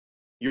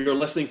You're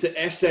listening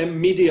to SM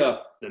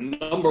Media, the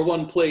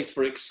 #1 place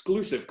for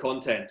exclusive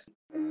content.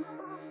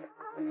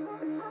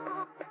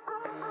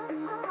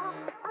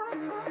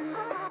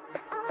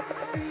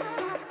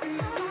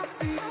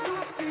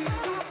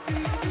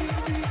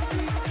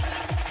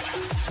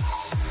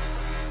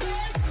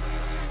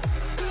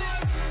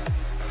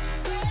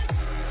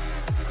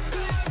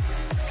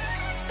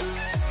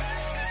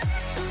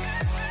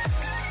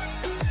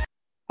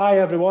 Hi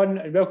everyone,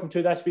 and welcome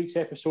to this week's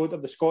episode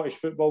of the Scottish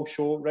Football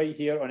Show right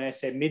here on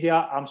SM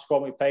Media. I'm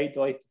Scott McBride,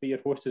 delighted to be your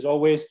host as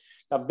always.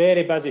 A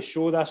very busy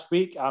show this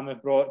week, and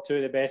we've brought two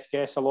of the best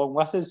guests along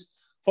with us.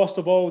 First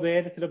of all, the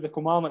editor of the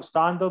Kilmarnock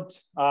Standard.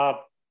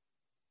 What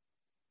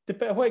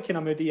kind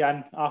of mood are you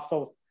in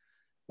after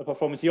the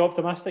performance? Are you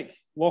optimistic?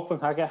 Lachlan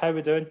Higgett, how are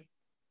we doing?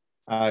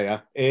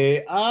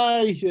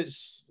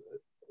 It's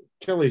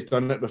Kelly's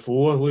done it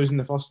before, losing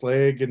the first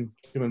leg and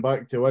coming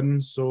back to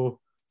win, so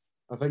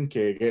I think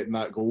getting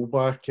that goal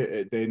back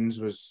at Dens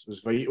was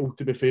vital,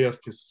 to be fair,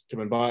 because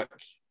coming back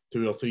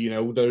 2 or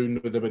 3-0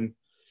 down would have been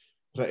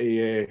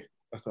a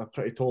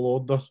pretty tall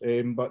order.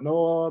 But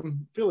no,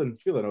 I'm feeling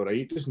all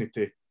right. Just need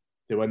to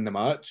win the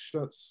match.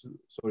 That's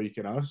all you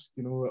can ask,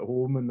 at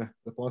home in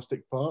the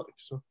plastic park.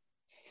 So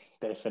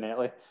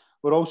Definitely.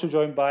 We're also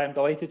joined by, I'm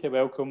delighted to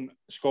welcome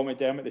Scott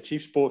McDermott, the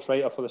chief sports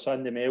writer for the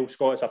Sunday Mail.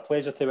 Scott, it's a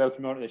pleasure to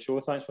welcome you onto the show.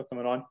 Thanks for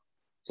coming on.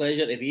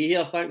 Pleasure to be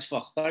here. Thanks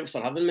for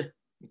having me.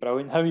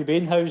 Brilliant. How have you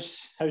been?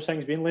 How's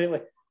things been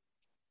lately?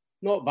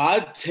 Not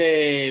bad.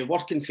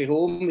 Working from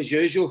home as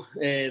usual.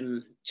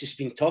 Just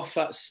been tough.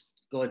 That's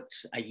got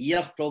a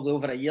year, probably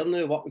over a year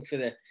now, working for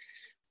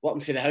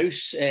the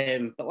house.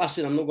 But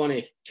listen, I'm not going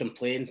to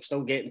complain.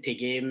 Still getting to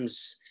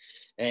games.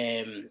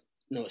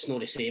 No, it's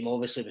not the same,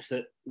 obviously,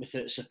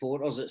 without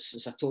supporters.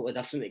 It's a totally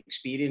different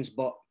experience.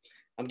 But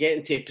I'm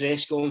getting to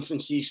press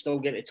conferences, still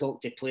getting to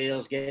talk to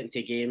players, getting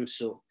to games.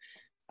 So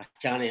I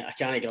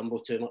can't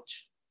grumble too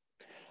much.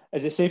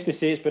 Is it safe to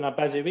say it's been a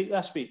busy week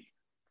this week?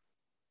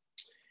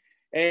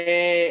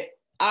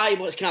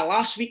 Well, it's kind of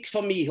last week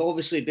for me,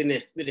 obviously,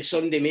 been with the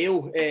Sunday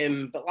Mail.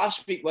 But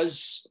last week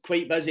was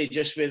quite busy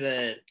just with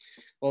the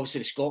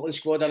Scotland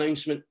squad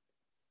announcement.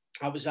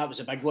 That was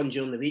a big one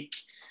during the week,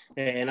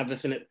 and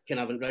everything that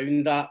kind of went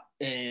round that.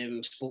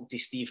 Spoke to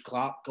Steve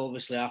Clarke,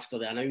 obviously, after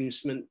the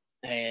announcement.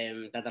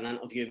 Did an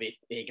interview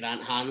with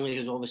Grant Hanley,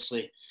 who's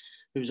obviously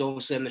in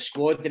the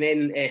squad.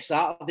 And then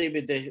Saturday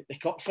with the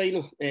cup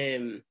final.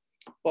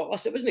 But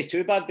listen, it wasn't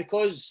too bad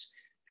because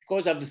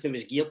everything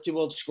was geared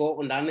towards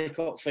Scotland and the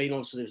cup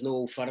final, so there's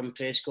no firm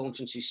press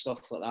conferences,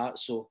 stuff like that.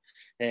 So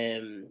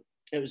it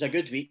was a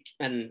good week,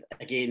 and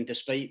again,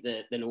 despite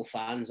the no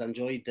fans, I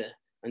enjoyed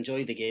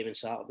the game on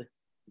Saturday.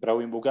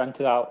 Brilliant. We'll get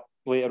into that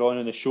later on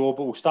in the show,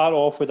 but we'll start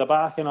off with a bit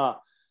of kind of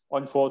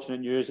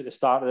unfortunate news at the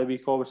start of the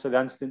week. Obviously, the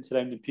incident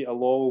surrounding Peter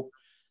Lawwell.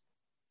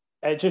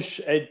 It's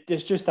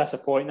just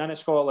disappointing, and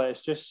it's Scotland.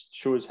 It just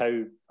shows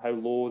how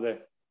low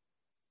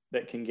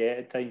that can get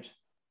at times.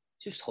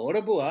 Just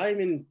horrible. I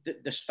mean,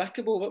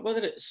 despicable.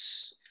 Whether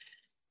it's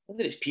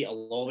Peter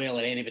Lawwell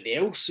or anybody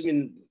else. I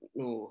mean,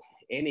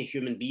 any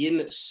human being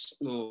that's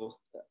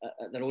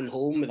at their own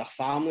home with their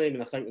family. I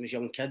mean, I think there was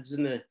young kids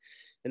in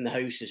the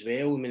house as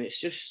well. I mean,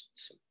 it's just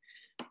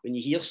when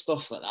you hear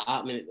stuff like that.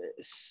 I mean,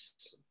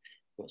 it's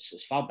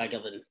far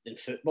bigger than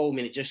football. I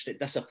mean, it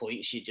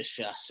disappoints you just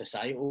from a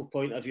societal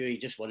point of view. You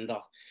just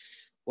wonder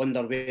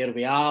where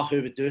we are,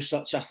 who would do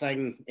such a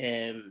thing.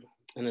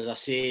 And as I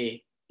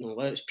say,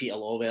 whether it's Peter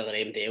Lawwell or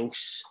anybody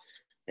else,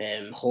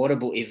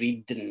 horrible to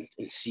read and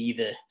see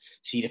the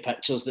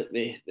pictures that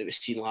we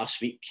seen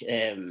last week.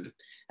 And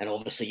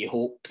obviously, you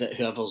hope that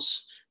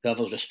whoever's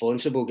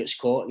responsible gets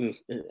caught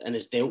and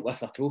is dealt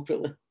with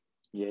appropriately.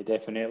 Yeah,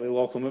 definitely.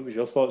 Lachlan, what was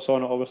your thoughts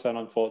on it? Obviously, an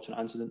unfortunate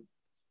incident.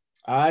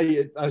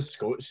 As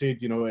Scott said,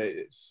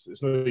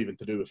 it's not even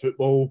to do with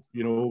football.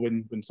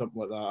 When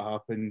something like that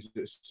happens,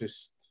 it's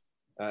just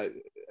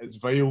it's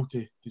vile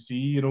to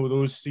see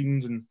those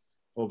scenes. And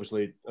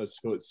obviously, as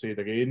Scott said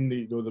again,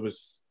 there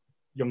was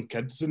young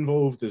kids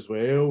involved as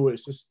well.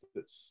 It's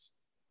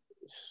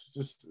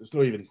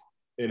not even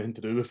anything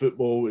to do with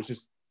football. It's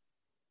just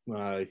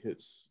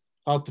it's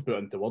hard to put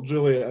into words.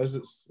 Really, it is.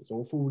 It's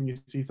awful when you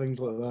see things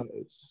like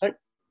that.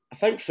 I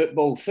think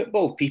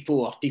football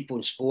people or people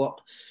in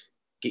sport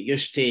get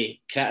used to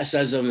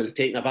criticism and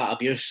taking a bit of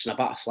abuse and a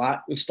bit of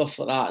flack and stuff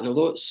like that. And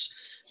although it's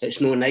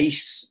no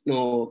nice,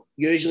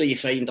 usually you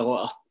find a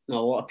lot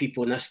of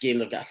people in this game,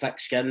 they've got a thick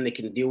skin, they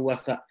can deal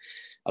with it.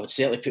 I would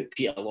certainly put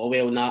Peter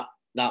Lawwell in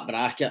that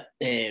bracket.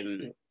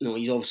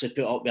 He's obviously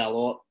put up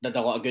with did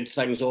a lot of good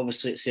things,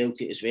 obviously at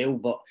Celtic as well.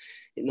 But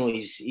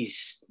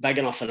he's big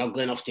enough and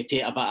ugly enough to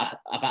take a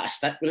bit of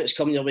stick when it's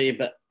coming your way.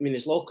 But I mean,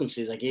 as Lachlan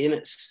says again,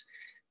 it's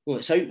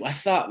out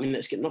with that. I mean,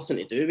 it's got nothing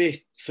to do with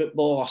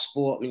football or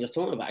sport. I mean, you're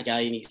talking about a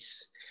guy and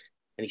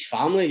his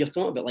family. You're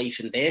talking about life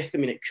and death. I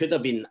mean, it could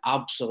have been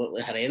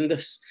absolutely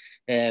horrendous.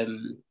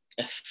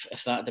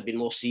 If that had been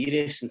more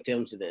serious in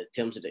terms of the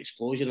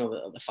explosion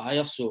or the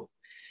fire. So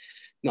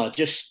no,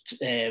 just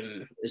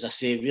as I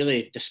say,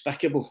 really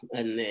despicable.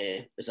 And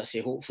as I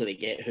say, hopefully they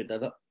get who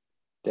did it.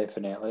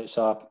 Definitely. It's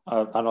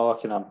another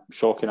kind of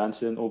shocking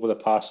incident over the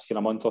past kind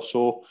of month or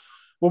so.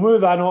 We'll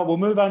move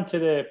on to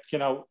the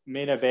kind of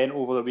main event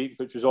over the week,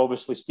 which was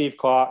obviously Steve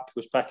Clarke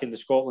was picking the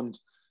Scotland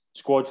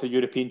squad for the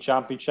European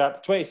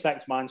Championship.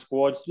 26-man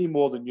squad, 3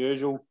 more than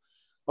usual.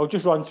 I'll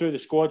just run through the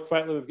squad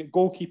quickly. We've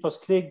got goalkeepers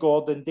Craig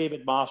Gordon,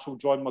 David Marshall,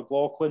 John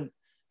McLaughlin.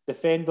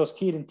 Defenders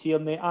Kieran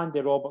Tierney, Andy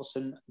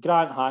Robertson,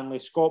 Grant Hanley,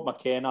 Scott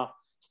McKenna,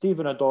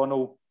 Stephen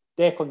O'Donnell,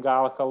 Declan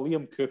Gallagher,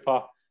 Liam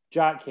Cooper,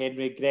 Jack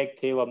Henry, Greg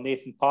Taylor,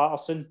 Nathan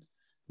Patterson.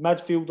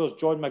 Midfielders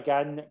John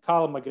McGinn,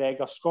 Callum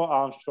McGregor, Scott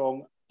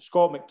Armstrong,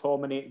 Scott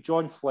McTominay,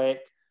 John Fleck,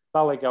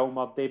 Billy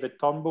Gilmer, David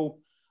Turnbull.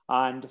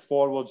 And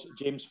forwards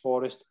James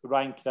Forrest,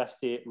 Ryan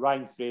Christie,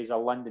 Ryan Fraser,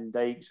 Lyndon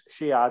Dykes,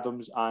 Shea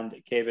Adams and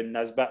Kevin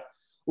Nisbet.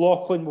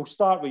 Lachlan, we'll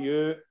start with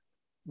you.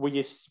 What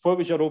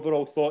was your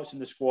overall thoughts on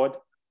the squad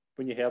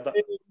when you heard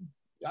it?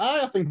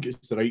 I think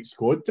it's the right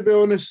squad, to be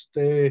honest.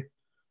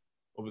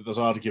 There's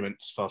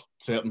arguments for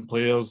certain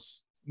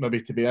players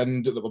maybe to be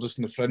in that were just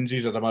in the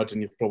fringes. I'd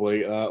imagine you've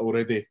probably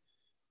already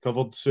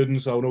covered soon,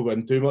 so I'll not go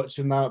in too much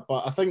in that.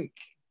 But I think,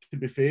 to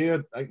be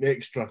fair, I think the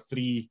extra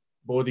 3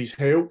 bodies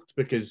helped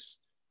because,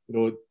 I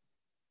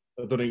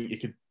don't think you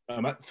could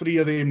omit 3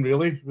 of them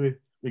really with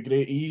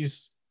great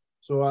ease.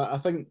 So I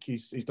think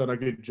he's done a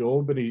good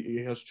job and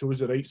he has chose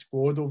the right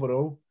squad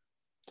overall.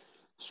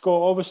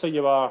 Scott, obviously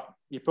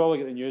you probably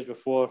get the news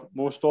before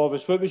most of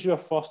us. What was your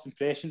first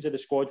impressions of the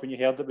squad when you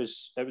heard it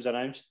was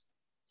announced?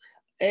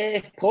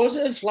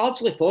 Positive,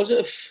 largely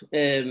positive.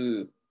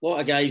 A lot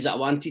of guys that I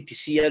wanted to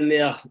see in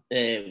there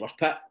were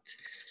picked.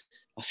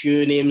 A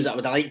few names that I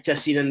would have liked to have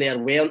seen in there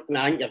weren't.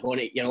 I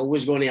think you're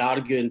always going to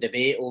argue and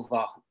debate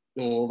over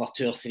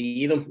 2 or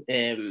 3 of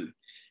them.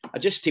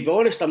 To be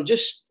honest,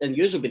 and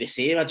yours will be the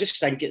same, I just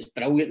think it's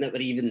brilliant that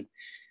we're even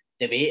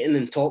debating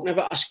and talking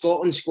about a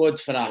Scotland squad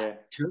for a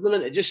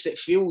tournament. It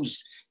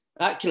feels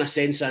that kind of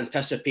sense of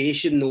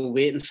anticipation,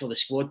 waiting for the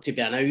squad to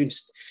be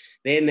announced.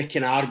 Then the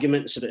kind of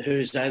arguments about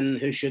who's in,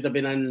 who should have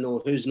been in,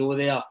 or who's not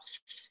there.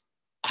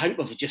 I think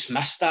we've just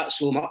missed that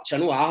so much. I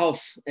know I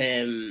have,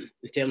 in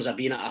terms of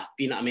being at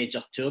a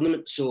major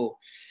tournament. So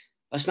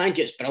I think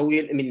it's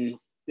brilliant. I mean,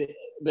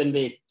 when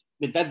we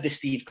did the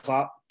Steve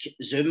Clarke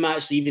Zoom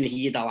match, even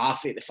he had a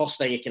laugh at the first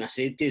thing he kind of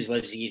said to us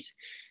was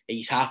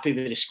he's happy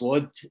with the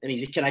squad. And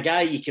he's the kind of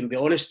guy you can be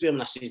honest with him.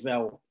 And I said,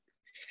 well,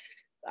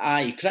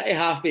 aye, pretty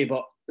happy,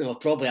 but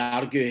probably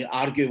argue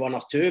 1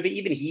 or 2. But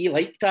even he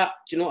liked that.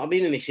 Do you know what I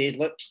mean? And he said,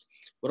 look,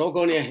 we're all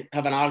going to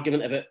have an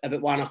argument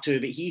about 1 or 2,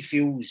 but he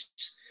feels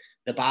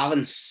the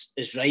balance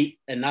is right.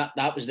 And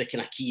that was the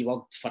kind of key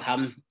word for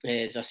him.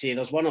 As I say,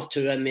 there's 1 or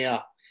 2 in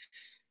there.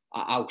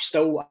 I'll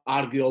still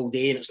argue all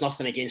day, and it's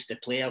nothing against the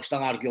player. I'll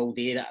still argue all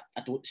day that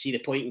I don't see the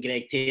point in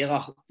Greg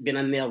Taylor being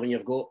in there when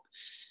you've got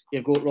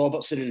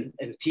Robertson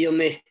and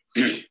Tierney,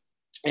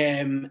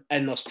 and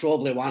there's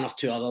probably 1 or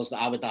 2 others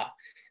that I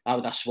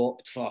would have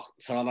swapped for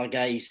other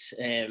guys.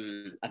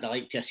 I'd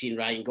like to have seen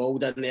Ryan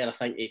Gauld in there. I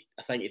think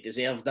he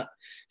deserved it,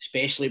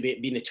 especially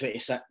being a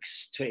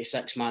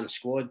 26-man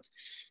squad.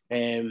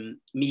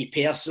 Me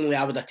personally,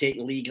 I would have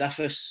taken Leigh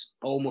Griffiths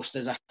almost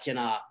as a kind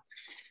of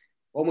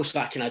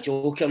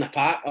joker in the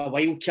pack, a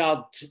wild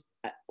card.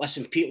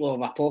 Listen, people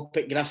have a pop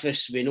at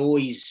Griffiths. We know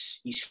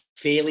his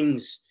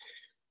failings,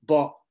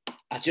 but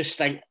I just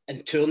think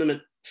in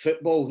tournament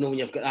football, when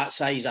you've got that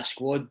size of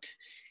squad,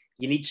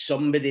 you need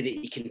somebody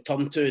that you can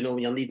turn to, when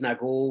you're needing a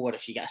goal or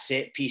if you get a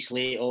set piece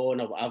late on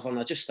or whatever. And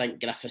I just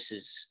think Griffiths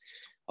is,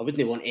 I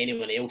wouldn't want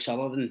anyone else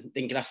other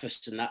than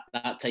Griffiths in that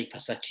type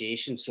of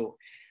situation. So,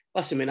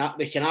 listen,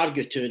 we can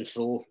argue to and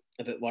fro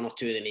about 1 or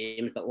 2 of the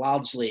names, but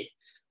largely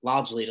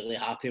really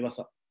happy with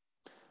it.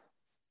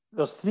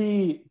 There's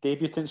 3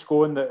 debutants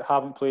going that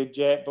haven't played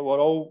yet, but we're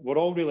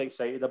all really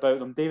excited about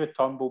them. David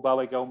Turnbull,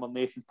 Billy Gilmer,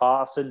 Nathan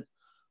Patterson.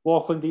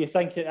 Lachlan, do you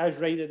think it is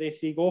right that they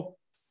 3 go?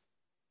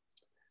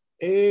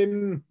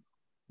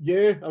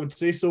 Yeah, I would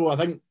say so. I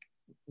think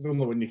the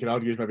only one you can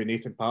argue is maybe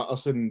Nathan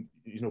Patterson.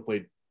 He's not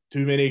played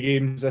too many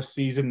games this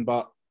season,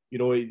 but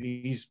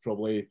he's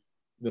probably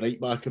the right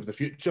back of the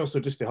future. So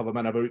just to have him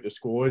in about the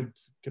squad,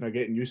 kind of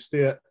getting used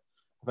to it,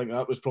 I think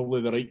that was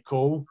probably the right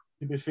call,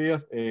 to be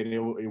fair. And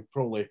he'll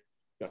probably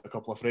get a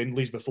couple of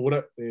friendlies before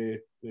it, the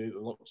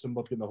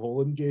Luxembourg and the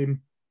Holland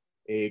game.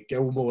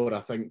 Gilmore, I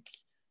think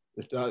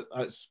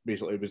that's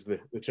basically was the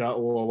chat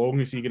all along.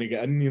 Is he going to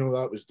get in?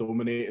 That was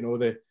dominating all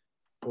the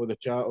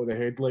chat, all the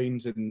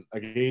headlines. And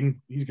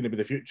again, he's going to be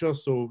the future.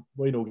 So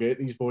why not get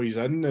these boys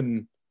in?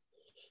 And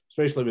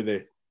especially with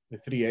the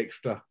 3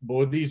 extra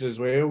bodies as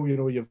well.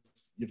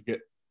 You've got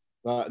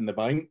that in the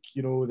bank.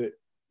 That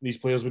these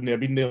players wouldn't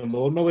have been there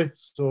normally.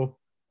 So,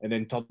 and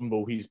then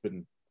Turnbull, he's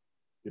been,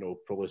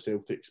 probably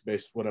Celtic's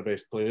one of the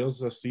best players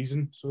this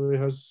season. So he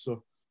has.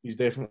 So he's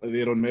definitely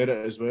there on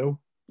merit as well.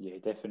 Yeah,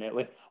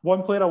 definitely.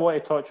 One player I want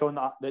to touch on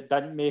that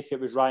didn't make it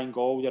was Ryan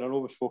Gauld. And I know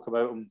we spoke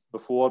about him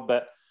before,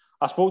 but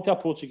I spoke to a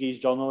Portuguese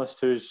journalist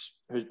who's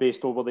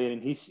based over there,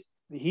 and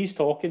he's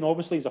talking.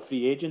 Obviously, he's a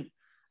free agent.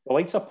 The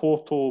likes of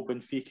Porto,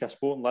 Benfica,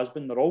 Sporting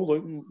Lisbon, they're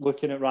all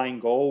looking at Ryan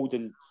Gauld,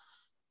 and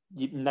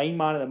 9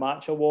 Man of the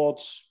Match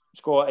awards.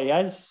 Scott, he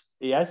is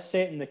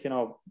setting the kind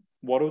of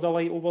world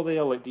alight over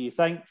there. Like,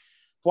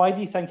 why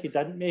do you think he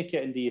didn't make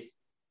it, and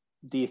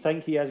do you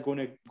think he is going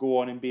to go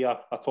on and be a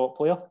top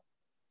player?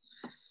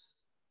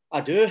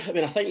 I do. I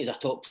mean, I think he's a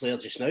top player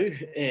just now,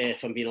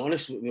 if I'm being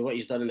honest, with what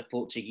he's done in the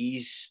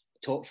Portuguese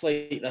top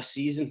flight this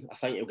season. I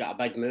think he'll get a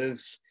big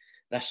move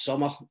this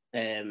summer.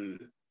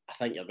 I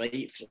think you're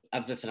right. From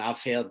everything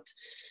I've heard,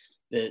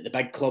 the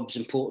big clubs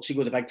in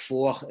Portugal, the big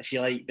four, if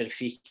you like,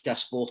 Benfica,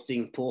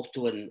 Sporting,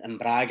 Porto and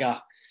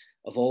Braga,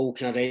 have all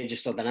kind of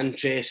registered an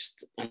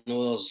interest. I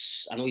know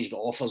he's got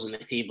offers on the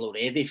table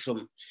already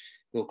from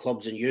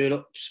clubs in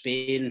Europe,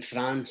 Spain,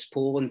 France,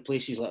 Poland,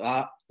 places like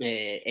that.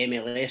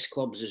 MLS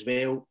clubs as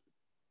well.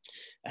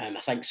 I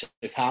think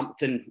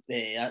Southampton,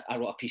 I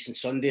wrote a piece on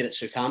Sunday that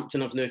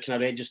Southampton have now kind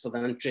of registered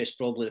an interest,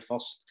 probably the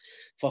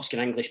first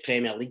kind of English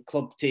Premier League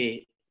club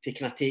to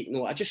kind of take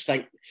note. I just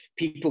think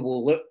people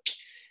will look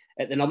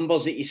at the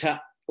numbers that he's hit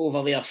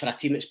over there for a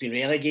team that's been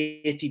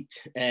relegated.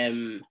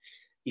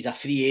 He's a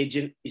free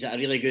agent. He's at a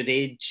really good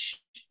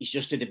age. He's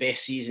just had the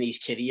best season of his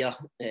career,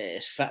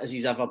 as fit as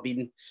he's ever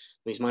been.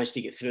 He's managed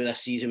to get through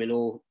this season with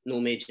no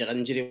major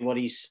injury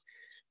worries.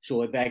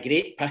 So it'd be a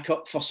great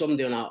pickup for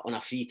somebody on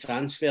a free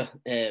transfer.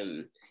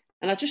 And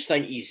I just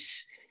think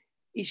he's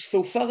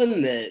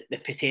fulfilling the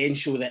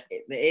potential that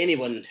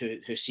anyone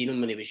who's seen him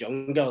when he was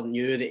younger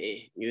knew that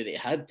he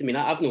had. I mean,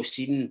 I've not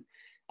seen.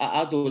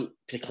 I don't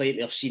proclaim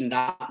to have seen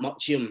that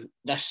much of him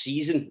this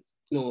season.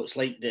 It's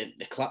like the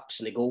clips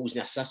and the goals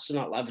and the assists and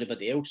that, like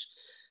everybody else.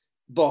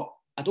 But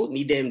I don't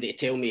need them to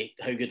tell me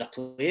how good a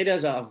player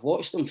is. I've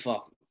watched him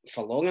for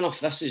long enough.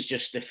 This is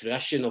just the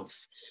fruition of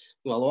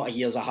a lot of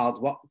years of hard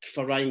work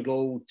for Ryan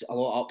Gauld, a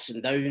lot of ups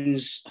and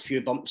downs, a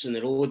few bumps in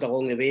the road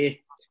along the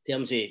way in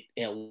terms of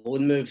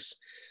loan moves.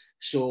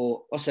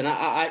 So listen,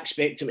 I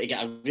expect him to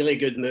get a really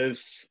good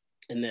move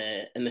in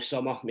the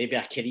summer, maybe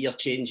a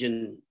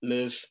career-changing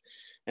move.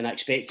 And I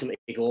expect him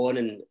to go on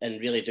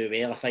and really do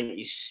well. I think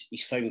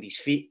he's found his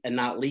feet in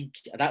that league.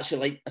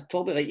 I'd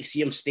probably like to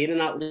see him staying in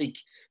that league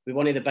with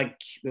one of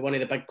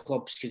the big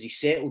clubs, because he's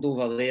settled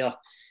over there.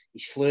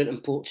 He's fluent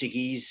in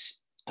Portuguese.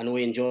 I know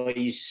he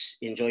enjoys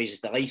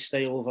the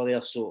lifestyle over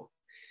there. So,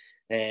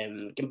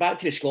 getting back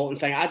to the Scotland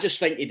thing, I just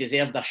think he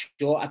deserved a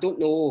shot. I don't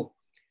know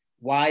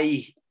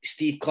why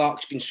Steve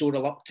Clarke's been so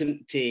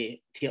reluctant to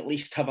at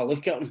least have a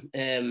look at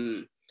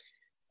him.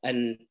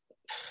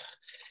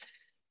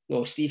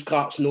 Steve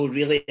Clarke's not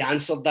really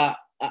answered that.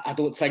 I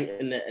don't think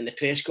in the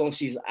press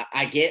conferences.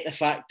 I get the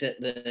fact that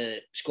the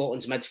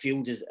Scotland's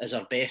midfield is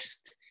our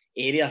best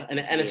area, and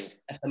if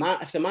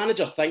the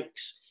manager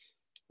thinks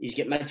he's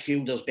got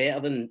midfielders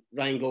better than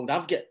Ryan Gauld,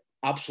 I've got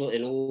absolutely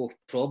no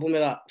problem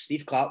with that.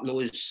 Steve Clarke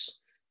knows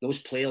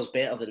players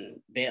better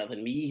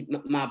than me.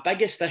 My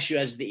biggest issue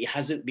is that he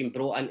hasn't been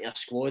brought into a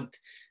squad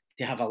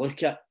to have a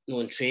look at,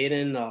 in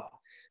training or.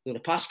 The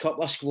past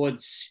couple of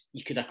squads,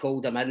 you could have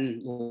called them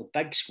in,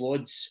 big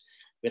squads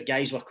where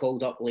guys were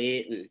called up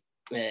late,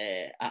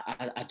 and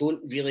I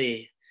don't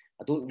really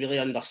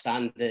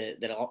understand the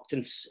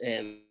reluctance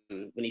when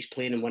he's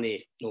playing in one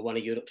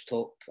of Europe's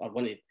top, or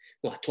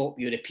a top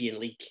European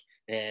league.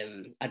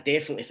 I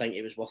definitely think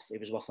it was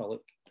worth a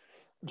look.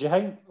 Do you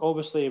think,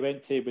 obviously, he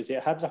went to, was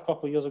it Hibs a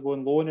couple of years ago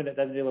on loan and it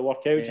didn't really work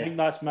out? Do you think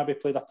that's maybe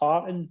played a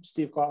part in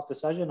Steve Clarke's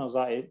decision, or is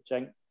that it? Do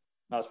you think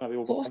that's maybe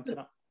overthinking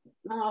it?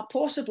 No,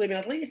 possibly. I mean,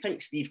 I'd like to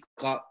think Steve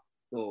Clarke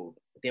delved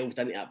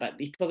into it a bit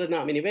deeper than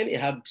that. I mean, he went to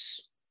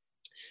Hibs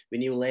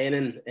with Neil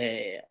Lennon.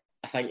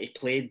 I think he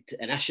played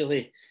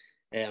initially.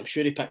 I'm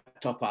sure he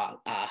picked up a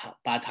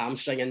bad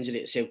hamstring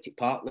injury at Celtic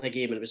Park in a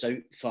game and was out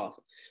for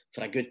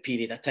a good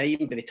period of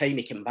time. By the time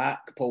he came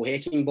back, Paul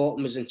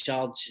Heckingbottom was in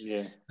charge.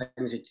 Yeah.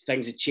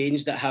 Things had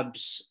changed at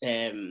Hibs.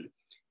 And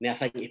I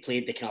think he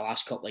played the kind of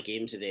last couple of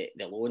games of the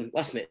loan.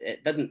 Listen,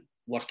 it didn't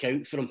work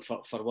out for him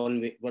for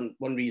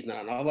one reason or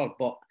another.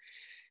 But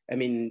I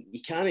mean,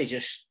 you can't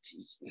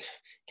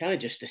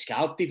just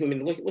discard people. I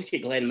mean, look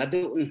at Glenn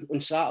Middleton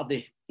on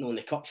Saturday, in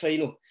the cup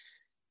final.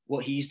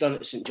 What he's done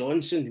at St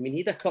Johnstone. I mean, he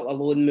had a couple of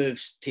loan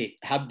moves to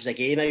Hibs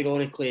again,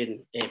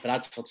 ironically, in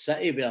Bradford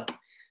City, where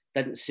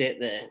didn't set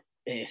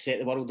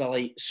the world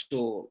alight.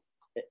 So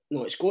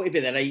it's got to be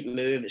the right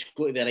move. It's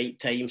got to be the right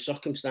time.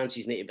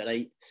 Circumstances need to be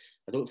right.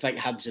 I don't think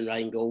Hibs and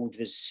Ryan Gauld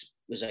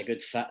was a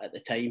good fit at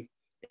the time.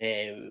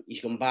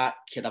 He's gone back,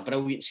 had a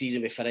brilliant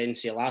season with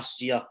Firenze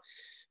last year,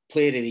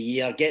 player of the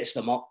year, gets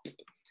them up,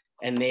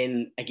 and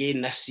then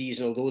again this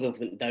season, although they've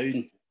went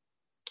down,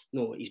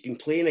 he's been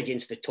playing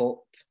against the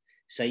top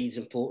sides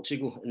in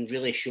Portugal and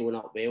really showing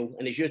up well.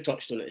 And as you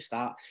touched on at the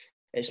start,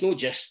 it's not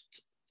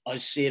just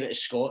us saying it as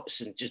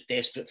Scots and just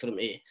desperate for him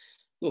to.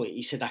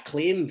 He's had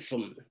acclaim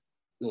from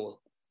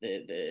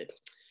the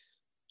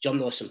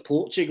journalists in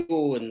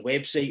Portugal and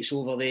websites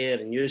over there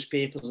and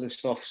newspapers and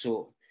stuff.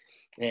 So.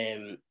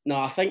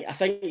 I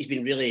think he's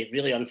been really,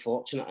 really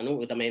unfortunate. I know it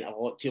would have meant a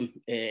lot to him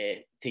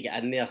to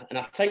get in there, and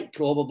I think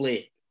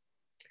probably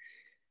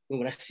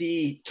when I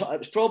see it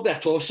was probably a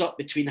toss-up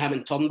between him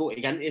and Turnbull to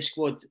get into the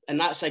squad, and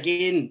that's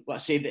again what I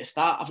said at the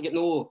start. I've got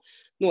no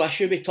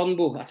issue with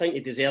Turnbull. I think he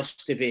deserves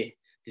to be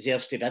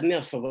deserves to be in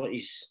there for what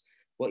he's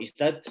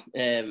did.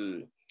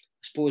 I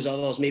suppose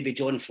others, maybe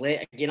John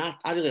Fleck. Again,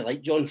 I really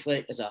like John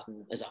Fleck as a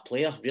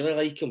player, really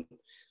like him.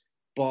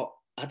 But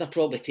I'd have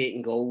probably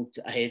taken Gold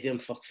ahead of him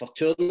for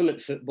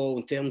tournament football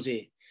in terms of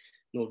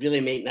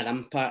really making an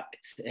impact.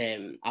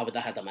 I would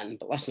have had him in.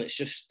 But listen,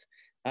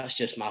 that's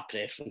just my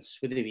preference.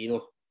 What do we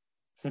know?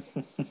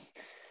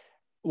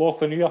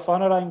 Lachlan, are you a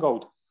fan of Ryan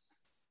Gold?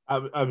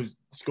 I was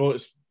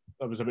Scott's.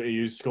 I was about to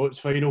use Scott's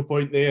final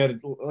point there.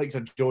 Like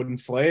a John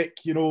Fleck,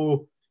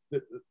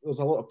 there's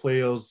a lot of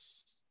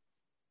players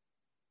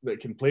that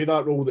can play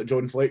that role that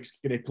John Fleck's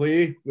going to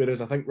play,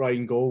 whereas I think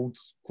Ryan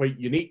Gold's quite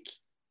unique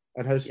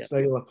in his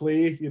style of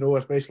play,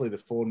 especially the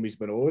form he's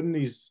been on.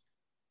 He's,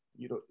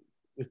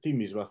 the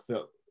team he's with,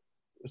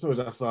 it's not as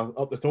if they're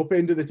up the top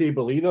end of the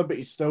table either, but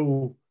he's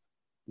still,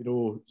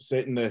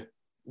 setting the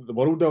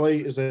world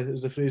alight is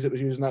the phrase that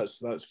was used, and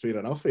that's fair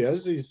enough. He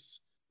is.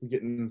 He's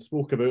getting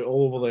spoke about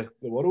all over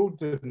the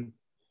world, and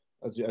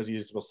as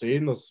you were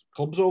saying, there's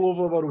clubs all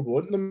over the world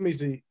wanting him.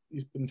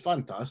 He's been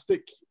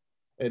fantastic,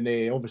 and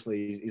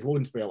obviously his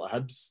loan spell at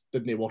Hibs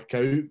didn't work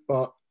out,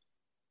 but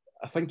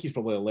I think he's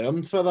probably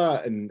learned for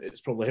that, and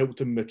it's probably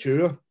helped him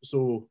mature.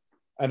 So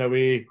in a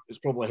way, it's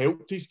probably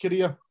helped his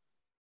career,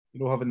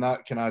 having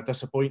that kind of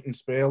disappointing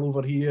spell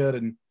over here,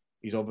 and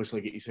he's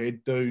obviously got his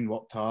head down,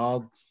 worked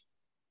hard,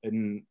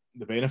 and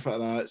the benefit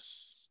of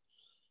that's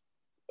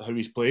how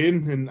he's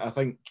playing. And I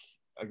think,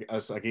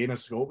 as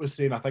Scott was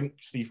saying, I think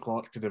Steve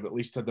Clarke could have at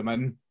least had him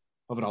in,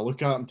 having a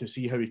look at him to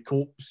see how he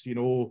copes,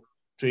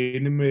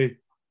 training with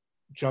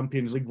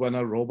Champions League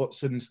winner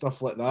Robertson,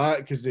 stuff like that,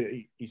 because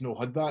he's not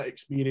had that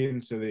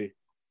experience of the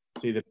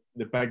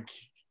big,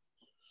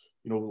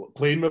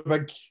 playing with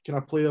big kind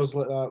of players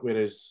like that,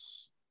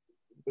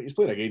 but he's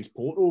playing against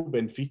Porto,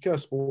 Benfica,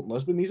 Sporting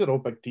Lisbon. These are all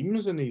big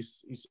teams, and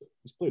he's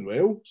playing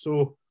well.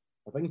 So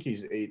I think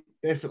he's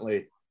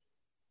definitely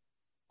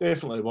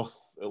worth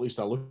at least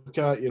a look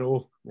at,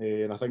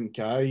 and I think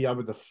I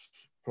would have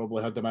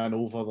probably had the man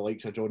over the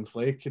likes of John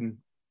Fleck and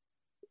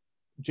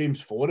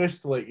James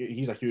Forrest. Like,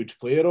 he's a huge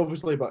player,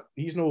 obviously, but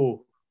he's not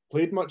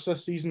played much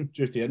this season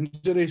due to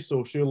injury,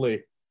 so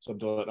surely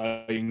somebody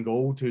like Ryan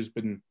Gold, who's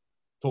been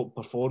top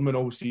performing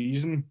all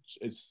season,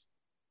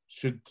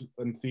 should,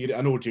 in theory,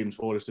 I know James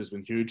Forrest has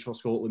been huge for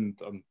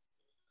Scotland. I'm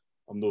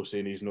not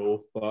saying he's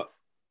no, but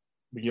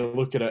when you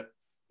look at it,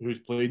 who's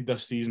played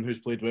this season, who's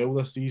played well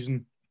this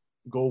season,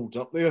 Gold's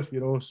up there,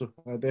 so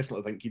I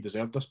definitely think he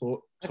deserved a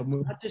spot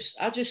somewhere.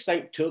 I just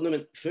think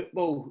tournament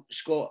football,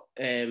 Scott,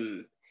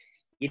 you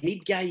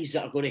need guys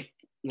that are going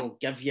to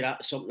give you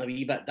that something a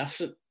wee bit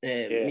different.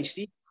 I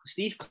mean,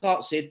 Steve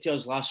Clarke said to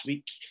us last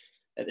week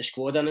at the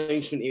squad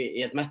announcement,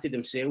 he admitted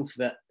himself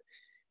that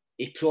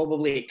he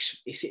probably,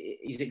 his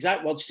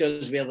exact words to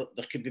us were that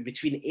there could be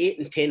between 8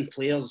 and 10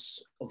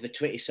 players of the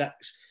 26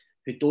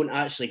 who don't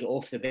actually get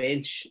off the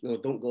bench,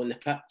 don't go on the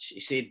pitch.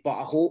 He said, but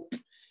I hope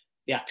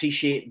they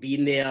appreciate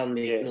being there, and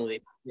they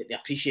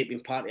appreciate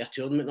being part of a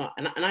tournament.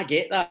 And I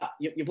get that.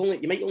 You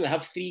might only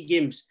have 3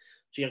 games,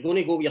 so you're going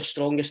to go with your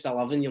strongest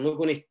 11. You're not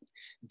going to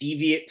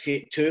deviate from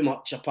it too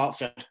much, apart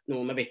from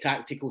maybe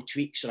tactical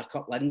tweaks or a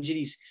couple of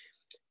injuries.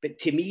 But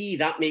to me,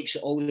 that makes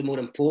it all the more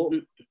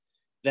important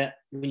that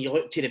when you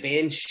look to the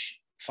bench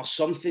for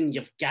something,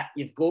 you've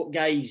got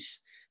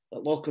guys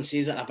that Lachlan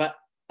says are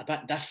a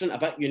bit different, a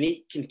bit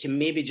unique, and can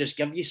maybe just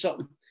give you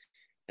something.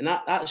 And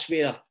that's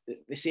where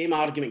the same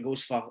argument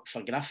goes for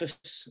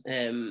Griffiths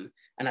in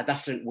a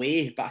different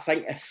way. But I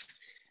think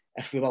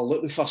if we were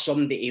looking for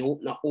somebody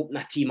to open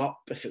a team up,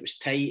 if it was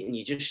tight and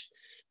you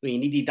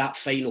needed that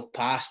final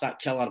pass, that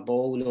killer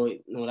ball,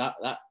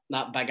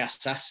 that big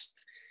assist,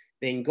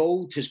 then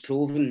Gold has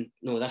proven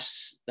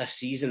this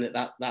season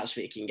that's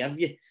what he can give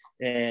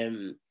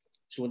you.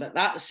 So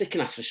that's the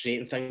kind of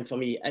frustrating thing for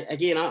me.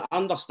 Again, I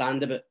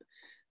understand about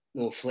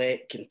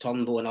Fleck and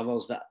Turnbull and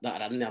others that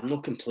are in there. I'm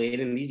not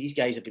complaining. These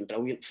guys have been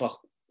brilliant for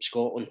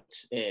Scotland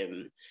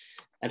and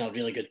are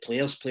really good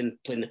players playing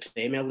the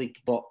Premier League.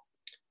 But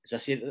as I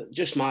said,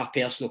 just my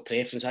personal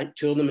preference. I think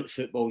tournament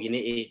football, you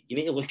need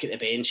to look at the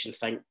bench and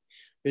think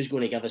who's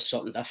going to give us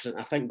something different.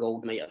 I think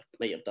Gold might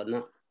have done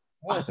that.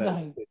 That's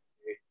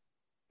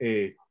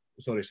it.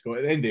 Sorry, Scott.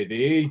 At the end of the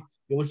day,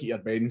 you look at your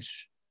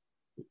bench.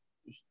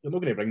 You're not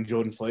going to bring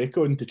John Fleck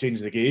on to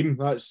change the game.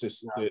 That's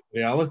just the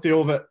reality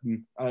of it.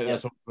 And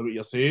that's what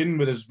you're saying.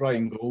 Whereas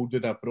Ryan Gold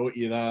would have brought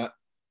you that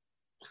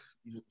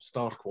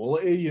star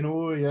quality. He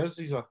is.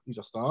 He's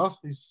a star.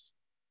 It's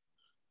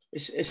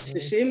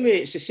the same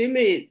way. It's the same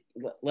way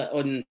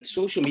on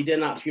social media.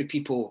 And a few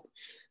people,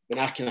 when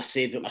I kind of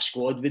said what my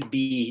squad would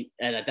be,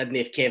 and I didn't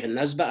have Kevin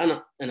Nisbet in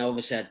it, and I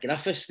obviously had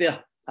Griffiths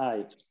there.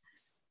 Aye.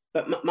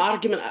 But my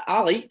argument,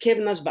 I like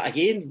Kevin Nisbet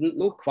again.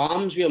 No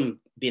qualms with him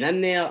being in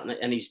there,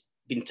 and he's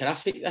been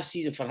terrific this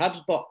season for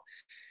Hibs. But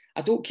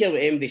I don't care what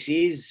anybody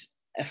says.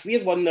 If we're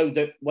 1-0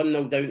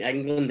 down to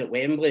England at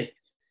Wembley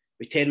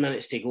with 10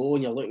 minutes to go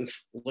and you're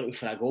looking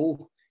for a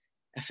goal,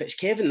 if it's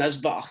Kevin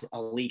Nisbet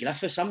or Lee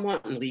Griffiths, I'm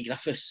wanting Lee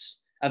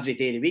Griffiths every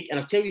day of the week. And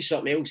I'll tell you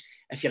something else.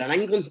 If you're an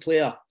England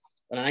player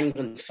or an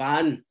England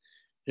fan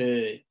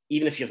who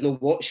even if you've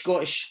not watched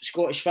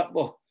Scottish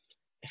football,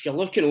 if you're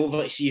looking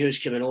over to see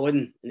who's coming on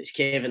and it's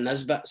Kevin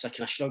Nisbet, it's a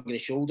kind of shrug of the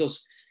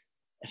shoulders.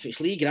 If it's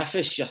Leigh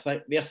Griffiths,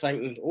 they're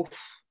thinking, oh,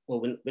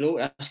 well, we know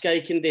what this guy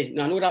can do.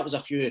 Now, I know that was a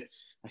few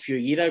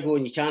years ago,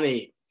 and you can't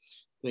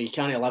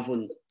live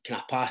on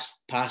kind of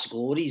past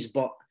glories,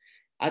 but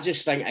I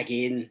just think,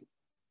 again,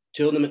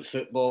 tournament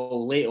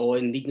football, late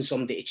on, needing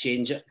somebody to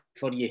change it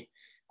for you,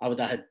 I would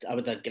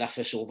have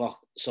Griffiths over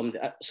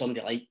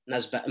somebody like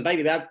Nisbet. And by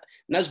the way,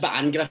 Nisbet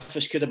and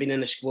Griffiths could have been in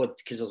the squad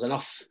because there's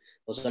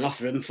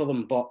enough room for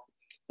them. But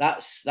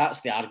that's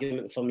the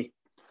argument for me.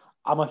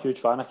 I'm a huge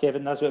fan of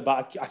Kevin Nisbet,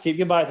 but I keep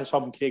going back to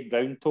something Craig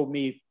Brown told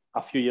me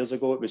a few years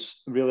ago. It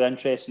was really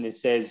interesting. He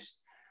says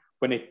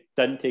when he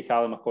didn't take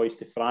Ali McCoist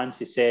to France,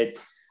 he said,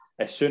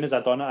 as soon as I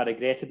done it, I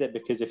regretted it,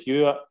 because if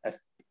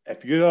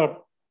you're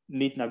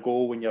needing a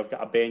goal when you've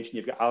got a bench and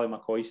you've got Ali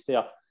McCoist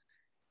there,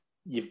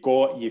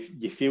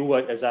 you feel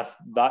like as if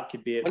that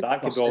could be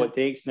all it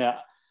takes. Now,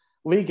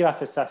 Leigh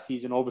Griffiths this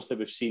season, obviously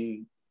we've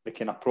seen the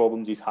kind of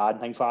problems he's had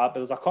and things like that, but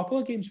there's a couple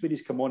of games where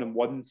he's come on and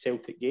won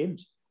Celtic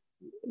games.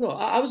 Well,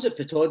 I was at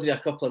Pittodrie a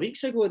couple of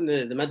weeks ago in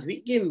the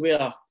midweek game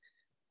where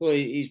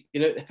he's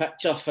been out the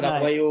picture for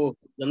a while.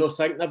 They're not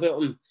thinking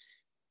about him.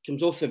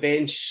 Comes off the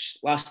bench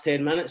last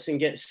 10 minutes and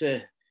gets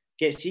the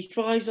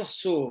equaliser.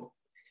 So,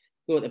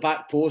 at the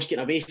back post,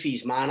 getting away from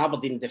his man.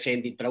 Aberdeen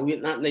defended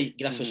brilliant that night.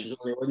 Griffiths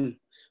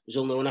was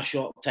only on a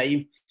short time,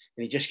 and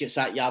he just gets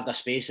that yard of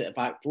space at the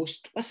back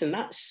post. Listen,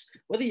 that's,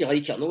 whether you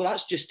like it or no,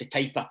 that's just the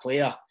type of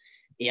player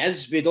he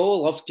is. We'd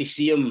all love to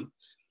see him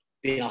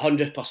being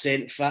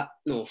 100% fit,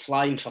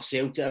 flying for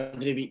Celtic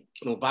every week,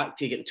 back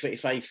to getting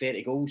 25,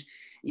 30 goals.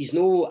 He's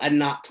not in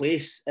that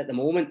place at the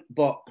moment,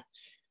 but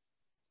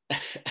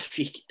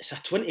it's a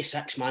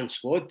 26-man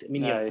squad. I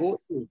mean,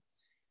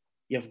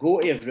 you've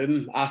got to have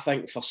room, I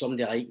think, for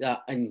somebody like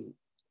that. And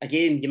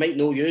again, you might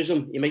not use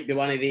him. You might be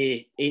one of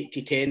the 8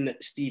 to 10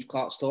 that Steve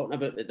Clarke's talking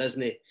about that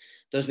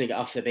doesn't get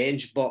off the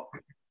bench. But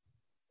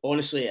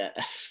honestly,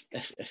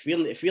 if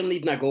we're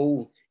needing a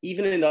goal,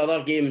 even in the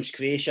other games,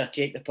 Croatia,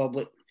 Czech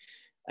Republic,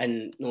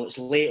 and it's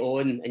late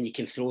on and you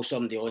can throw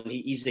somebody on,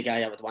 he's the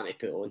guy I would want to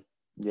put on.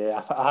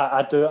 Yeah,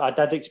 I do. I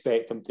did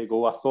expect him to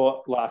go. I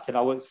thought, like, I kind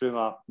of looked through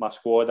my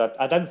squad.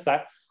 I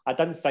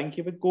didn't think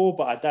he would go,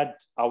 but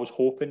I was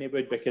hoping he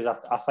would, because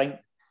I think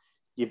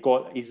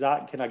he's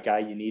that kind of guy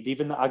you need.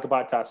 Even I go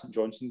back to that St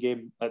Johnstone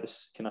game at the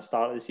kind of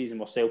start of the season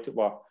where Celtic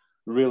were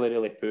really,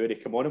 really poor. He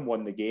came on and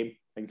won the game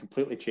and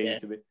completely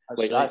changed the way.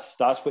 Like, that's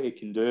what he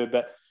can do.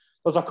 But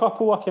there's a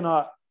couple of kind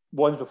of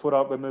ones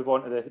before we move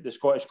on to the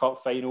Scottish Cup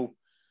final.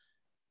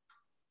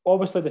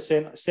 Obviously,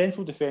 the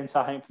central defence,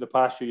 I think, for the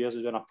past few years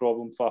has been a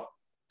problem for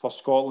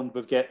Scotland.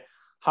 We've got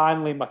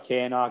Hanley,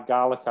 McKenna,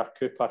 Gallagher,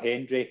 Cooper,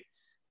 Hendry.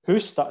 Who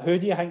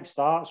do you think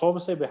starts?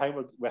 Obviously, we think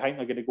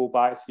they're going to go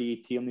back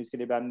 3. Tierney's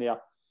going to be in there.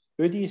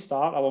 Who do you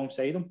start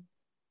alongside them?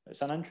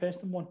 It's an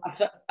interesting one.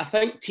 I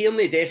think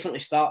Tierney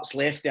definitely starts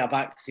left of a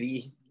back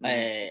 3.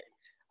 I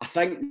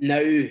think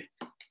now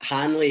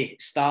Hanley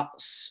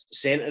starts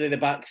centre of the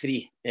back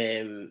 3.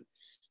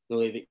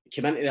 He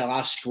came into the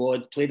last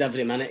squad, played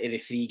every minute of the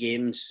 3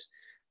 games,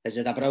 has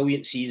had a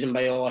brilliant season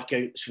by all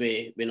accounts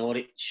with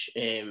Norwich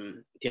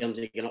in terms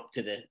of getting up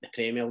to the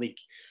Premier League.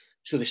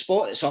 So the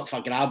spot that's up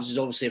for grabs is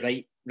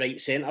obviously right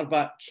centre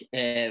back.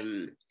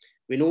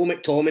 We know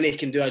McTominay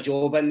can do a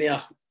job in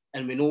there,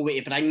 and we know what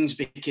he brings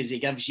because he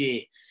gives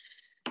you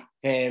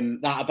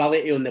that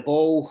ability on the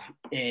ball.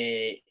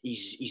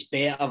 He's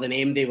better than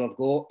MD we've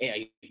got.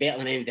 He's better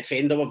than any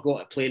defender we've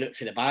got at playing out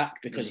for the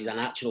back because he's a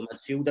natural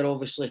midfielder,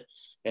 obviously.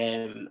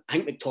 I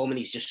think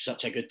McTominay's just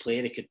such a good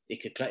player. He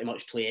could pretty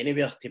much play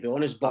anywhere, to be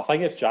honest. But I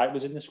think if Jack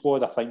was in the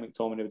squad, I think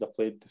McTominay would have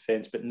played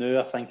defence. But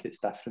now I think it's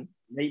different.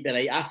 Might be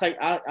right. I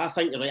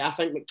think you're right. I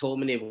think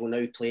McTominay will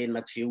now play in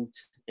midfield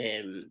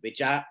with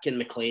Jack and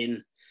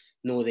McLean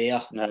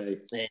there. No.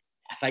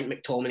 I think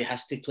McTominay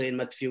has to play in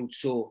midfield.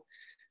 So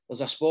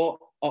there's a spot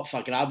up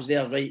for grabs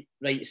there,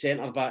 right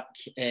centre back.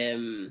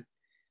 And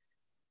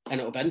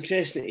it'll be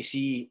interesting to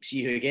see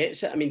who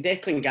gets it. I mean,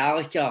 Declan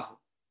Gallagher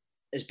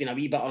has been a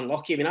wee bit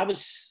unlucky. I mean, I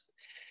was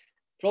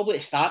probably at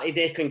the start of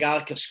Declan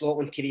Gallagher's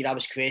Scotland career, I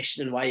was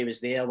questioning why he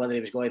was there, whether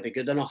he was going to be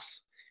good enough.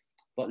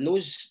 But in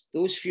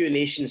those few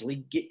Nations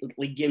League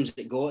games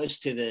that got us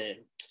to the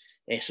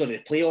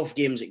playoff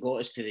games that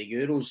got us to the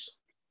Euros,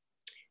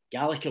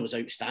 Gallagher was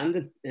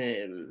outstanding.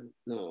 He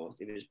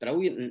was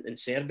brilliant in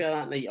Serbia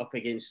that night up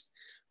against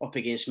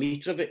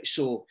Mitrovic.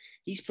 So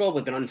he's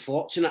probably been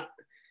unfortunate.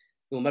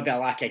 Maybe a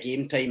lack of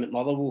game time at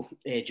Motherwell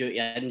due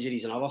to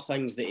injuries and other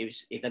things that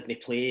he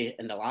didn't play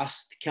in the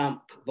last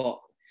camp. But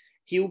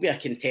he'll be a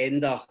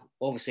contender.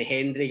 Obviously,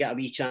 Hendry got a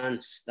wee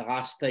chance the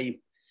last time.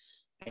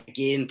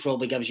 Again,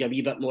 probably gives you a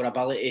wee bit more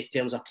ability in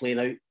terms of playing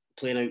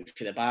out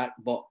for the back.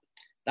 But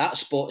that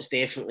spot is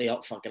definitely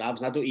up for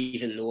grabs. And I don't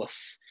even know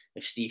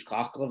if Steve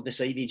Clarke will have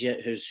decided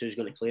yet who's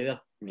going to play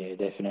there. Yeah,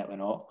 definitely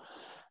not.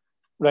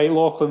 Right,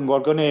 Lachlan,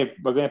 we're going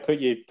to put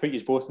you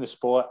both in the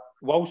spot.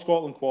 Will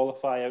Scotland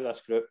qualify out of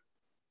this group?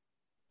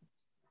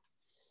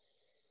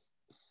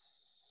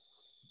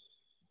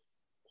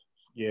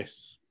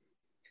 Yes.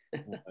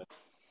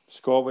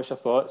 Scott, what's your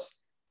thoughts?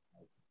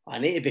 I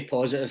need to be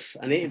positive.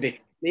 I need to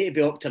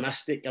be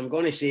optimistic. I'm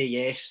going to say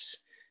yes.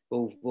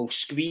 We'll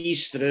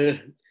squeeze through.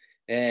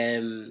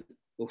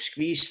 We'll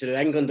squeeze through.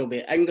 England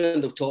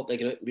will top the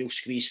group. We'll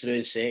squeeze through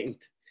in second.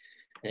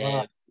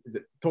 Is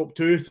it top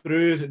 2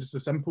 through? Is it just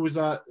as simple as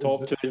that?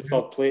 Top 2 and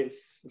third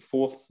place,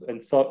 fourth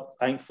and third.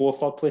 I think 4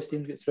 third place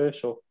teams get through.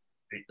 So,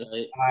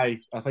 right. Aye,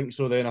 I think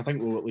so. Then I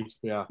think we'll at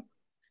least be a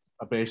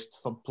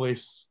best third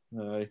place.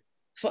 Aye.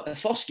 The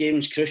first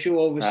game's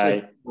crucial,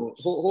 obviously. Aye.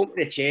 Home to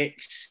the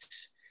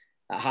Czechs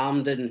at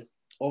Hampden.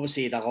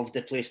 Obviously, they'd love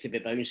the place to be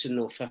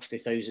bouncing.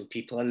 50,000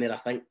 people in there. I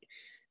think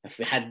if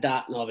we had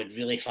that, I would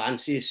really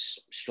fancy us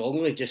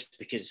strongly, just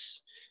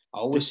because I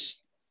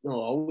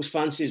always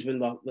fancy us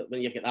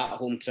when you get that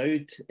home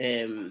crowd.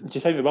 Do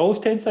you think we will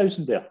have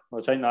 10,000 there?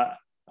 I think that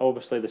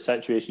obviously the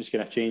situation's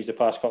going to change the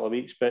past couple of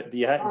weeks, but do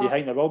you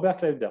think there will be a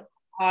crowd there?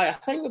 I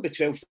think there'll be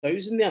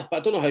 12,000 there, but I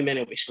don't know how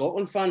many will be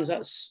Scotland fans.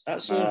 That's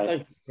the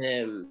only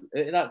thing.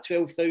 Out of that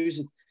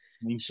 12,000,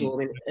 so I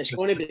mean, it's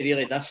going to be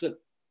really different.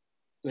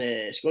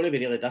 It's going to be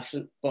really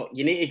different. But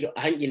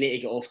I think you need to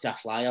get off to a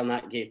flyer in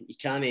that game. You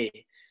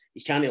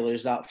can't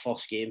lose that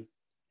first game,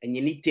 and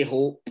you need to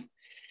hope.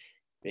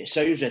 It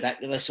sounds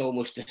ridiculous,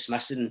 almost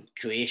dismissing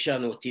Croatia,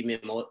 team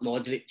with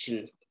Modric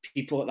and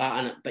people like that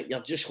in it, but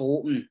you're just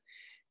hoping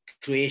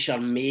Croatia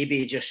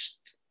maybe just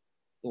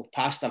will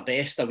pass their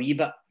best a wee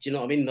bit. Do you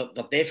know what I mean? They're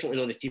definitely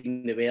not the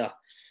team they were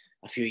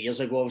a few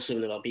years ago, obviously,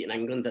 when they were beating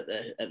England at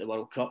the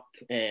World Cup.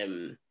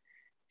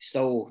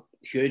 Still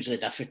hugely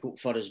difficult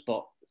for us,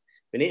 but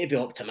we need to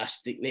be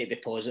optimistic, need to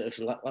be positive,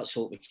 and let's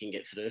hope we can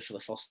get through for the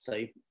first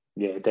time.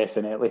 Yeah,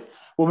 definitely.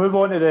 We'll move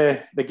on to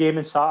the game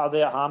on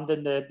Saturday at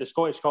Hampden, the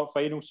Scottish Cup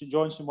final. St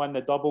Johnstone win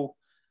the double.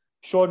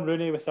 Sean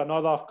Rooney with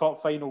another cup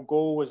final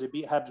goal as he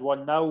beat Hibs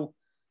 1-0.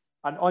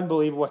 An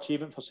unbelievable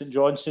achievement for St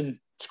Johnstone.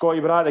 Scotty,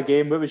 you were at the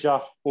game. What was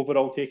your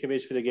overall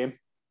takeaways for the game?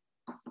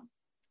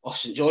 Oh,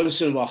 St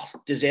Johnstone were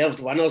deserved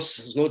winners.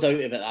 There's no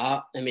doubt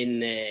about that. I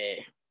mean,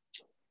 if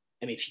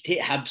you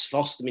take Hibs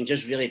first,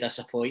 just really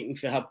disappointing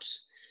for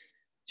Hibs.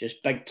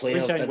 Just big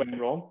players. What went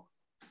wrong?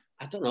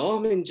 I don't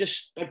know.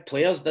 Just big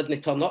players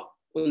didn't turn up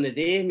on the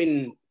day.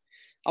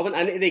 I went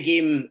into the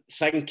game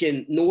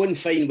thinking, knowing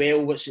fine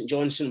well what St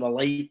Johnstone were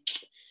like,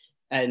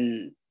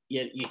 and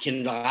you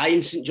can rely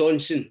on St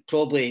Johnstone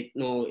probably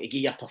to give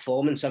you a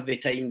performance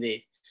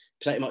pretty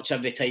much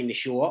every time they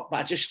show up. But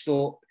I just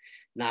thought,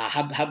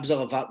 Hibs will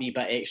have that wee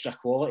bit extra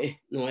quality.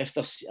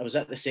 After I was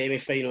at the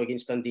semi-final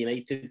against Dundee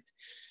United,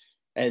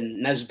 and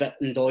Nisbet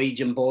and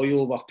Doidge and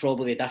Boyle were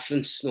probably the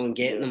difference, in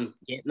getting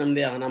them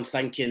there. And I'm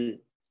thinking,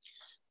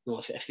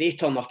 if they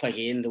turn up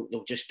again,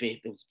 they'll just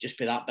be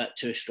that bit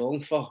too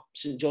strong for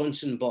St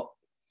Johnstone. But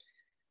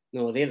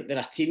they're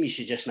a team you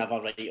should just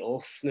never write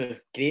off.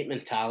 Great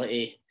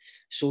mentality,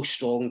 so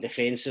strong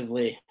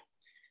defensively.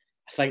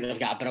 I think they've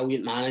got a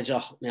brilliant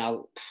manager.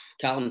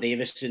 Callum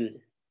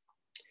Davison.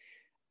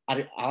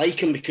 I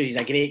like him because he's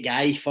a great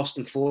guy first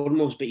and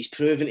foremost, but he's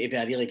proven to be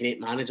a really great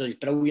manager. He's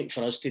brilliant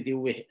for us to deal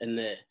with in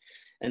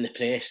the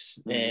press.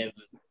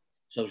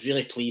 So I was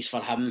really pleased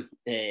for him,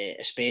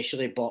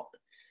 especially. But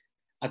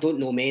I don't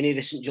know many of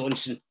the St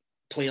Johnstone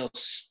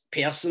players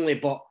personally,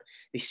 but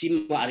they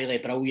seem like a really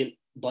brilliant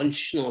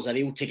bunch. There's a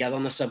real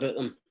togetherness about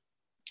them.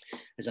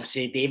 As I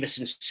say,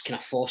 Davison's kind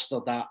of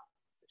fostered that,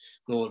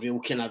 real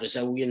kind of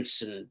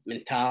resilience and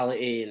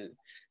mentality, and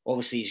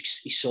obviously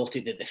he's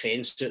sorted the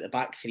defence out. The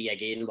back three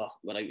again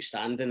were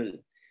outstanding, and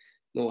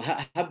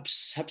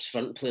Hibs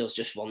front players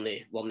just won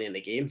in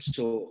the game.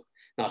 So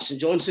St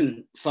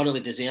Johnstone thoroughly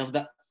deserved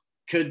it.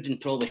 Could and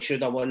probably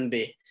should have won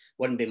by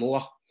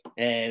more.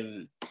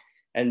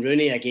 And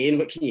Rooney again,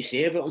 what can you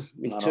say about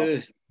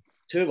him?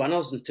 Two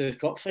winners and 2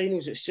 cup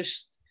finals. It's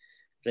just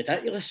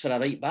ridiculous for a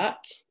right back.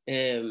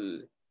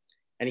 And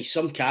he's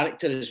some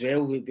character as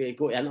well. We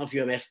got to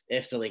interview him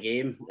after the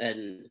game,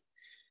 and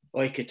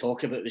all he could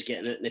talk about was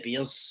getting out in the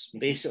beers,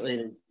 basically,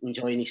 and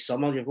enjoying his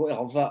summer. You've got to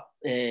love that.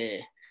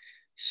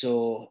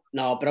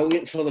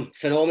 Brilliant for them.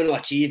 Phenomenal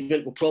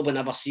achievement. We'll probably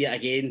never see it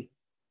again.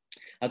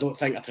 I don't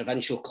think a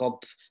provincial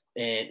club,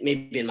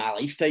 maybe in my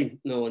lifetime,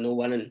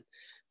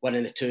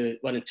 winning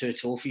two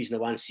trophies in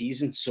the one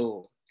season.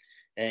 So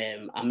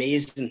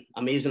amazing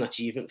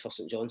achievement for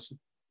St Johnstone.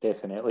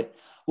 Definitely.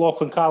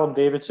 Lachlan, Callum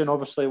Davidson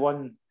obviously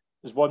won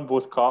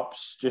both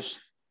cups. Just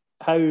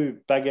how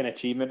big an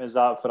achievement is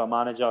that for a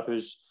manager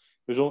who's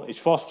his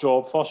first year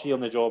on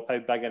the job? How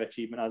big an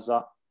achievement is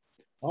that?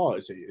 Oh,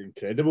 it's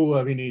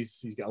incredible.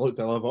 He's got a lot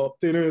to live up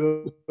to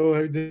now, though.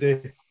 How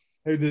did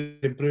he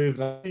improve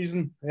that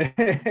season?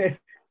 But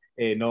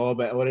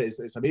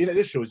it's amazing. It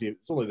just shows you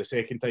it's only the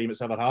second time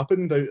it's ever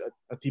happened.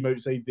 A team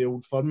outside the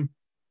old firm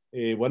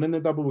winning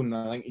the double, and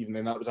I think even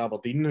then that was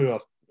Aberdeen, who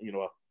are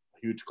a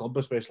huge club,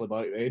 especially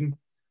back then.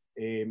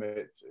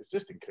 It's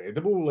just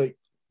incredible.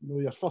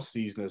 Your first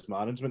season as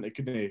management, it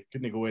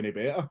couldn't go any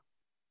better.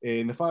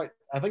 And the fact,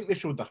 I think they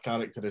showed their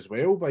character as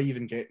well by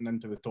even getting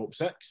into the top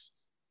 6,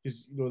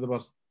 because they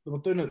were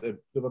down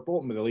they were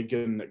bottom of the league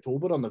in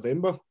October or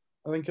November,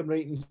 I think I'm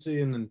right in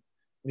saying, and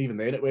And even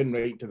then, it went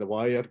right to the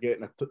wire,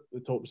 getting the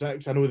top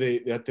six. I know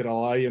they had to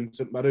rely on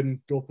St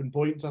Mirren dropping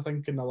points, I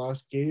think, in the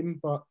last game,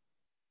 but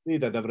they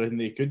did everything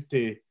they could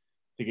to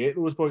get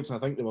those points. And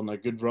I think they were on a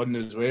good run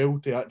as well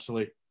to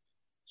actually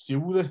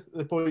seal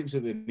the points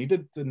that they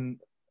needed. And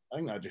I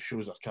think that just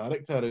shows their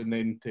character. And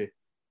then to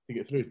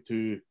get through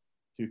two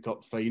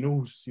cup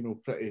finals,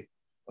 pretty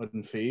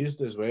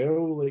unfazed as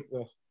well. Like,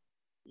 they're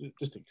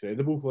just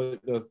incredible.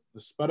 Like, the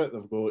spirit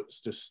they've got, it's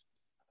just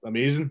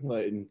amazing.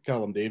 Like, in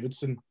Callum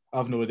Davidson,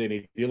 I've not had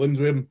any dealings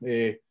with him.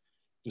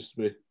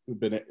 We've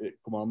been at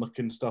Kilmarnock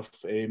and stuff.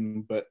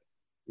 But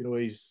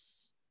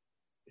he's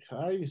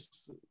I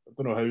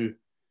don't know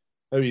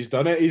how he's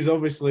done it. He's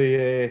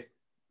obviously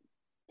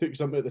took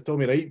something at the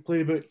Tommy Wright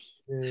playbook.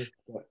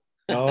 But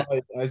no,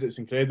 it's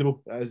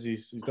incredible.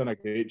 He's done a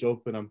great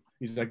job, and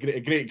he's a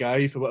great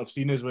guy for what I've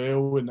seen as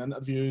well in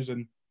interviews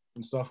and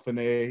stuff, and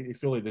he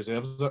fully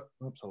deserves it.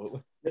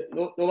 Absolutely.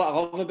 No, what I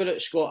love about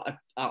it, Scott,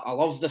 I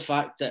love the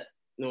fact that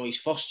his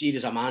first year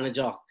as a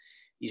manager,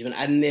 he's went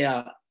in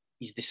there,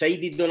 he's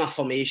decided on a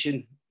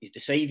formation, he's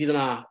decided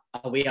on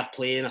a way of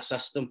playing, a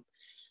system,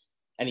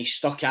 and he's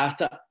stuck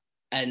at it.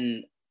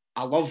 And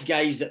I love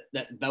guys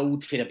that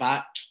build for the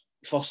back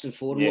first and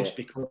foremost,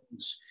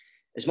 because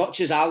as much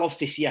as I love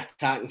to see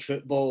attacking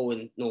football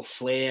and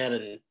flair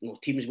and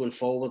teams going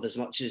forward as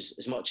much as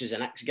the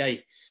next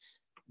guy,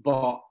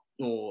 but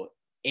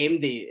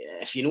MD,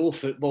 if you know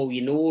football,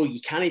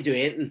 you can't do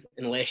anything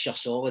unless you're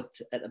solid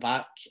at the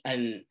back.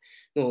 And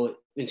when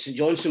St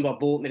Johnstone were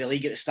bottom of the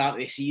league at the start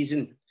of the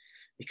season,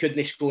 they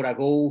couldn't score a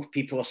goal.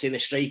 People were saying the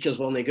strikers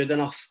weren't good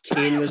enough.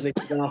 Kane wasn't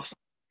good enough.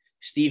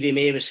 Stevie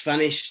May was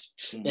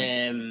finished.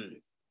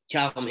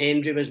 Callum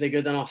Hendry wasn't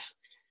good enough.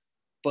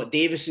 But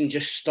Davison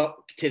just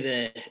stuck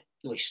to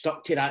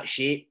that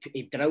shape.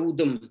 He drilled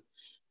them.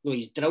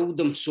 He's drilled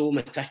them so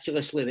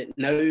meticulously that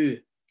now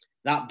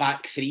that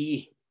back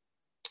three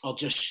are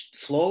just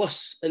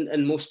flawless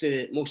in most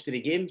of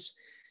the games.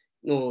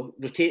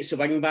 Rotates the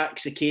wing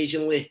backs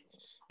occasionally,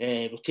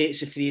 rotates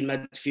the three in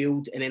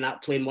midfield, and then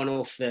that playing one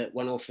off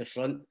the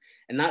front.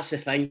 And that's the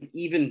thing.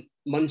 Even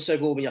months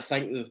ago, when you're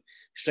thinking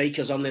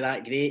strikers aren't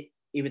that great,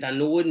 he would have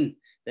known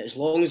that as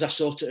long as I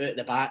sort it out at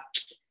the back,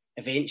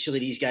 eventually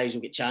these guys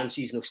will get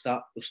chances and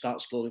they'll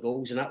start scoring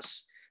goals. And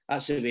that's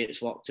the way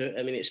it's worked out.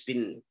 I mean, it's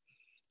been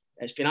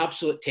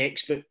absolute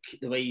textbook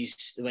the way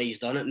he's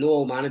done it. No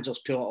all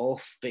managers pull it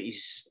off, but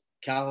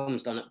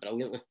Callum's done it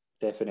brilliantly.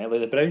 Definitely.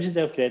 The Browns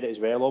deserve credit as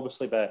well,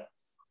 obviously, but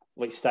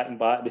like sticking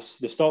back,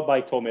 they stopped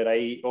by Tommy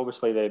Wright.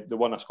 Obviously, they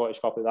won a Scottish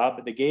Cup with that,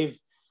 but they gave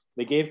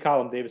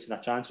Callum Davidson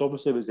a chance.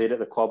 Obviously, it was there at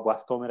the club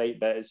with Tommy Wright,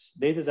 but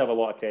they deserve a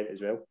lot of credit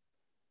as well.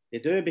 They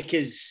do,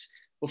 because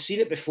we've seen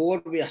it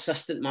before with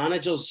assistant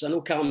managers. I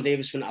know Callum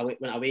Davis went away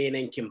and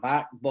then came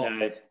back, but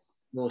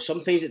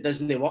sometimes it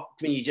doesn't work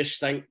when you just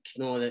think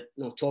that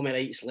Tommy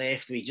Wright's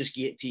left. We just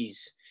get to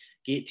his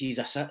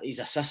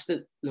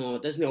assistant.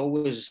 It doesn't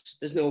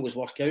always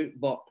work out.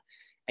 But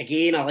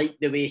again, I like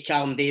the way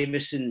Callum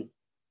Davison.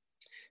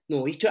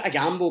 He took a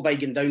gamble by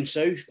going down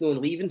south, and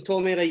leaving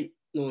Tommy Wright,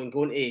 and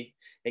going to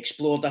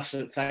explore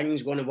different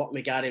things, going to work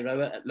with Gary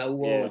Rowett at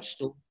Millwall and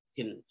Stoke,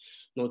 and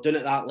doing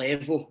at that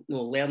level,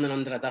 learning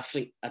under a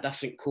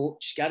different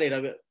coach. Gary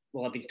Rowett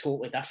will have been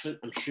totally different,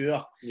 I'm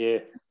sure. Yeah.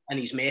 In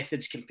his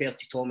methods compared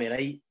to Tommy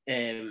Wright.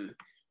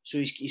 So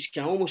he's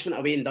kind of almost went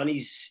away and done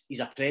his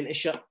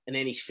apprenticeship, and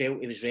then he's felt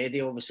he was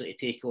ready, obviously, to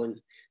take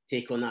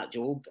on that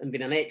job. And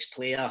being an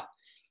ex-player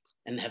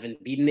and having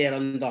been there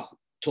under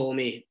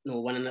Tommy,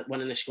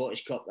 winning the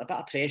Scottish Cup, a bit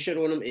of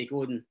pressure on him to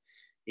go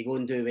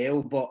and do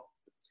well. But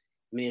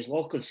I mean, as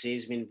Lachlan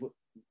says, I mean,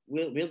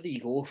 where do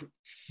you go?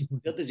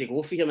 Where does he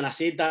go for him? And I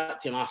said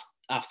that to him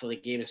after the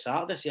game on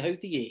Saturday. I said, how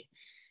do you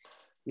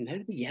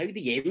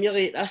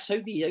emulate this? How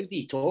do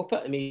you top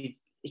it? I mean,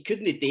 he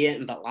couldn't do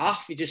anything but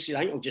laugh. He just said, I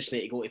think I'll just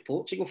need to go to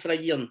Portugal for a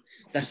year and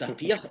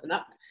disappear. And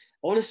that,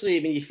 honestly, I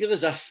mean, you feel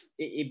as if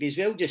he'd be as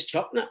well just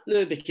chucking it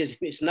now, because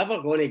it's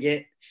never going to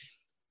get,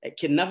 it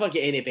can never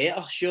get any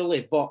better,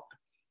 surely. But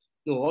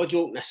all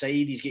joking aside,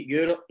 he's got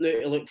Europe now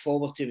to look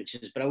forward to, which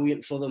is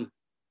brilliant for them.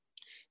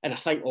 And I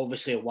think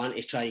obviously he'll want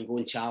to try and go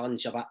and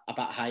challenge a bit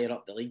higher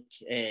up the league.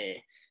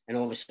 And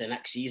obviously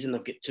next season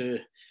they've got two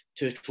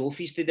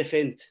trophies to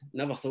defend.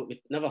 Never thought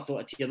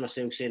I'd hear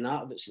myself saying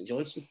that about St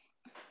Johnstone.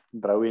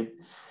 Brilliant.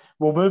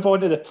 We'll move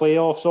on to the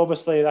playoffs.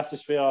 Obviously, this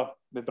is where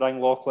we bring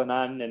Lachlan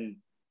in and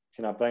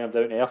kind of bring him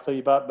down to earth a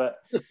wee bit. But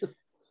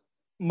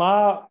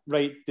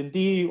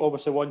Dundee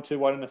obviously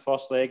 1-2-1 in the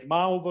first leg.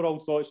 My overall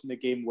thoughts on the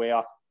game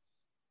were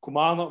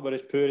Kilmarnock were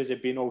as poor as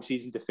they've been all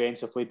season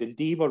defensively.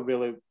 Dundee were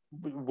really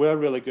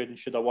good and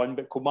should have won.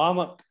 But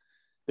Kilmarnock,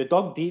 they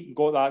dug deep and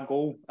got that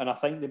goal, and I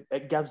think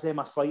it gives them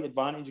a slight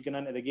advantage going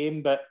into the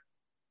game. But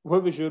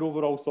what was your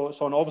overall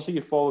thoughts on? Obviously,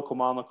 you follow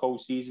Kilmarnock all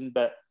season,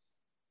 but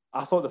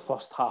I thought the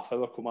first half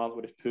hour Kilmarnock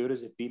were as poor as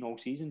they've been all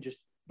season. Just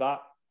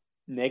that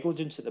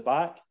negligence at the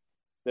back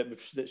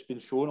that's been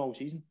shown all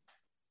season.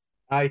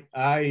 I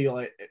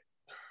like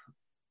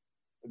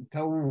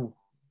until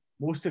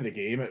most of the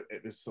game.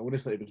 It was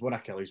honestly one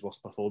of Kelly's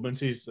worst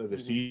performances of the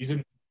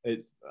season.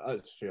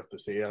 That's fair to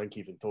say. I think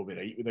even Tommy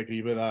Wright would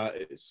agree with that.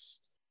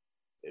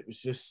 It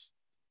was just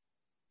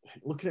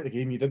looking at the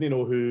game, you didn't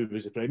know who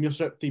was the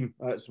Premiership team.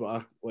 That's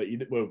what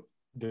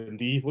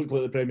Dundee looked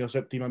like the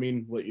Premiership team. I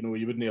mean,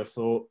 you wouldn't have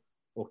thought,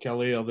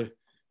 Killie are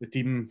the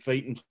team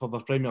fighting for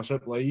their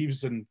Premiership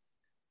lives. And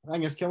I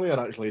think Killie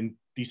are actually in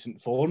decent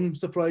form,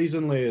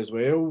 surprisingly, as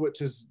well,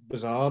 which is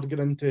bizarre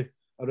getting into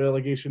a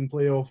relegation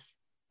playoff.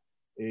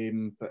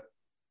 But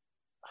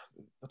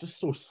they're just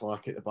so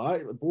slack at the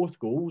back. Both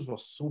goals were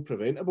so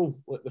preventable.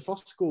 Like the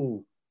first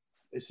goal,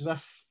 it's as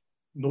if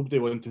nobody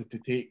wanted to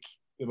take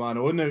the man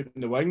on out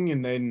in the wing,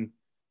 and then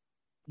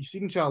you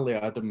seen Charlie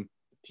Adam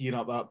teeing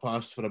up that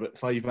pass for about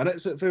 5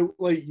 minutes. It felt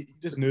like you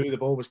just knew the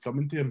ball was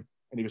coming to him,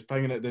 and he was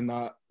pinging it down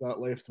that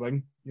left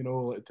wing,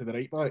 to the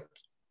right back.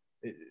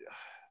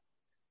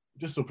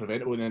 Just so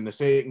preventable. And then the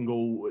second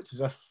goal, it's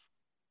as if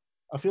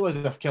I feel as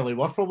if Killie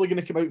were probably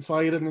going to come out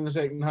firing in the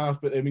second half,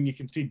 but I mean, you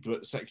concede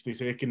 60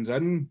 seconds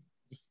in,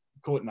 just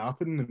caught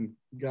napping, and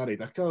Gary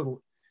Dicker,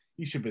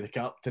 he should be the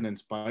captain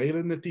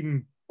inspiring the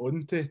team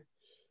on to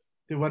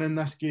winning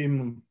this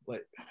game,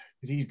 like,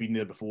 because he's been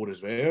there before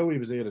as well. He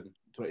was there in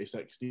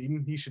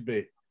 2016. He should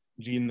be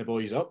geeing the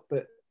boys up,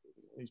 but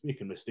he's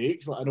making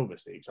mistakes. Like, I know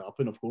mistakes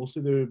happen, of course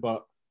they do,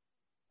 but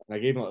in a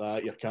game like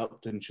that, your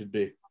captain should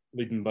be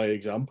leading by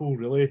example,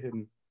 really.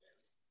 And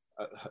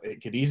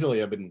it could easily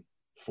have been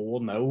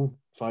 4-0,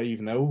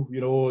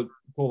 5-0.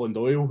 Paul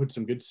Doyle had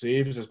some good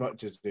saves, as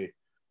much as they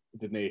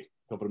didn't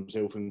cover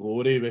himself in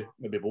glory with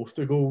maybe both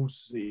the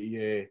goals. He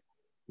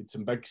had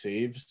some big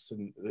saves,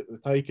 and the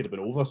tie could have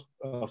been over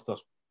after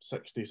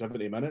 60,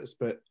 70 minutes,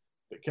 but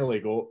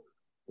Killie got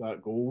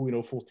that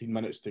goal, 14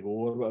 minutes to go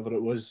or whatever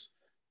it was.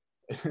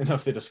 And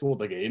if they'd have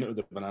scored again, it would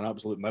have been an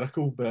absolute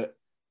miracle. But,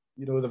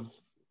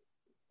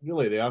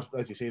 they are,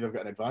 as you say, they've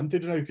got an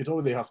advantage now, because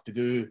all they have to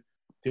do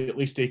to at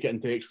least take it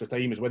into extra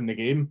time is win the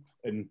game.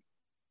 And,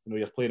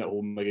 you're playing at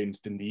home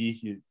against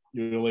Dundee.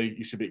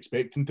 You should be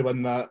expecting to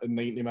win that in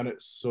 90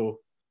 minutes. So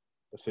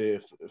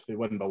if they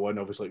win by 1,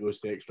 obviously it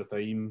goes to extra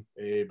time.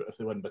 But if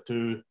they win by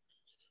 2,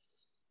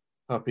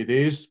 happy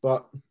days.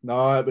 But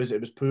no, it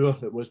was poor.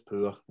 It was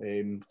poor.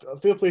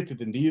 Fair play to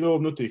Dundee though.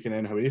 I'm not taking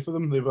anything away for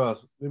them. They were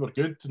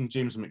good, and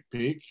James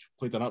McPake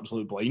played an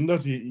absolute blinder.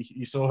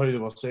 You saw how they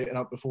were setting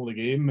up before the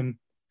game, and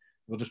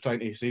they were just trying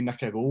to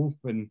nick a goal,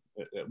 and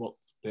it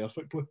worked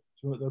perfectly.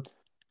 So it did.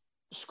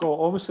 Scott,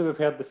 obviously we've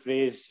heard the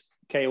phrase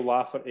Kyle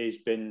Lafferty has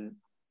been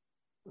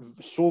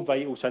so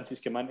vital since he's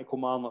come into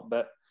Kilmarnock,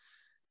 but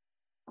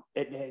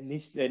they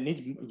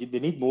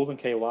need more than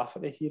Kyle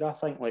Lafferty here. I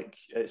think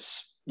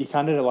you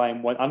can't rely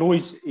on one. I know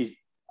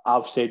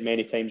I've said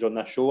many times on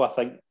this show, I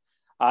think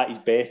at his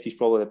best he's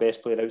probably the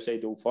best player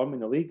outside Old Firm in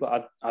the league.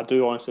 I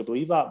do honestly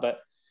believe that, but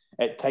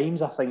at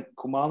times I think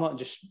Kilmarnock,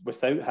 just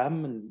without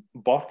him and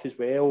Burke as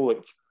well,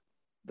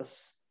 they're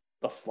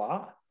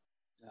flat.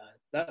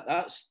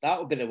 That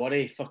would be the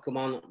worry for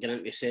Kilmarnock getting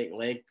into the second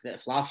leg. That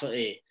if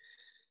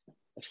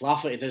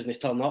Lafferty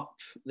doesn't turn up,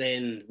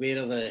 then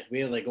where are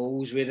the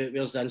goals?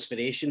 Where's the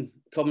inspiration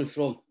coming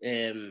from?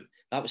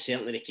 That was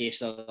certainly the case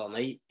the other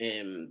night.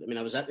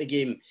 I was at the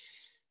game,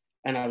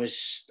 and I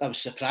was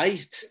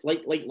surprised.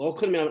 Like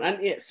Lachlan, I went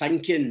into it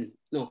thinking,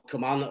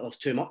 Kilmarnock was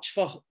too much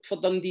for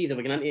Dundee. They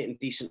were going into it in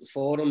decent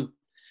form.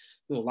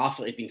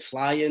 Lafferty had been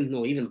flying.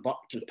 Even Burke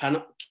and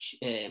Pinnock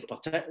in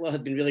particular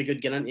had been really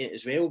good getting into it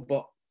as well.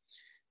 But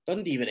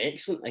Dundee were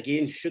excellent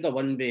again. Should have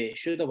won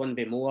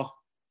by more.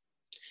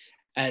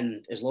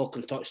 And as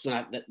Lachlan touched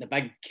on it, the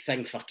big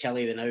thing for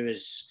Killie now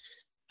is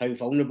how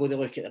vulnerable they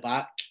look at the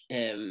back.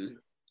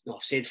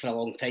 I've said for a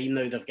long time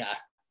now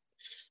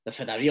they've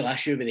had a real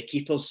issue with the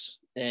keepers.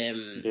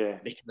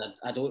 Because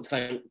I don't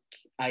think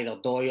either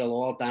Doyle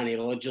or Danny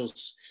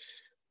Rogers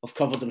have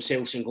covered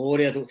themselves in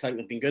glory. I don't think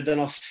they've been good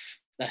enough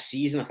this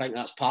season. I think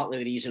that's partly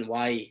the reason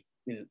why.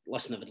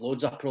 Listen, they've had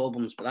loads of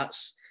problems, but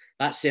that's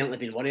certainly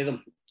been one of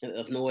them.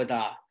 They've not had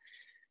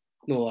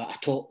a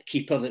top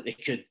keeper that they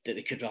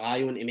could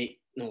rely on to make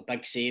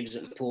big saves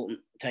at important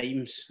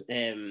times.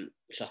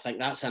 So I think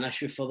that's an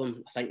issue for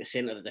them. I think the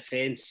centre of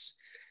defence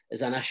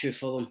is an issue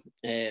for them.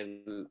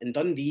 And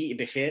Dundee, to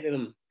be fair to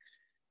them,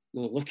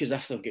 look as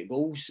if they've got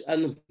goals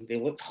in them. They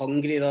looked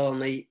hungry the other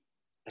night.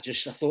 I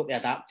thought they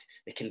adapted.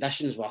 The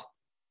conditions were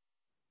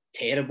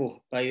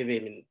terrible, by the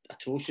way,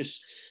 atrocious.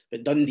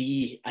 But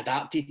Dundee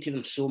adapted to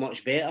them so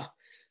much better.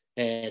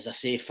 As I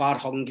say, far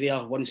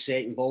hungrier, 1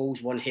 second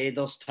balls, 1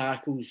 headers,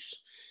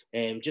 tackles.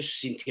 Just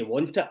seemed to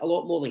want it a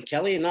lot more than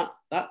Killie, and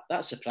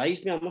that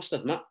surprised me, I must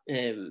admit.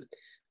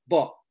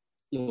 But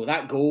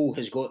that goal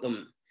has got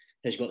them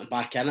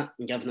back in it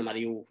and given them a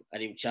real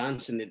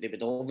chance, and they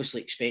would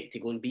obviously expect to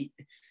go and beat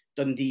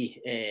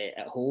Dundee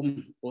at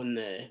home on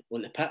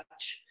the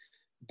pitch.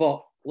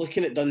 But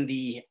looking at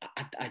Dundee,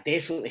 I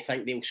definitely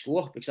think they'll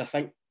score, because I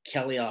think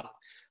Killie are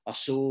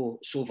so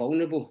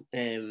vulnerable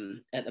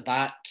at the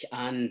back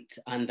and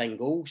in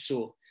goal.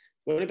 So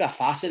it's going to be a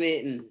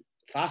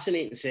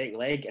fascinating second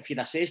leg. If you'd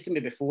assessed me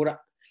before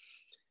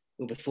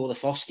the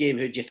first game,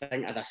 who do you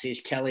think? I'd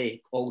assess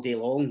Killie all day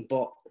long.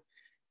 But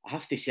I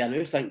have to say, I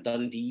now think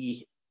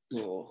Dundee,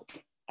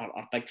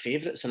 are big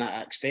favourites, and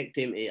I expect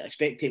them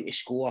to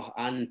score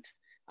and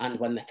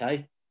win the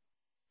tie.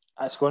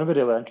 It's going to be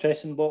really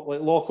interesting. But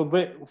like Lachlan,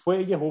 what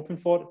are you hoping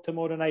for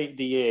tomorrow night?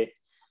 We've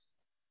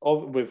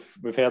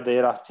heard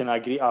there. I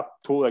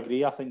totally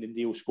agree. I think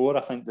Dundee will score.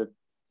 I think the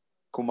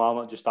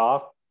Kilmarnock just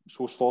are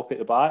so sloppy at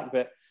the back.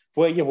 But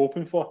what are you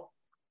hoping for?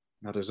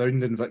 A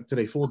resounding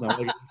victory,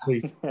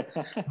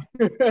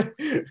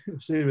 4-0.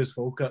 Same as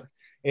Falkirk.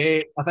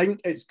 I think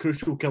it's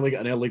crucial Kelly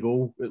get an early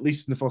goal, at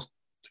least in the first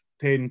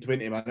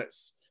 10-20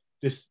 minutes,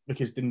 just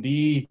because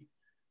Dundee,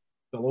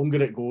 the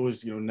longer it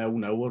goes,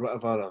 0-0 or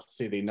whatever, or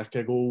say they nick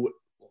a goal,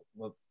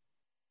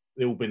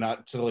 they'll be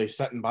naturally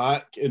sitting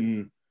back,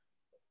 and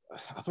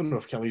I don't know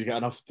if Kelly's got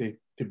enough to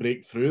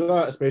break through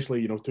that,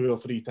 especially 2 or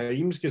 3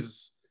 times,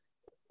 because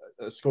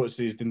as Scott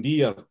says,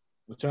 Dundee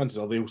the chances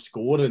are they'll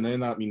score, and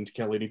then that means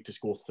Kelly need to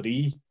score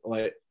 3,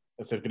 like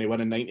if they're going to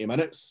win in 90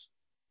 minutes,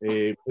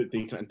 taking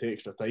it into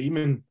extra time,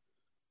 and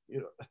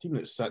a team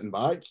that's sitting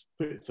back,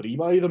 put 3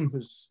 by them.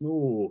 It's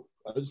no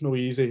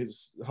easy.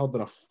 It's hard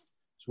enough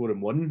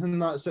scoring 1 in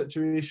that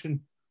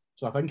situation.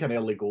 So I think an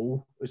early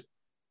goal is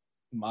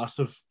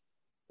massive,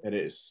 and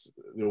it's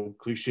the old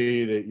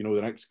cliche that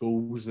the next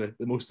goal is the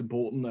most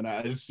important, and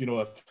it is.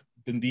 If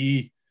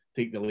Dundee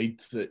take the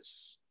lead,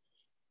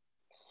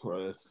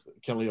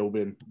 Kelly will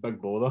be in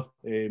big bother.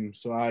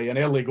 So an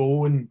early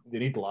goal, and they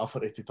need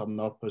Lafferty to turn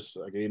up, as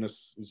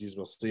you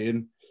were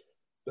saying.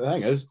 The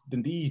thing is,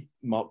 Dundee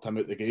marked him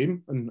out the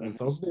game on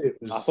Thursday.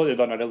 I thought they'd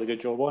done a really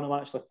good job on him,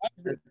 actually.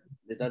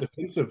 The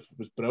defensive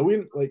was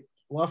brilliant. Like,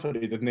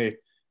 Lafferty didn't,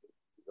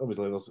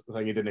 obviously there's the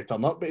thing he didn't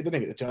turn up, but he didn't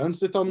get the chance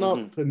to turn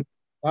up. And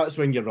that's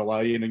when you're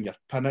relying on your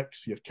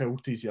Pinnocks, your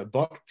Kilties, your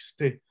Burks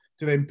to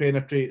then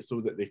penetrate so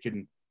that they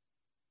can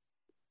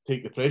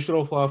take the pressure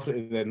off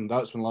Lafferty. Then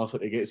that's when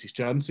Lafferty gets his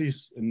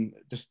chances. And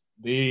just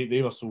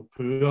they were so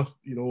poor,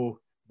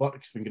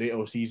 Burke's been great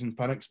all season.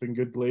 Pinnock's been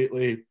good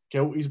lately.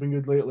 Kilty's been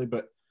good lately,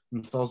 but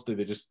on Thursday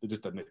they just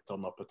didn't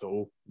turn up at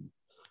all.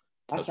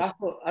 I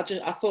thought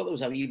there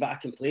was a wee bit of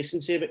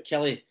complacency about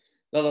Kelly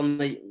the other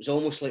night. It was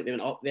almost like they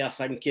went up there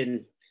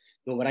thinking,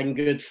 we're in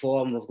good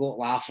form. We've got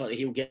Lafferty.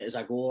 He'll get us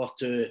a goal or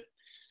 2.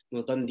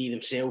 Dundee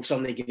themselves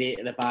aren't great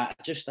at the back.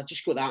 I just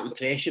got that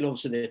impression.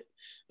 Obviously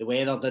the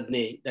weather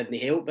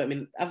didn't help. But I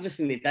mean,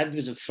 everything they did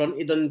was in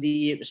front of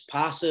Dundee. It was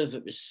passive.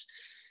 It was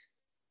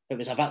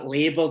a bit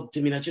laboured. I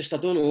mean, I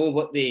don't know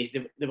what they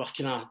were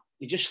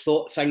they just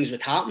thought things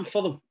would happen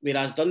for them.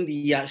 Whereas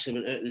Dundee actually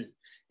went out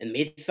and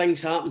made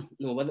things happen.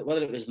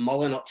 Whether it was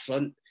Mullen up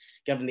front,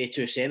 giving the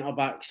 2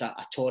 centre-backs a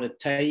torrid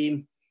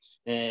time,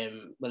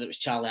 whether it was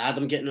Charlie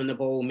Adam getting on the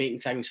ball, making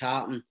things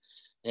happen.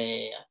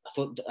 I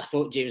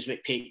thought James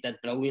McPake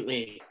did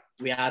brilliantly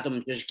with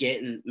Adam just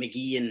getting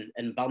McGee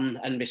and Byrne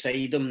in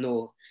beside him,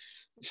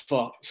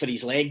 for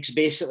his legs,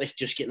 basically,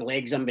 just getting the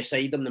legs in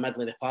beside him in the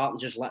middle of the park and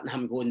just letting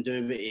him go and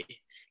do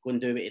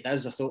what he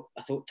does. I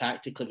thought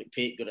tactically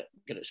McPake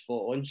got it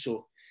spot on.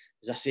 So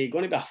as I say,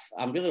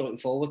 I'm really looking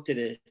forward to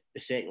the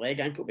second leg.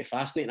 I think it'll be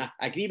fascinating.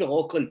 I agree with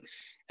Lachlan.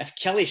 If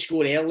Kelly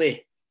score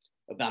early,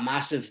 it'll be a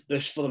massive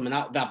boost for them, and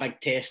that'll be a big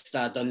test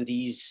of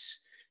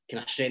Dundee's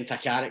kind of strength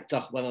of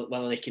character,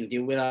 whether they can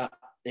deal with that,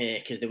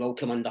 because they will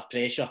come under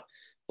pressure.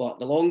 But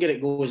the longer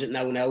it goes at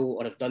 0-0,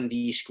 or if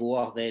Dundee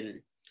score,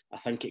 then I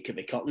think it could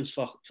be curtains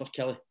for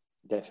Kelly.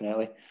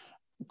 Definitely.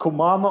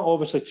 Kilmarnock,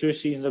 obviously 2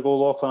 seasons ago,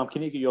 Lachlan, I'm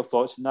keen to get your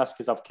thoughts on this,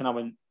 because I've kind of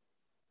been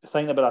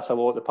thinking about this a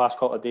lot the past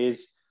couple of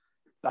days.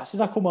 This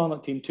is a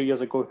Kilmarnock team 2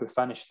 years ago who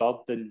finished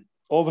 3rd, and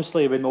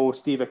obviously we know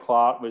Stevie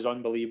Clarke was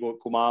unbelievable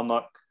at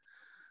Kilmarnock.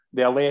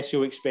 The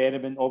Alessio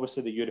experiment,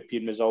 obviously the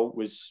European result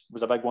was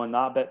a big one,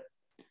 but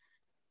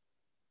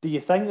do you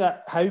think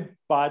that, how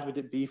bad would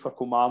it be for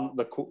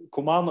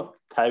Kilmarnock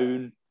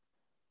town,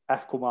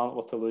 if Kilmarnock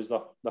were to lose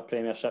their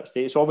Premiership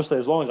status? Obviously,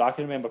 as long as I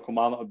can remember,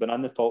 Kilmarnock have been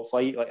in the top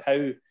flight. Like,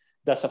 how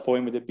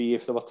disappointing would it be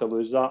if they were to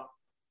lose that?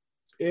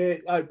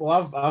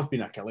 I've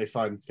been a Kelly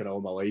fan kind of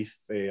all my life.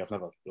 I've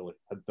never really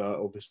had that,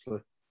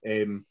 obviously.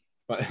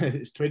 But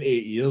it's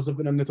 28 years I've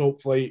been in the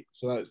top flight,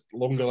 so that's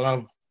longer than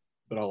I've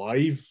been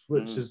alive,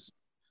 which is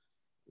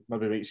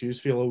maybe makes you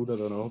feel old, I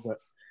don't know. But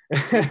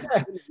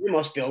you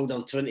must be older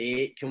than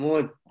 28, come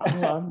on.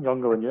 I'm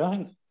younger than you,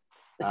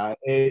 I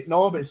think.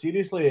 No, but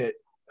seriously, it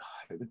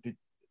would be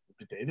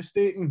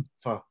devastating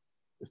for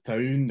the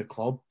town, the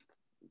club,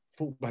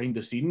 folk behind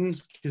the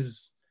scenes,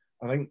 because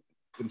I think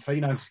when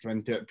finance come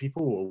into it,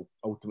 people will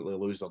ultimately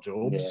lose their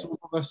jobs over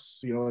this,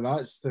 and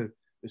that's the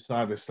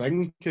saddest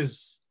thing,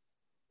 because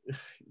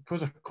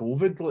of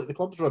COVID, like, the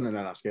club's running in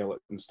a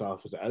skeleton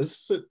staff as it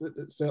is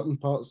at certain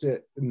parts of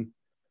it, and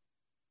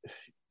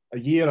a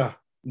year of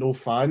no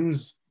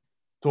fans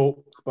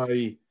topped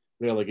by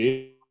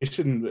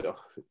relegation, it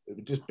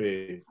would just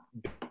be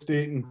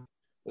devastating.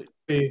 Like,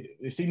 they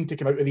seem to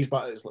come out of these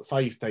battles like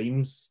 5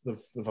 times.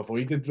 They've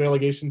avoided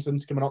relegation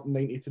since coming up in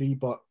 '93,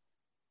 but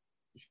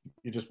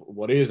you just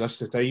worry, is this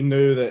the time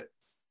now that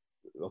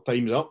their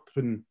time's up?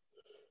 And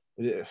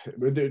it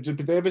would just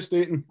be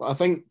devastating. But I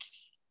think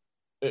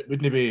it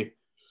wouldn't be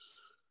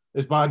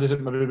as bad as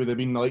it maybe would have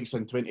been the likes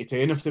in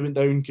 2010 if they went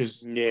down,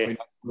 because the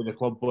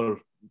club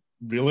were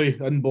really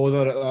in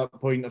bother at that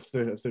point if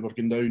they were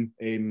going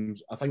down.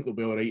 I think they'll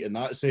be all right in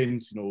that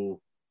sense,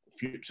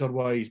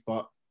 future-wise,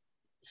 but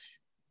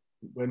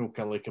when will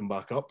Kelly come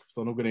back up?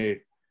 They're not going to...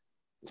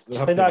 Do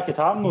you think that could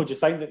happen, though? Do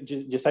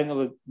you think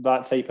they're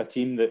that type of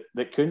team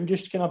that couldn't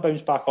just kind of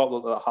bounce back up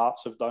like the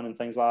Hearts have done and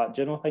things like that?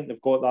 Do you not think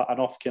they've got that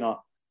enough kind of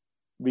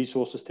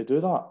resources to do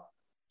that?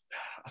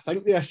 I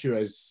think the issue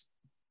is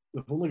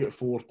they've only got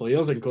 4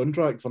 players in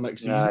contract for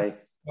next season.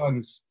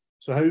 And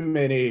so how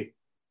many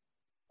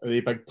of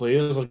the big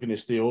players are going to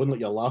stay on?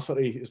 Like your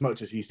Lafferty, as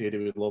much as he said he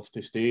would love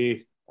to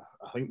stay,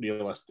 I think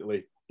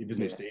realistically he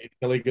doesn't stay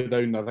till he go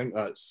down. I think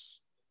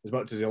that's, as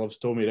much as he loves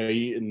Tommy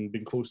Wright and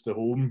being close to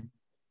home,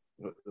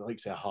 like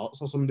say Hearts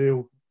or somebody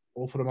will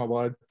offer him a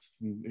wad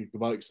and he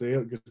goes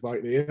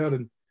back there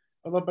and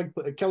other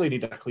big Kelly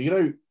need a clear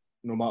out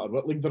no matter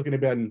what league they're going to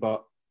be in,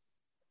 but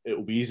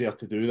it'll be easier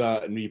to do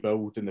that and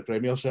rebuild in the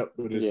Premiership,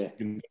 whereas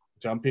in the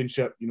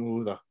Championship,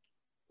 they're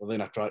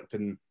then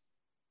attracting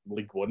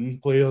League One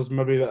players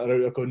maybe that are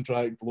out of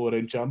contract, lower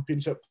end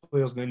Championship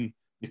players, and then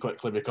they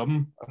quickly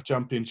become a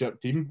Championship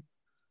team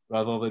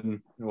rather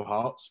than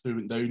Hearts, who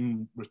went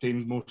down,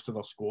 retained most of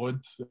their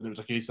squad, and it was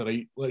a case of,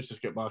 right, let's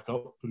just get back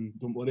up and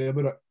don't worry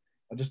about it.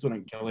 I just don't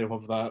think Kelly will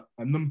have that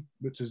in them,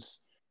 which is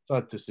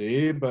sad to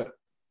say, but...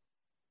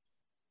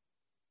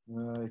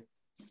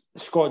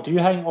 Scott, do you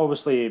think,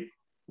 obviously,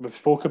 we've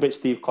spoke about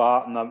Steve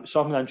Clarke, and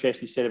something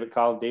interesting you said about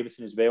Callum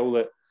Davidson as well,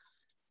 that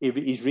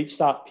he's reached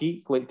that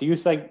peak. Like, do you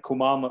think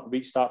Kilmarnock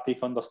reached that peak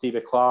under Stevie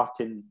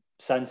Clarke, and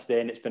since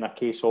then it's been a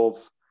case of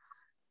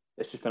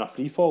it's just been a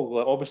free fall?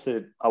 Like, obviously,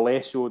 the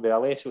Alessio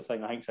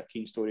thing, I think, is a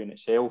keen story in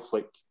itself.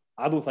 Like,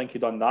 I don't think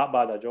he'd done that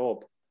bad a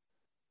job,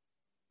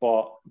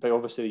 but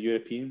obviously the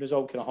European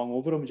result kind of hung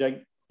over him. Do you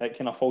think it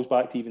kind of falls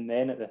back to even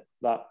then at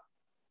that?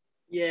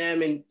 Yeah, I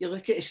mean, you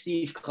look at the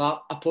Steve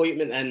Clarke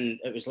appointment and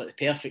it was like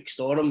the perfect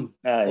storm.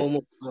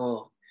 Almost,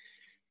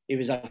 he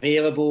was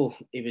available.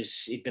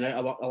 He'd been out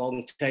of work a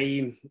long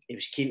time. He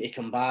was keen to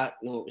come back.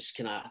 It was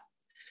kind of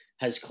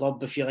his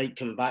club, if you like,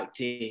 coming back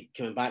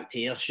to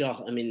Ayrshire.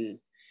 I mean,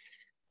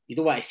 you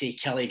don't want to say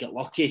Kelly got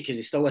lucky because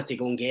he still had to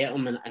go and get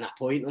him and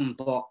appoint him,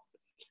 but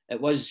it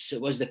was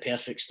the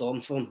perfect storm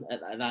for him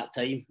at that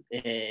time.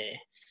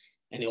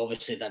 And he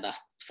obviously did a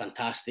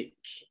fantastic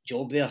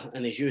job there.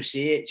 And as you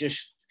say, it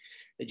just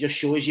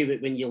shows you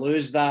that when you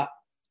lose that,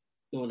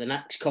 the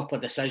next couple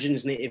of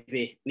decisions need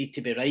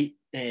to be right.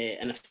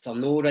 And if they're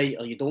not right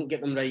or you don't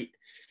get them right,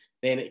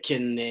 then it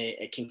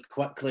can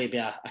quickly be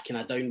a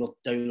kind of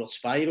downward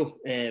spiral.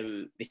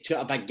 They took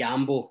a big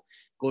gamble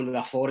going with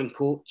a foreign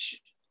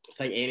coach.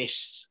 I think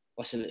it's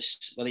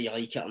whether you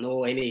like it or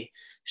not, any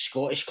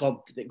Scottish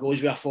club that goes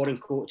with a foreign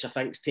coach, I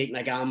think, is taking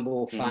a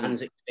gamble.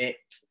 Fans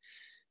expect.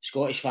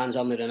 Scottish fans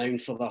are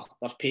renowned for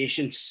their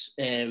patience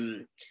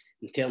in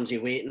terms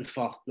of waiting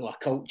for a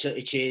culture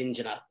to change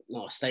and a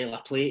style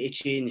of play to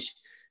change.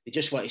 They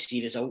just want to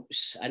see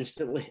results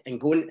instantly.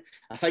 And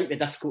I think the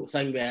difficult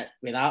thing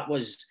with that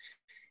was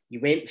you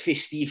went for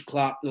Steve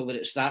Clarke, where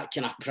it's that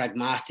kind of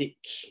pragmatic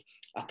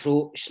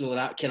approach,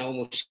 that kind of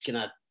almost kind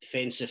of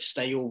defensive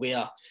style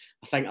where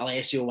I think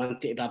Alessio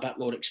wanted to be a bit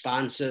more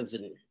expansive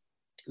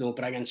and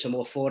bring in some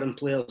more foreign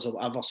players or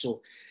whatever.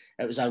 So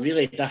it was a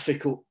really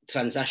difficult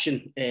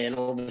transition, and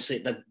obviously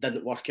it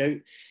didn't work out.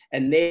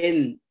 And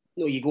then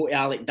you go to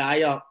Alec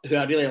Dyer, who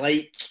I really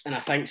like, and I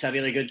think's a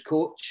really good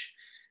coach.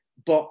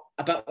 But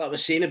a bit like I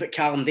was saying about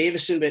Callum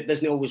Davison, but it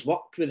doesn't always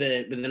work with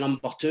the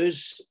number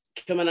twos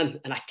coming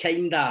in. And I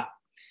kind of,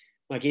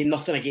 again,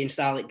 nothing against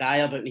Alec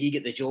Dyer, but when he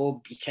got the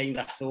job, you kind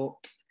of thought,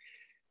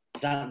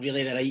 is that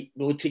really the right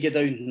road to go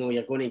down? No,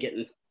 you're going to get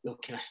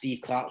kind of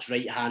Steve Clarke's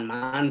right-hand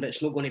man, but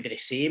it's not going to be the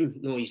same.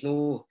 No, he's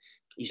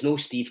no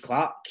Steve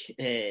Clarke.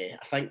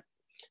 I think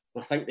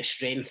the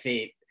strength of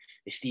the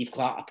Steve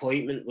Clarke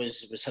appointment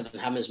was having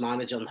him as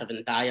manager and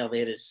having Dyer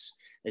there as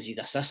his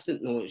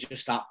assistant. No, it's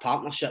just that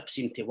partnership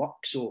seemed to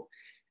work. So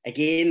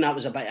again, that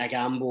was a bit of a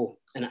gamble,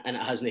 and it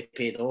hasn't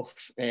paid off.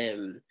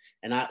 And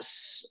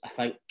that's, I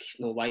think,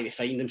 why they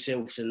find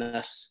themselves in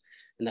this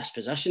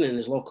position. And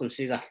as Lachlan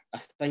says, I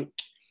think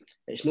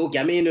it's no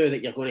gimme now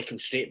that you're going to come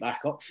straight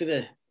back up for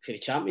the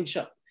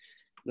Championship.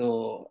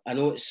 No, I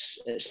know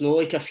it's not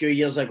like a few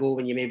years ago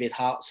when you maybe had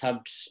Hearts,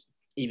 Hibs,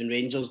 even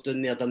Rangers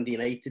down there, Dundee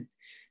United,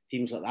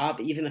 teams like that.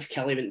 But even if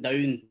Kelly went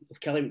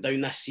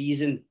down this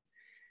season,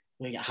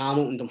 you get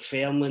Hamilton,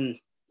 Dunfermline,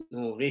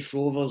 Raith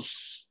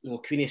Rovers,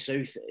 Queen of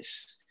South.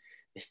 It's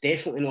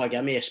definitely not a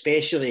gimme,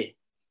 especially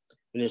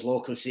when, as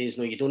Lachlan says,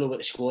 you don't know what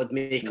the squad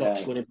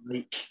makeup's going to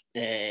be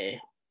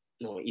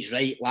like. He's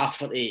right.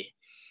 Lafferty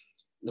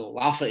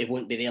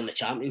won't be there in the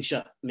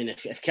Championship. I mean,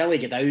 if Kelly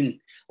go down,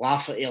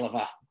 Lafferty will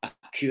have a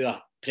queue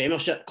of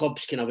Premiership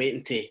clubs kind of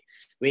waiting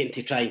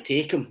to try and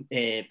take him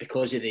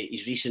because of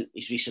his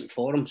recent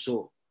form.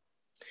 So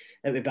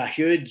it would be a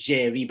huge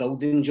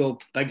rebuilding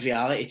job, big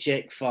reality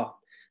check for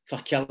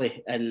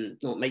Kelly, and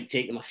it might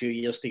take them a few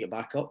years to get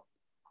back up.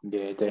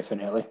 Yeah,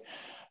 definitely.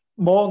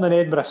 Morton and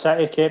Edinburgh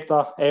City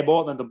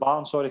Morton and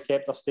Dumbarton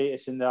kept their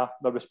status in their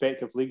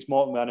respective leagues.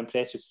 Morton with an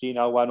impressive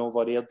 3-0 win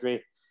over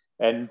Airdrie.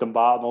 in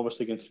Dumbarton,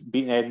 obviously against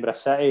beating Edinburgh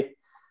City.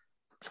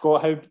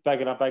 Scott, how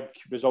big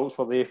results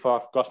were they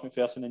for Gus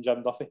McPherson and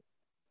Jim Duffy?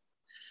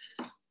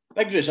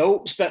 Big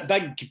results, but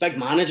big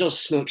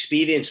managers,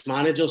 experienced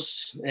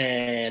managers.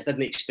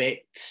 Didn't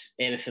expect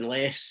anything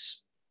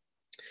less.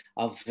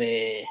 I've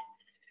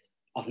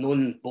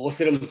known both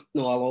of them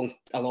a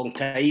long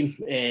time,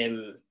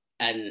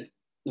 and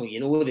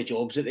the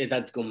jobs that they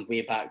did going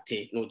way back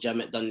to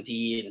Jim at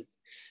Dundee and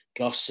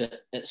Gus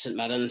at St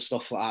Mirren and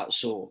stuff like that.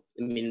 So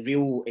I mean,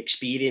 real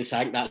experience.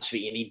 I think that's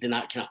what you need in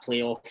that kind of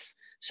playoff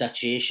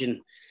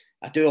situation.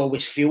 I do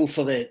always feel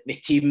for the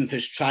team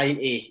who's trying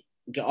to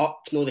get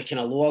up, the kind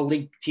of lower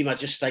league team. I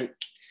just think,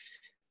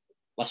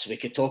 listen, we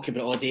could talk about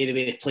it all day, the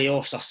way the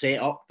playoffs are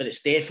set up, but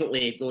it's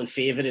definitely in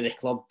favour of the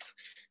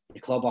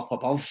club up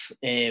above.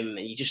 And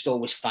you just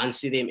always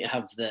fancy them to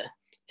have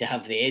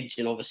the edge,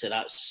 and obviously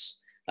that's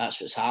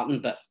what's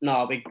happened. But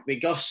no,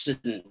 with Gus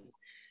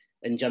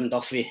and Jim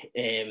Duffy,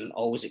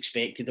 always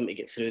expected them to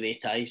get through their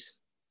ties.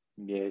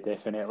 Yeah,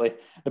 definitely.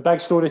 The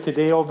big story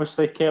today,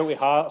 obviously, Kelty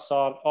Hearts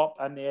are up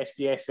in the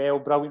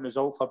SPFL. Brilliant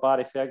result for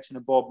Barry Ferguson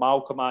and Bob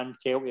Malcolm and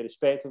Kelty,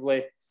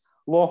 respectively.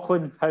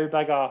 Lachlan, how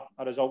big a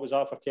result was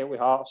that for Kelty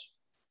Hearts?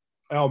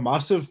 Oh,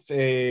 massive.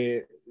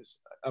 I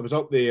was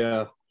up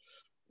there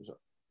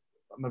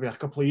maybe a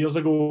couple of years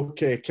ago.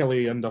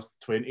 Kelly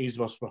under-20s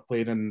were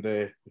playing in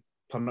the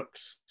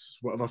Turnocks,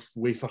 whatever,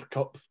 Wafer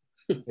Cup.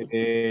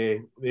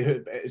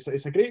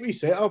 It's a great wee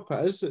setup.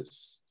 It is.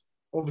 It's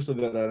obviously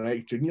they're an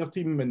ex-junior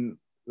team, and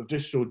they've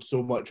just showed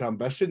so much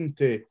ambition.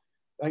 I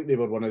think they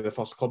were one of the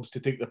first clubs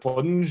to take the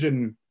plunge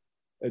and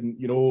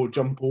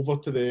jump over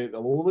to the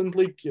Lowland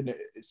League, and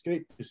it's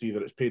great to see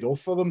that it's paid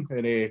off for them.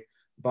 And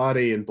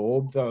Barry and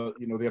Bob, they're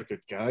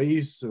good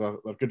guys.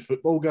 They're good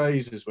football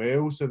guys as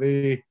well. So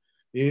they've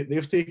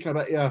taken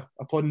a bit of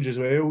a plunge as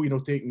well.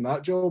 Taking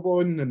that job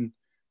on, and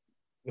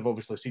they've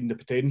obviously seen the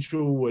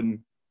potential and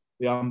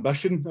the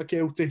ambition of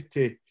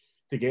Kelty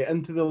to get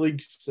into the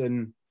leagues,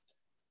 and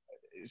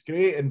it's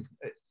great. And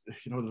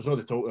there was all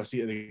the talk this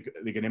year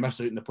they're going to miss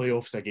out in the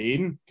playoffs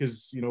again,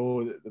 because there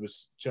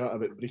was chat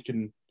about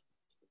Brechin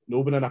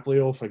not being in a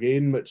playoff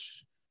again,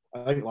 which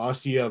I think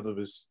last year there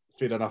was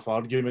fair enough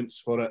arguments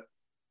for it,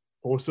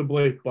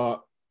 possibly,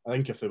 but I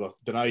think if they were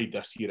denied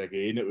this year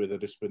again, it would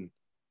have just been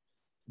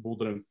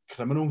bouldering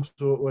criminals.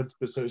 So it would.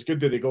 So it's good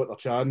that they got their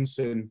chance,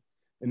 and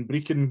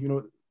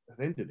Brechin, at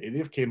the end of the day,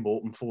 they've came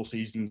bottom 4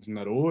 seasons in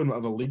a row in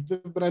whatever league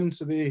they've been in,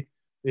 so they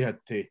had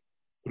to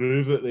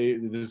prove that they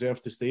deserve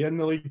to stay in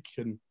the league,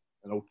 and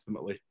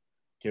ultimately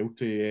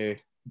Kelty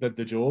did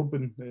the job,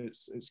 and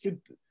it's good.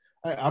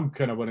 I'm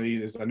kind of one of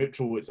these, as a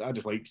neutral, I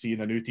just like seeing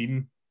a new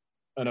team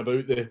and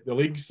about the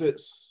leagues.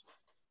 It's,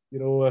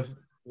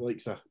 like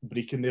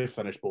Brechin, they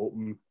finished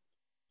bottom.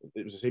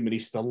 It was the same when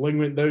East Stirling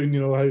went down.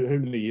 How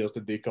many years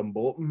did they come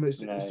bottom? It's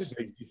just nice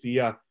to see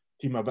a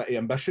team a bit of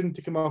ambition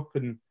to come up,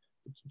 and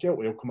Kelty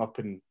will come up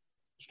and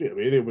straight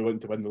away they'll be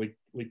wanting to win the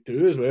League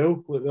Two as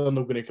well. They're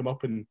not going to come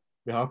up and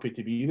be happy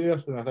to be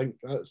there, and I think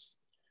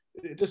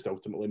it just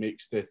ultimately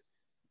makes the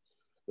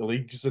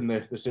leagues and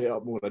the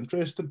setup more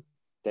interesting.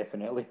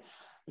 Definitely.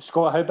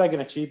 Scott, how big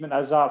an achievement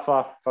is that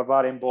for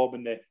Barry and Bob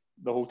and the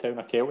whole town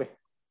of Kelty?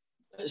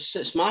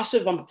 It's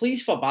massive. I'm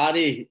pleased for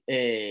Barry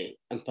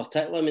in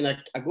particular. I mean,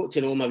 I got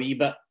to know him a wee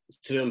bit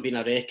through him being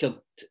a record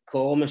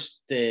columnist,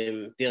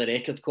 Daily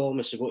Record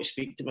columnist. I got to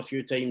speak to him a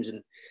few times,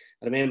 and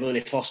I remember when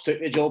he first took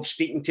the job,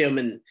 speaking to him,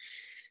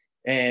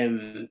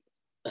 and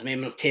I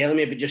remember him telling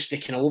me about just the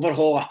kind of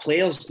overhaul of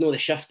players, the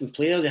shifting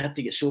players. He had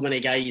to get so many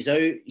guys out.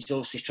 He's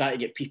obviously trying to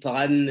get people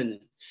in, and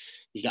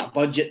he's got a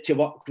budget to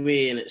work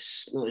with, and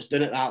it's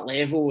done at that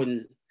level.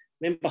 And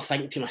I remember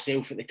thinking to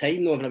myself at the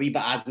time, having a wee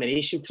bit of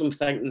admiration for him,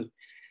 thinking,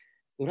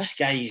 well, this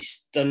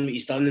guy's done what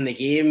he's done in the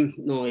game.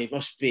 He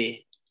must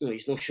be,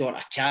 he's not short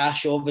of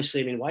cash,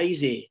 obviously. I mean, why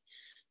is he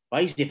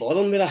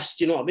bothering with us?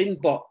 Do you know what I mean?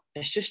 But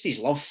it's just his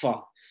love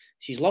for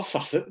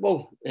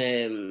football,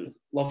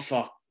 love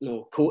for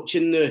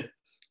coaching now,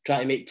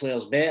 trying to make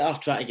players better,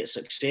 trying to get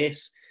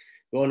success.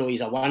 We all know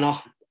he's a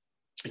winner.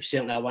 He's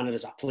certainly a winner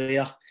as a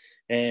player.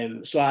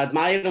 So I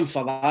admire him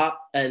for that.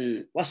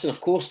 And listen,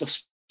 of course, they've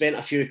spent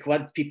a few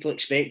quid. People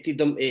expected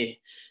them to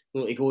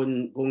go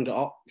and get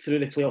up through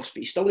the playoffs, but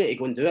you still need to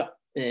go and do it.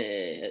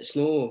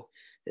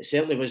 It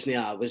certainly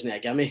wasn't a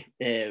gimme.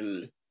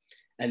 And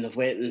they've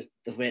went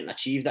and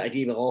achieved that. I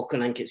agree with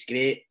Lachlan. I think it's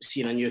great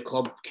seeing a new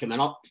club coming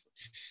up.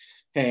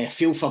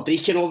 Feel for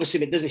Brechin, obviously,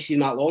 but it doesn't seem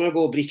that long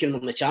ago. Brechin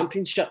won the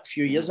championship a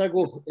few years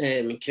ago.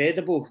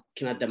 Incredible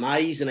kind of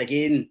demise. And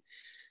again,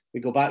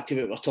 we go back to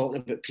what we were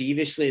talking about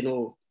previously,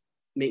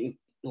 making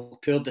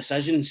poor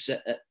decisions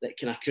at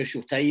kind of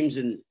crucial times.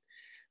 And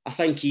I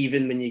think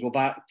even when you go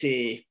back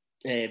to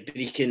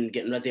Brechin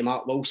getting rid of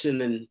Mark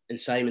Wilson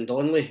and Simon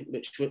Donnelly,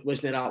 which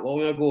wasn't that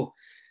long ago,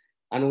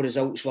 I know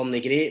results weren't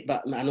great,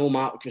 but I know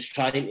Mark was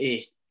trying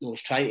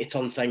to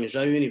turn things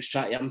around. He was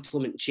trying to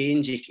implement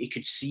change. He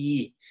could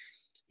see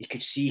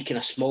kind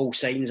of small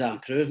signs of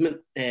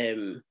improvement.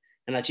 And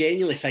I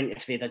genuinely think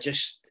if they'd have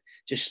just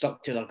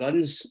stuck to their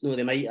guns,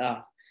 they might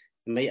have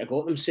might have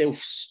got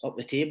themselves up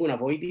the table and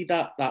avoided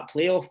that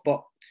playoff.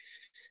 But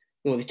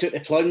they took the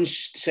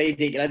plunge, decided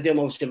to get rid of him.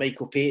 Obviously,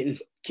 Michael Payton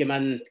came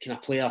in, kind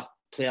of player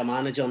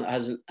manager, and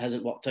it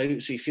hasn't worked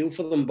out. So you feel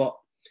for them, but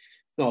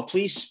no,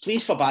 please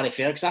for Barry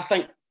Ferguson. I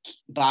think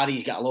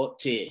Barry's got a lot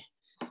to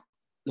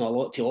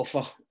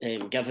offer,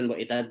 given what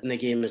he did in the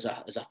game as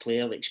a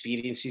player, the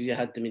experiences he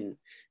had. I mean,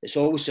 it's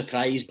always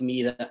surprised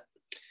me that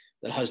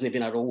there hasn't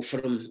been a role for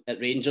him at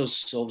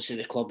Rangers. Obviously,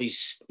 the club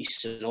he's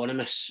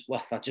synonymous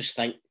with. I just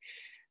think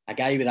a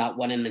guy with that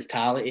winning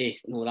mentality,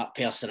 that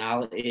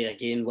personality,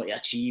 again, what he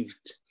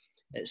achieved,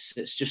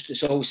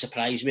 it's always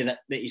surprised me that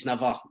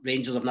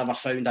Rangers have never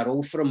found a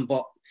role for him.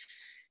 But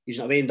he's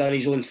not away and done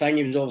his own thing.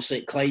 He was obviously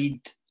at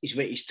Clyde.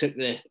 He's took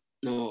the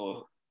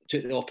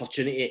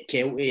opportunity at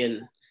Kelty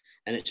and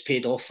it's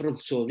paid off for him.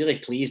 So really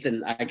pleased,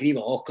 and I agree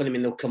with Auckland. I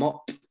mean, they'll come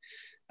up.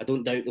 I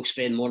don't doubt they'll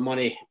spend more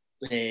money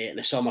in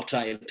the summer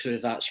trying to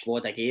improve that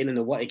squad again, and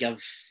they'll want to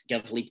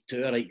give League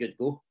Two a right good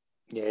go.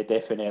 Yeah,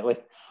 definitely.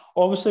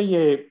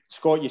 Obviously,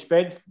 Scott, you've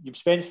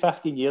spent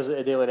 15 years at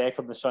the Daily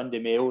Record and the Sunday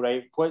Mail,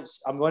 right?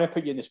 I'm going to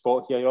put you in the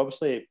spot here. You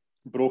obviously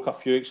broke a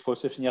few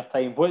exclusives in your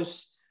time.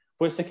 What's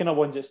the kind of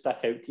ones that stick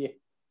out to you?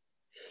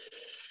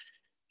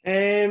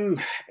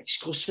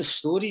 Exclusive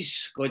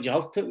stories. God, you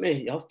have put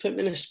me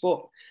in the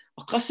spot.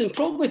 Listen,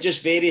 probably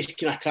just various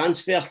kind of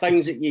transfer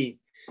things that you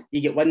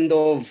get wind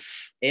of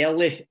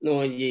early.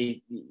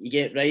 You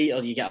get right,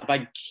 or you get a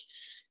big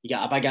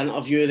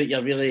interview that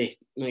you're really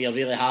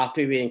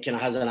happy with and kind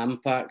of has an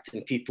impact,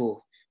 and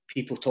people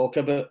talk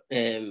about.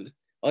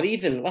 Or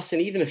even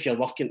if you're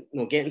working,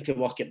 getting to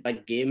work at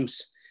big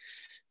games.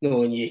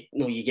 And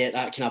you get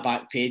that kind of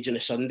back page on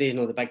a Sunday,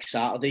 the big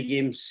Saturday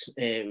games.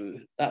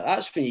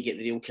 That's when you get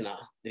the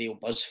real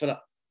buzz for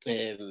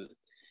it.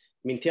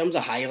 In terms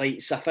of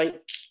highlights, I think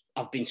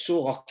I've been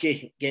so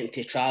lucky getting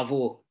to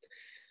travel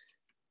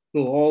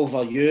all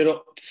over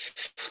Europe,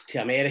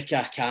 to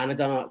America,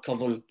 Canada,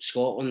 covering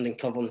Scotland and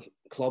covering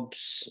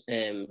clubs,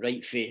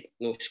 right for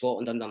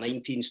Scotland under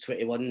 19s,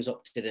 21s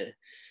up to the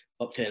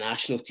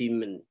national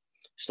team and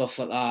stuff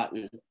like that.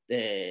 And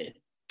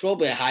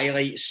probably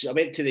highlights, I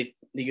went to the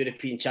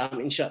European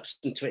Championships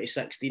in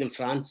 2016 in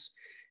France.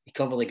 to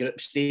cover the group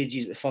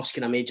stages, the first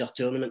kind of major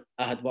tournament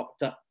I had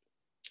worked at.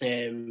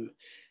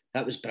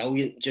 That was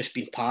brilliant, just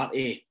being part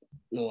of a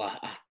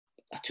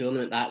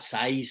tournament that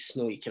size.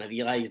 You kind of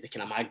realise the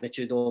kind of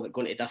magnitude of it,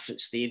 going to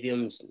different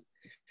stadiums.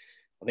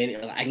 I went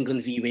to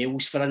England v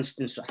Wales, for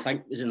instance. I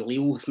think it was in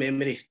Lille, if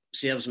memory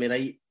serves me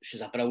right, which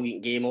was a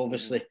brilliant game,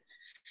 obviously.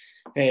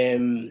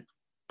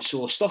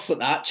 So stuff like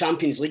that,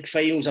 Champions League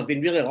finals, I've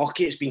been really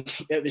lucky.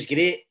 It was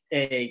great.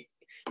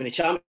 When the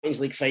Champions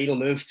League final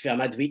moved from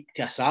a midweek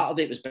to a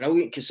Saturday, it was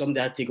brilliant because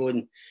somebody had to go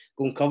and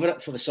cover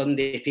it for the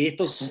Sunday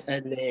papers.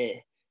 And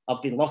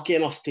I've been lucky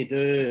enough to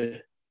do,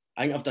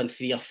 I think I've done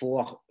 3 or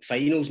 4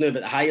 finals now,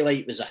 but the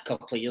highlight was a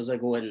couple of years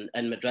ago in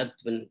Madrid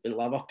when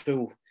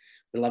Liverpool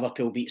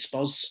beat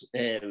Spurs.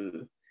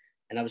 And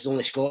I was the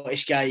only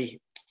Scottish guy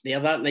there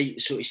that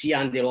night. So to see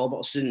Andy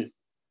Robertson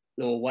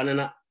winning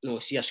it,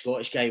 see a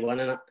Scottish guy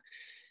winning it,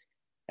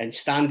 and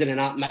standing in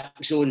that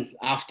mix zone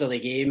after the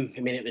game, I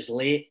mean, it was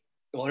late.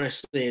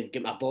 Honestly,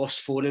 get my boss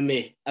phoning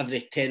me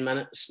every 10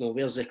 minutes.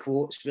 Where's the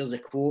quotes?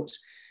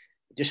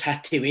 Just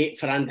had to wait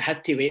for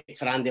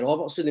Andy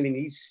Robertson. I mean,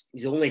 he's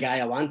the only guy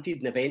I wanted,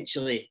 and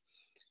eventually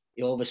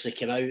he obviously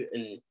came out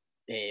and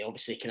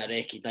obviously kind of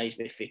recognised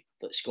me for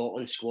the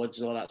Scotland squads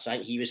and all that. So I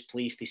think he was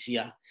pleased to see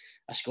a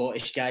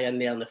Scottish guy in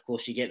there, and of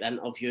course you get the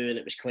interview, and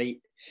it was quite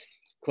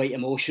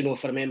emotional,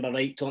 if I remember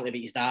right, talking about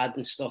his dad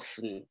and stuff,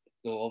 and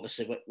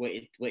obviously what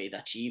he'd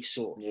achieved.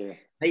 So yeah.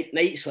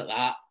 Nights like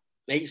that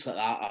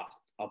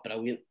are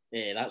brilliant.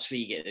 That's where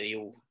you get the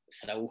real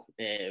thrill.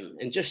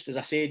 And just as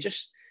I say,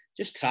 just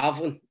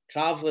travelling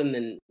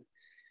and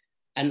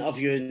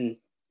interviewing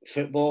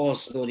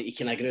footballers that you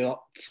kind of grew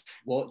up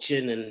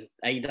watching and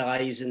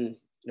idolising.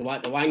 The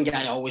one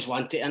guy I always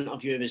wanted to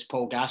interview was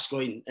Paul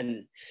Gascoigne,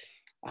 and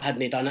I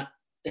hadn't done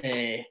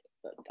it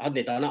up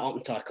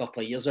until a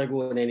couple of years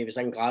ago, and then he was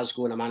in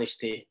Glasgow, and I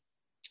managed to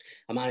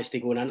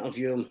go and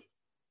interview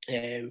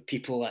him.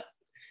 People like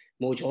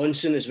Mo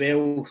Johnson as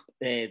well,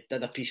 did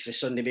a piece for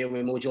Sunday Mail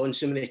with Mo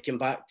Johnson when he came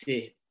back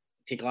to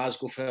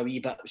Glasgow for a wee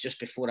bit. It was just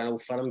before an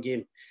Old Firm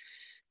game.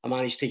 I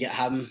managed to get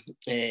him,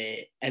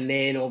 and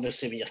then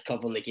obviously when you're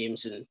covering the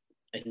games in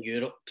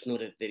Europe,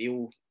 the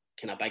real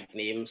kind of big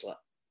names like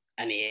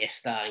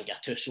Iniesta and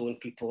Gattuso and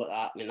people like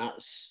that. I mean,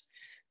 that's,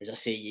 as I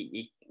say,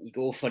 you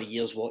go for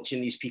years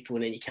watching these people,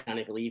 and then you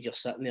can't believe you're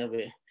sitting there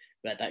with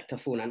a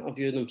dictaphone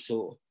interviewing them.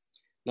 So,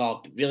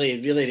 no,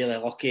 really, really, really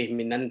lucky. I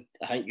mean, I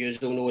think you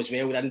all know as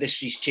well, the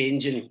industry's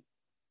changing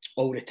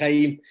all the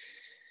time.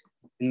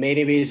 In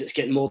many ways, it's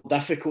getting more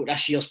difficult.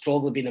 This year's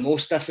probably been the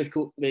most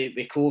difficult with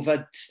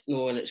COVID,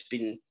 and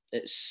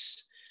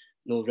it's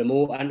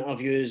remote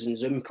interviews and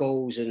Zoom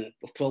calls, and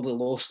we've probably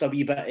lost a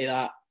wee bit of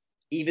that,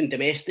 even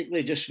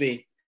domestically, just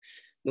with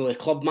the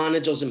club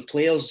managers and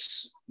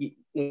players. You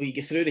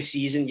get through the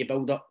season, you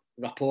build up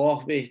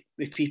rapport with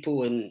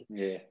people, and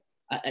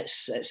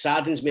it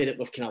saddens me that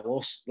we've kind of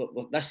lost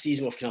this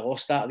season. We've kind of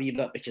lost that a wee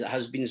bit because it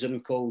has been Zoom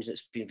calls.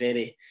 It's been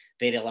very,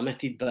 very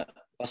limited. But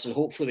listen,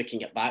 hopefully we can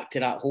get back to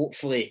that.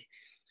 Hopefully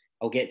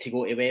I'll get to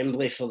go to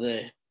Wembley for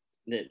the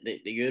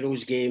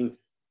Euros game,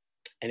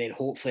 and then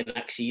hopefully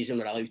next season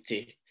we're allowed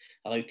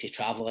to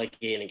travel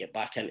again and get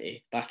back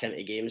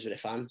into games with the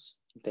fans.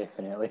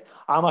 Definitely.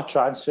 I'm a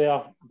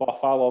transfer buff.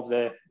 I love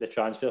the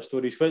transfer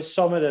stories. What's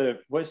some of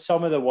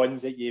the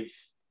ones that you've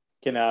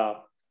kind of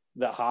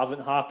that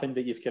haven't happened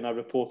that you've kind of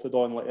reported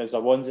on? Like, is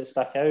there ones that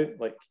stick out?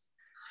 Like,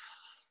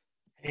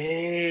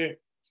 I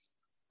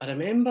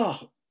remember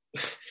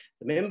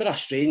a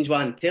strange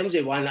one. In terms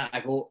of one that I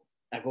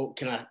got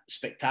kind of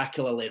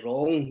spectacularly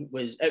wrong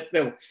was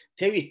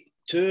tell you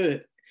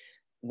two.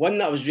 One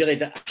that I was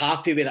really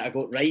happy with that I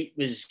got right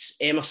was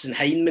Emerson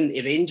Hyndman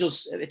to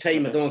Rangers at the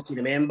time. I don't know if you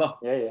remember.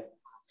 Yeah.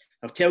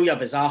 I'll tell you a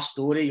bizarre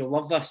story. You'll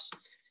love this.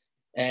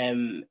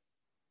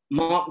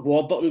 Mark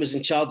Warburton was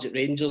in charge at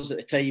Rangers at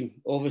the time,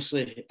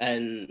 obviously,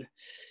 and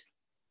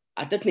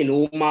I didn't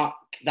know Mark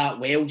that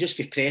well, just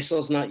for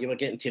pressers and that. You were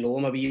getting to know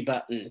him a wee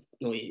bit, and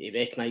you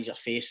recognise your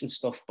face and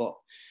stuff. But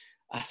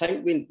I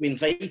think we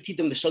invited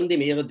him, the Sunday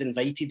Mail had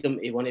invited him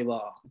to one of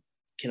our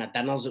kind of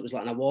dinners. It was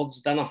like an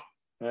awards dinner.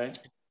 Right.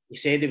 He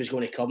said he was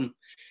going to come,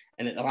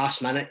 and at the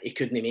last minute he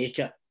couldn't make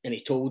it. And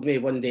he told me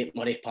one day at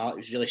Murray Park he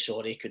was really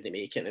sorry he couldn't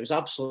make it. And there was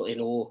absolutely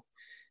no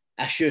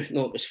issue.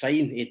 No, it was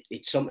fine.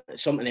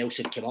 Something else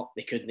had come up.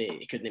 He couldn't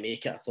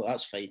make it. I thought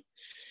that's fine.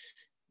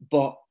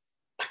 But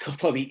a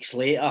couple of weeks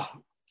later,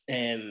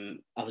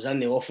 I was in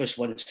the office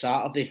one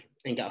Saturday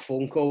and got a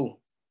phone call.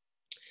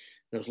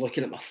 And I was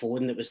looking at my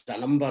phone. It was a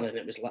number, and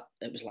it was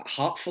like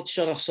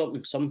Hertfordshire or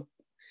something, some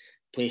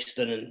place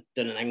down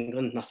in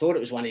England. And I thought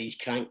it was one of these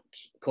crank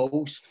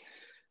calls.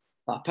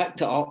 But I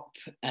picked it up,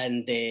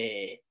 and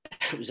it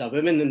was a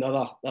woman on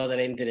the other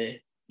end of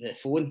the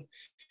phone,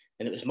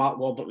 and it was Mark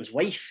Warburton's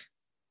wife.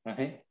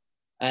 Uh-huh.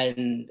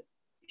 And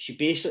she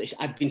basically,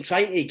 I'd been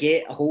trying to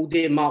get a hold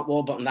of Mark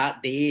Warburton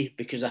that day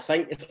because I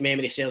think, if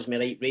memory serves me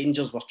right,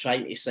 Rangers were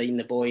trying to sign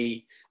the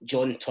boy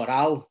John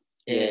Torral.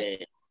 Yeah.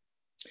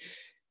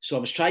 So I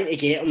was trying to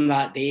get him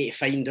that day to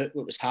find out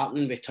what was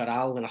happening with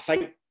Torral, and I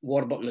think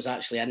Warburton was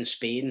actually in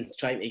Spain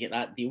trying to get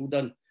that deal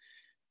done.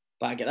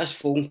 But I get this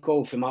phone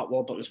call from Mark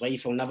Warburton's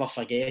wife. I'll never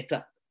forget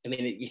it. I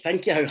mean, you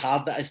think of how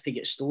hard it is to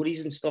get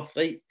stories and stuff,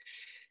 right?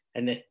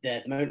 And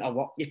the amount of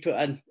work you put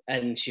in.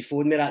 And she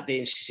phoned me that day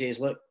and she says,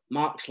 look,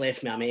 Mark's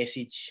left me a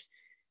message.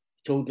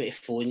 He told me to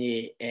phone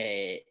you.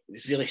 He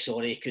was really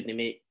sorry he couldn't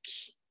make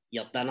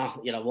your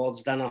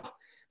awards dinner.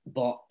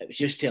 But it was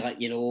just to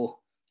let you know,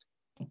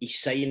 he's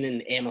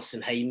signing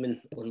Emerson Hyndman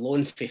on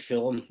loan for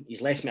Fulham.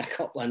 He's left me a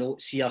couple of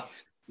notes here.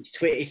 He's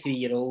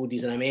 23-year-old.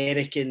 He's an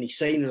American. He's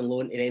signing on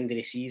loan at the end of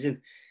the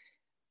season.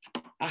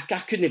 I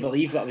couldn't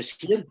believe what I was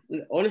hearing.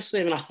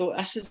 Honestly, I mean, I thought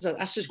this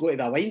is going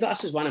to be a wind-up.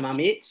 This is one of my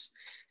mates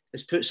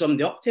has put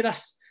somebody up to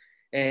this.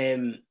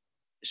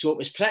 So it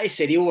was pretty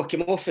surreal. I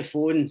came off the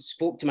phone,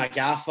 spoke to my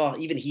gaffer.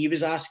 Even he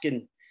was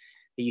asking,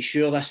 "Are you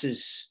sure this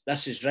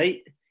is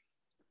right?"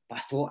 But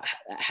I thought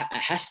it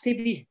has to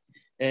be.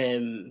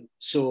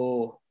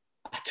 So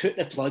I took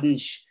the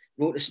plunge,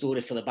 wrote the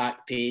story for the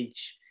back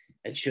page,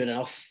 and sure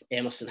enough,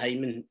 Emerson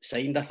Hyndman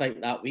signed, I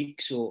think, that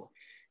week. So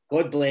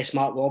God bless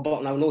Mark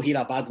Warburton. I'll not hear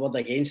a bad word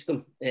against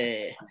him.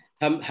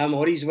 Him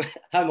or his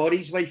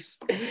wife.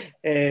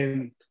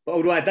 But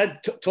although I did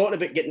talk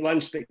about getting one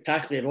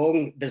spectacularly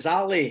wrong,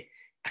 bizarrely,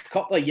 a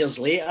couple of years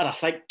later, I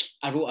think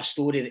I wrote a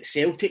story that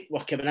Celtic were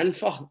coming in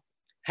for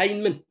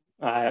Hyndman.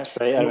 Aye, that's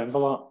right. I remember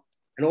that.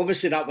 And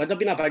obviously that would have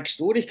been a big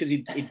story because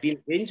he'd been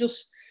at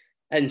Rangers.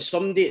 And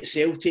somebody at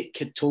Celtic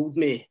had told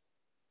me,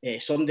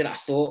 somebody that I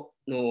thought,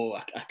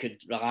 I could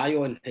rely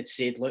on, had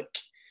said, look,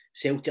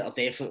 Celtic are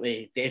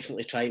definitely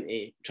trying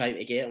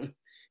to get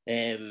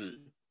him.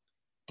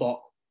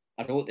 But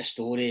I wrote the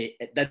story.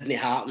 It didn't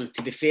happen.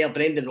 To be fair,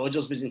 Brendan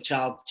Rodgers was in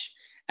charge.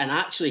 And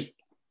actually,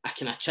 I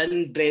kind of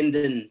chinned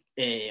Brendan,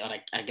 or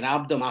I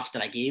grabbed him after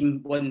a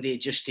game one day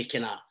just to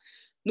kind of,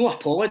 not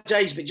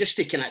apologise, but just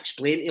to kind of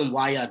explain to him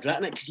why I'd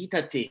written it, because he'd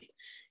had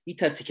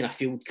to kind of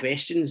field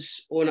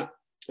questions on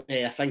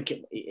it. I think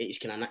it's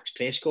kind of next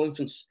press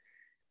conference.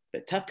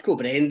 But typical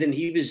Brendan,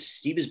 he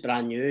was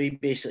brand new. He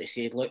basically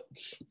said, look,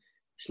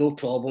 it's no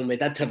problem. We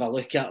did have a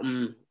look at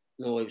him.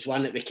 No, it was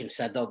one that we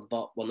considered,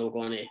 but we're not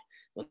going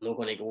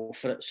to go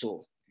for it.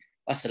 So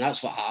listen,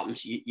 that's what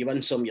happens. You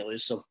win some, you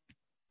lose some.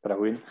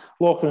 Brilliant.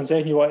 Lachlan,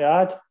 anything you want to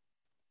add?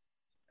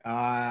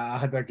 I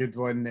had a good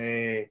one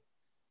a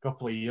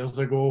couple of years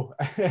ago.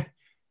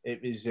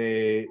 It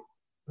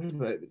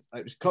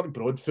was Kirk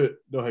Broadfoot.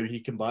 Know how he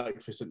came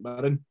back for St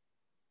Mirren.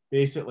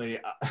 Basically,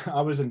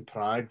 I was in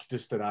Prague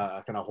just on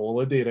a kind of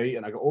holiday, right?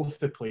 And I got off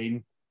the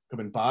plane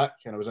coming back,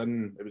 and it was at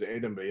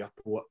Edinburgh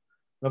Airport.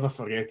 Never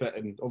forget it.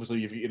 And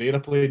obviously, you've got your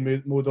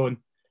airplane mode on.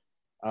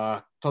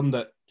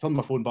 Turned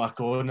my phone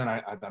back on, and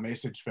I had a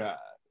message for a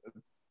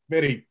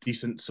very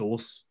decent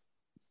source.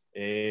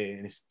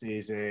 And it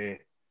says,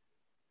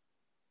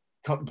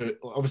 Kurt,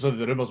 obviously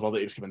the rumours were that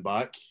he was coming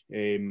back,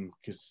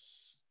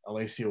 because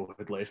Alessio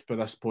had left by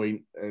this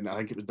point, and I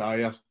think it was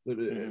Dyer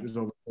that was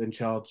in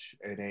charge,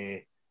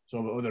 and so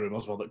all the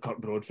rumours were that Kirk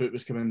Broadfoot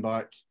was coming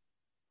back.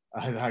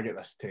 I get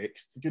this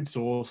text, good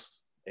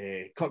source,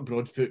 Kirk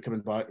Broadfoot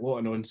coming back, a lot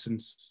of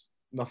nonsense,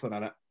 nothing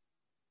in it.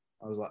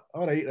 I was like,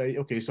 all right,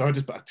 okay. So I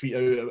just put a tweet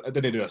out. I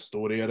didn't do a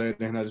story or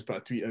anything. I just put a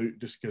tweet out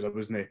just because I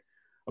wasn't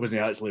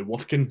actually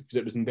working because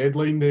it was in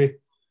deadline day.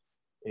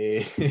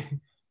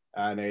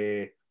 And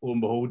lo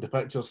and behold, the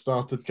pictures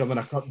started coming.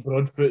 I cut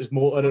Broadfoot's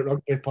motor at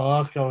Rugby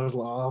Park. I was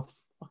like, oh,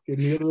 fucking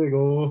here we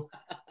go.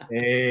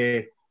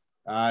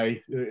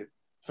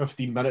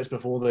 15 minutes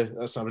before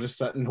so I was just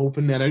sitting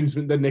hoping the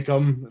announcement didn't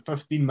come.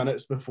 15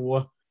 minutes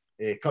before,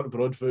 Kirk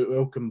Broadfoot,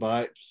 welcome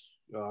back.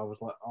 I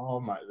was like, oh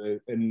my,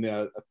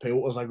 the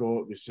pelters I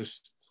got was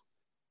just,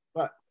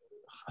 but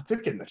I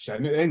took it in the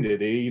chin at the end of the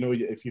day. You know,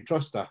 if you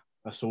trust a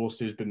source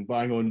who's been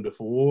bang on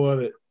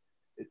before,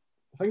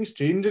 things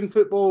change in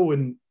football,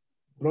 and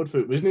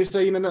Broadfoot wasn't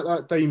signing at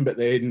that time, but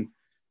then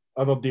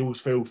other deals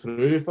fell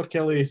through for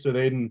Kelly, so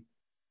then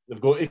they've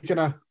got to kind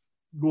of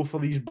go for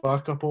these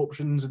backup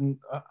options, and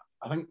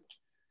I think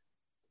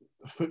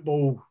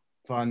football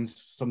fans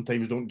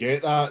sometimes don't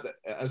get that.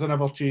 It is an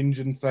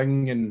ever-changing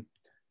thing, and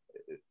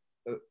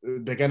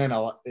beginning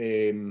of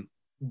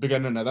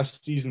this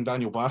season,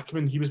 Daniel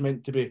Bachmann, he was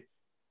meant to be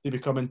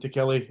coming to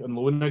Kelly on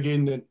loan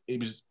again, and he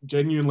was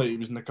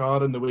in the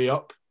car on the way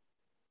up.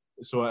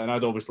 So, and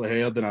I'd obviously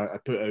heard, and I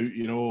put out,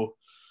 you know,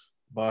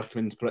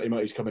 Bachmann's pretty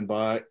much, he's coming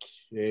back,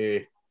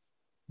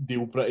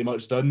 deal pretty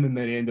much done, and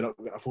then he ended up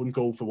getting a phone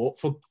call for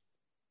Watford.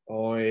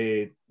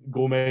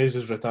 Gomez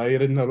is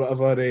retiring or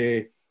whatever,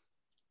 do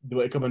you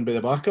want to come and be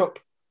the backup?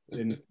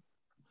 And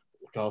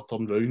the car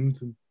turned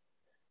round, and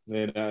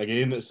then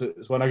again,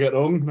 it's when I get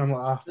wrong, and I'm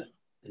like,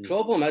 The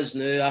problem is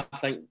now, I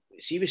think,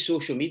 see with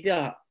social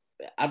media,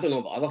 I don't know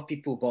about other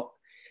people, but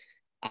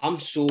I'm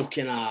so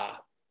kind of,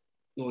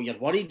 you know, you're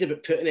worried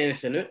about putting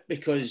anything out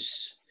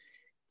because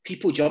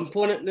people jump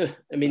on it now.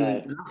 I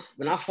mean,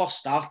 when I first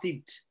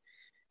started,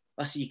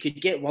 listen, you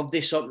could get word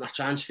of something, a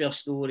transfer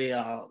story,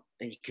 and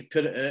you could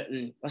put it out,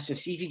 and listen,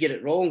 see if you get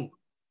it wrong.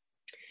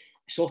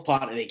 It's all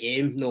part of the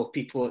game. No,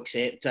 people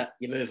accept it.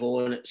 You move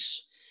on.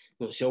 It's,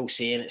 you know, it's all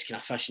saying it's kind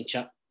of fish and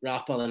chip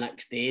wrapper the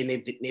next day.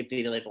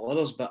 Nobody really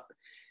bothers. But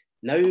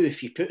now,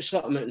 if you put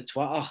something out on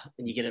Twitter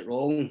and you get it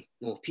wrong,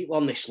 you know, people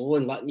aren't slow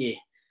and letting you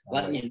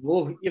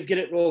know you've got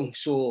it wrong.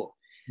 So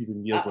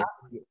even years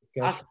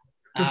later.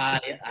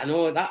 I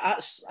know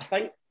that's. I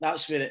think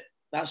that's where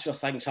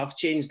things have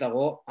changed a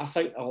lot. I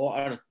think a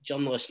lot of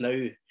journalists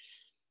now,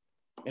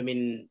 I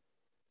mean,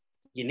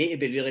 you need to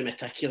be really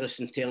meticulous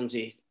in terms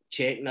of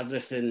checking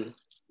everything.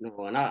 You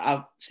know, and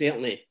I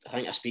certainly, I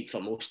think I speak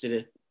for most of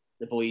the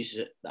boys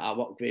that I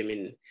work with. I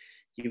mean,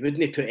 you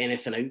wouldn't put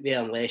anything out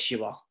there unless you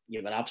were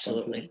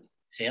absolutely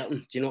certain.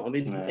 Do you know what I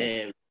mean?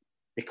 Yeah.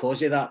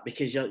 Because of that,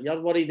 because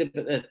you're worried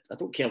about I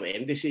don't care what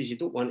MD says, you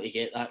don't want to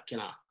get that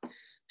kind of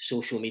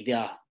social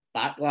media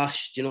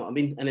backlash. Do you know what I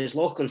mean? And as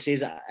Lachlan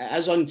says, it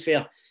is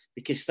unfair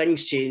because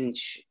things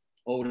change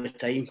all the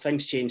time.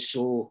 Things change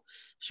so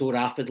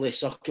rapidly.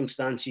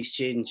 Circumstances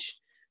change.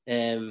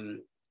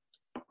 Listen,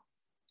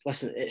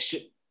 it's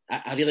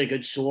a really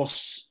good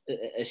source,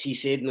 as he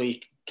said. You know, you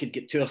could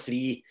get 2 or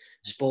 3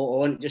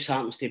 spot on. It just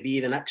happens to be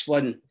the next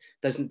one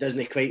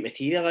doesn't quite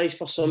materialise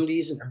for some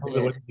reason.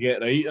 To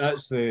get right,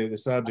 that's the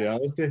sad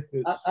reality.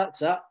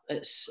 That's it.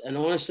 And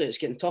honestly, it's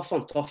getting tougher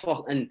and tougher.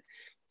 And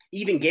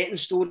even getting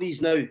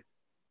stories now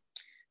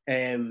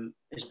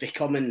is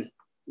becoming,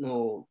 you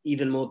know,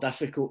 even more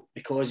difficult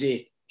because of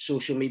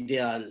social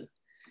media and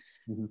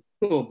you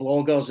know,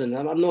 bloggers. And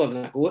I'm not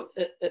having a go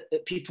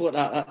at people like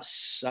that.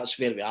 That's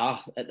where we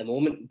are at the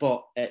moment.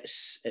 But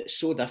it's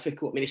so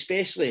difficult. I mean,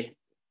 especially,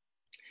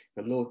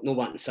 I'm no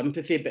wanting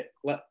sympathy,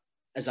 but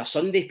as a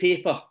Sunday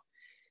paper,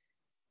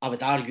 I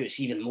would argue it's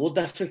even more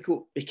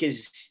difficult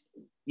because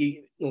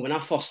you know, when I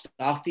first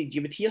started,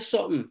 you would hear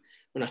something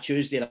on a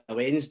Tuesday or a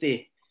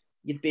Wednesday,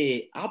 you'd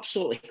be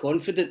absolutely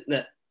confident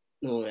that,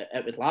 you know,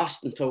 it would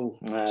last until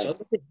Sunday.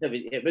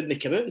 It wouldn't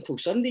come out until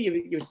Sunday.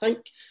 You would think.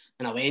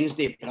 And a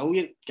Wednesday,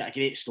 brilliant, got a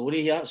great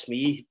story here. It's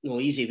me, you know,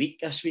 easy week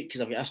this week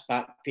because I've got this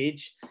back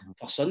page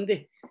for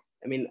Sunday.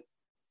 I mean,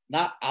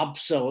 that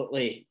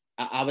absolutely,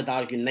 I would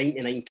argue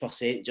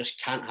 99%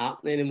 just can't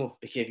happen anymore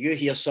because if you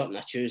hear something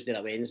a Tuesday or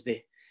a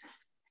Wednesday,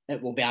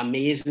 it will be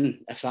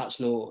amazing if that's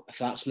no by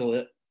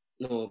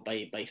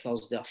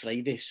Thursday or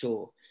Friday.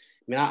 So,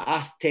 I mean,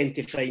 I tend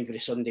to find with the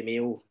Sunday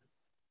Mail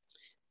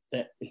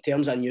that in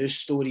terms of news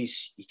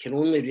stories, you can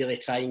only really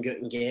try and go out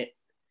and get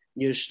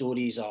news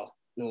stories or,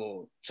 you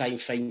know, try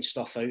and find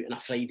stuff out on a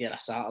Friday or a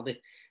Saturday,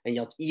 and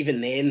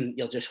even then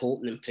you're just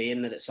hoping and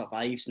praying that it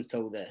survives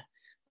until the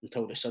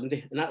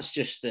Sunday, and that's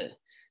just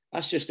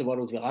the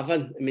world we live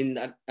in. I mean,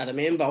 I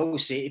remember I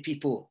always say to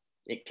people,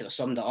 it kind of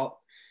summed it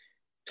up,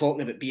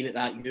 talking about being at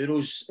that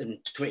Euros in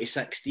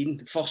 2016.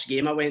 The first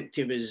game I went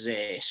to was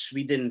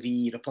Sweden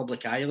v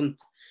Republic of Ireland,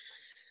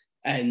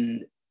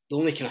 and the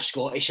only kind of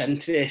Scottish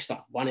interest,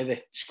 or one of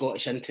the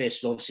Scottish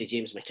interests, was obviously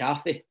James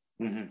McCarthy,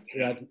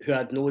 who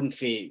I'd known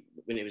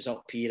when he was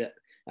up here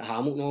at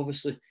Hamilton,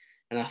 obviously.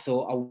 And I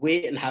thought, I'll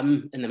wait on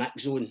him in the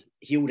mix zone.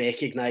 He'll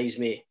recognise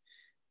me.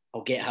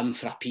 I'll get him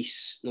for a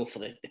piece, no, for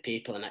the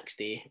paper the next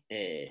day.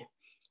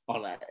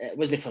 Or it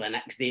wasn't for the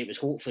next day. It was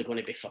hopefully going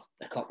to be for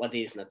a couple of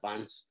days in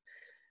advance.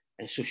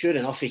 And so sure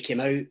enough, he came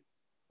out.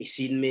 He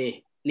seen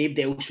me.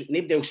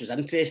 Nobody else was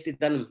interested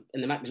in him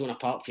in the mix zone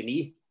apart from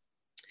me.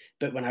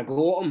 But when I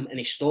got him and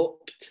he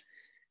stopped,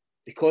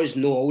 because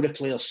no all the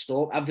players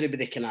stopped,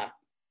 everybody kind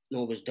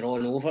of was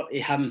drawn over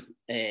to him.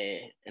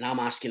 And I'm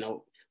asking,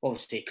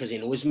 obviously, because he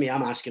knows me,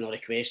 I'm asking all the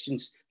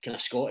questions, kind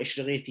of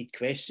Scottish-related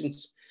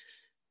questions.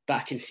 But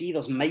I can see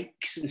there's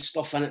mics and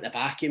stuff in at the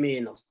back of me,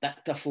 and there's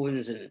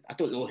dictaphones, and I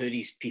don't know who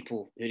these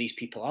people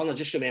are. And I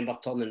just remember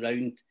turning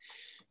round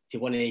to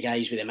one of the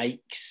guys with the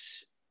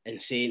mics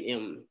and saying to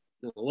him,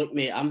 "Look,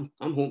 mate, I'm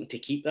hoping to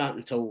keep that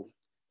until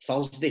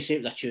Thursday. Say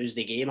it was a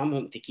Tuesday game. I'm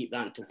hoping to keep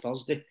that until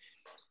Thursday."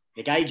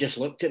 The guy just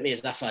looked at me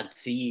as if I had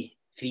three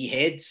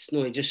heads.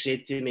 No, he just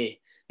said to me,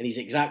 and his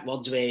exact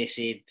words were, he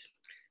said,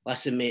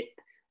 "Listen, mate,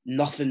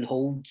 nothing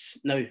holds."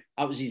 Now,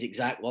 that was his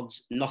exact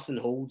words, "Nothing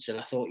holds." And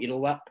I thought, you know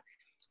what?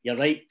 You're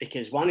right,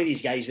 because one of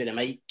these guys with a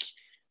mic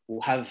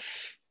will have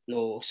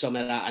some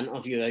of that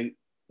interview out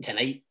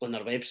tonight on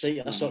their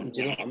website or something. Do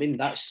you know what I mean?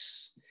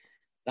 That's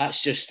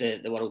just the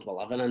world we're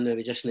living in now.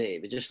 We just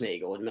need to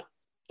go on it.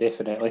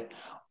 Definitely.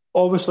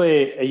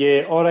 Obviously,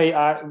 yeah, all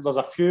right. There's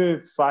a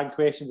few fan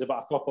questions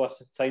about a couple of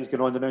things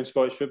going on in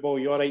Scottish football.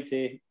 You all right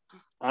to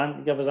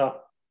give us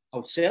a...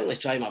 I'll certainly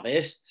try my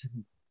best.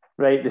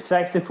 Right, the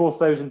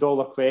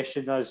 $64,000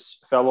 question is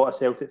for a lot of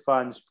Celtic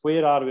fans.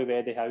 Where are we with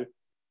Eddie Howe?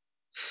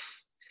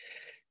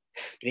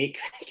 Great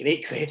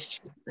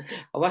question.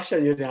 I wish I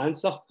knew the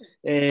answer.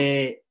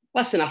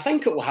 Listen, I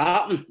think it will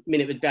happen. I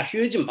mean, it would be a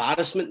huge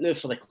embarrassment now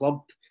for the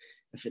club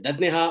if it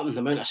didn't happen. The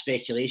amount of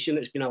speculation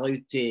that's been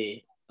allowed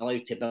to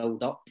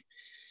build up.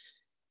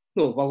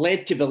 No, we're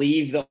led to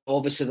believe that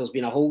obviously there's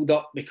been a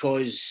hold-up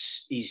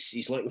because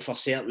he's looking for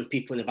certain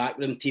people in the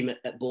backroom team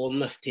at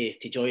Bournemouth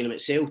to join him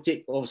at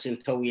Celtic. Obviously,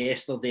 until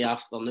yesterday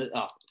afternoon,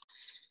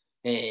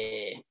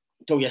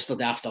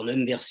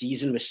 their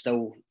season was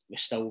still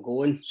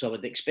going. So I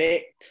would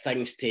expect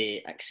things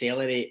to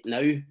accelerate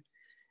now.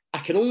 I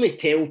can only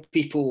tell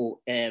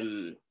people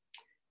kind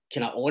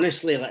of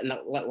honestly, like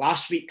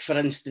last week, for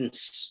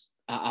instance,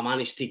 I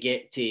managed to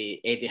get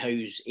to Eddie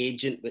Howe's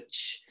agent,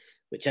 which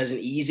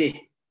isn't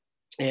easy.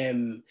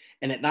 And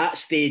at that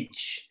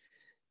stage,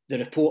 the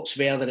reports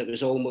were that it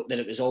was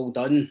all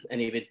done,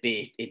 and he'd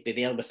be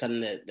there within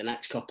the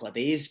next couple of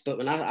days. But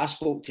when I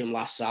spoke to him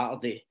last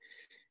Saturday,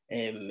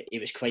 he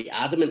was quite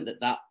adamant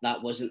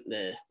that wasn't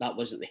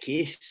the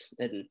case,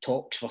 and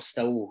talks were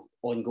still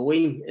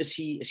ongoing, as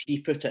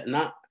he put it. And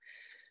that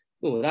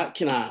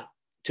kind of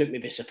took me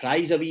by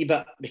surprise a wee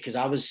bit, because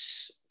I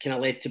was kind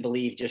of led to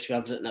believe, just with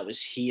everything that I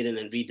was hearing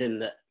and reading,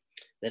 that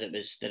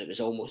it was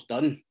almost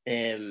done.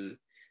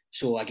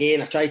 So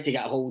again, I tried to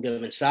get a hold of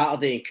him on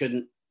Saturday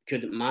and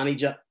couldn't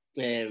manage it.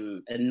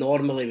 And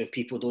normally when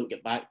people don't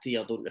get back to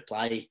you or don't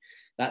reply,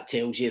 that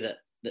tells you that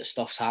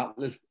stuff's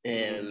happening.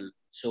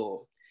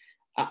 So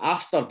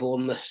after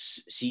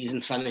Bournemouth's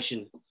season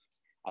finishing,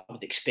 I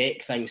would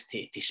expect things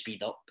to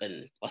speed up.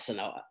 And listen,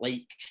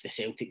 like the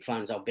Celtic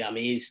fans, I'll be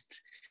amazed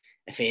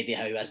if Eddie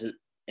Howe isn't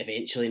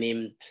eventually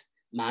named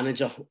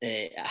manager.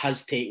 It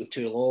has taken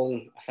too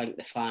long. I think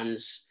the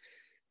fans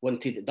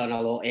wanted it done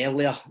a lot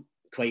earlier,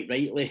 quite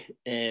rightly.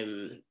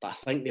 But I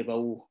think they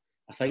will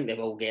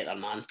get their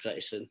man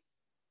pretty soon.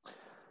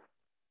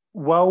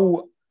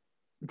 Will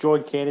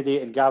John Kennedy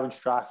and Gavin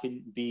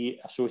Strachan be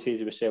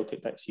associated with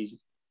Celtic next season?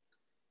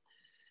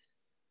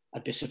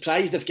 I'd be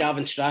surprised if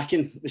Gavin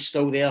Strachan was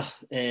still there,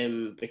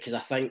 because I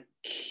think,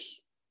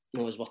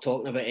 as we're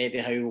talking about Eddie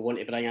Howe, we want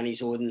to bring in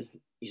his own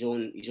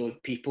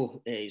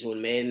people, his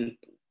own men.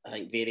 I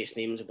think various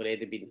names have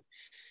already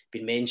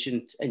been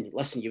mentioned. And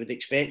listen, you would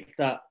expect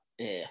that.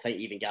 I think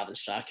even Gavin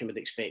Strachan would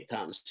expect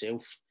that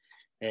himself.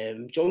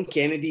 John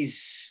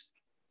Kennedy's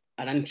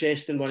an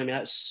interesting one. I mean,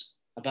 that's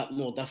a bit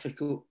more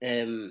difficult,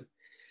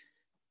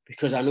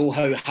 because I know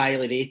how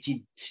highly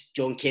rated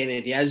John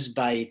Kennedy is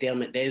by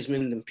Dermot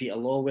Desmond and Peter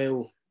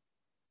Lawwell.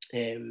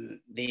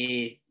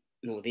 They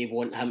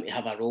want him to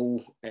have a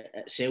role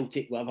at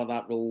Celtic, whatever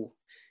that role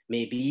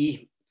may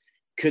be.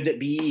 Could it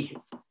be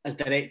as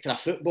director of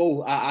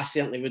football? I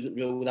certainly wouldn't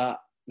rule that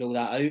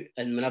out.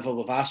 And whenever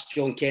we've asked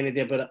John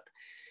Kennedy about it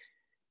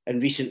in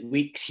recent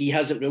weeks, he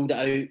hasn't ruled it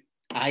out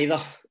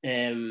either.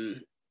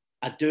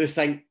 I do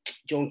think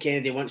John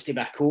Kennedy wants to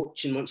be a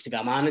coach and wants to be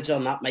a manager,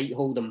 and that might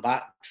hold him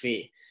back for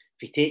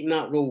taking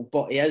that role.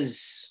 But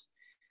he's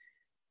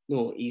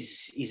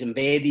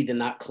embedded in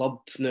that club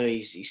now.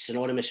 He's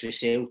synonymous with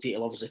Celtic. He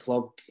loves the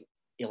club.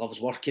 He loves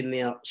working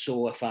there.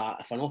 So if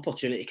an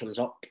opportunity comes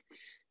up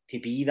to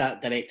be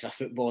that director of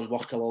football and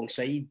work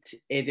alongside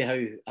Eddie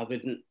Howe, I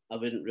wouldn't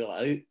rule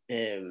it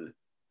out.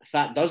 If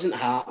that doesn't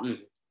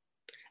happen,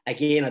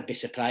 again, I'd be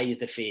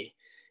surprised if he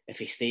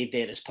stayed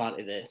there as part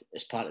of the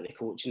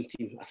coaching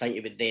team. I think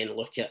he would then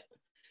look at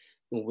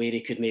where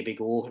he could maybe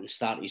go and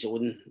start his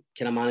own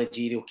kind of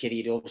managerial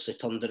career. He obviously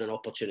turned down an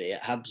opportunity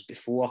at Hibs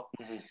before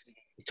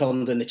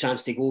turned on the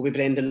chance to go with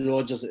Brendan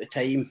Rodgers at the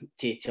time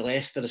to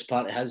Leicester as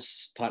part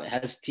of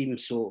his team.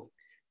 So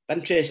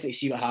interesting to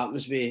see what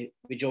happens with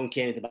John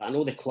Kennedy. But I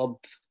know the club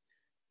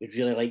would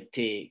really like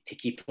to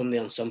keep him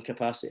there in some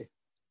capacity.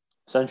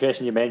 It's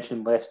interesting you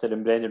mentioned Leicester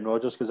and Brendan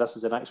Rodgers, because this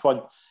is the next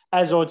one.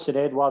 Is Odsonne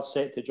Edouard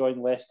set to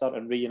join Leicester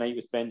and reunite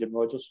with Brendan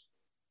Rodgers?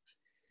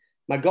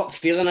 My gut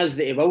feeling is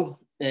that he will.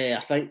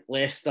 I think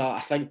Leicester,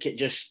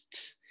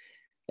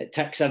 it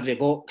ticks every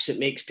box. It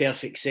makes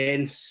perfect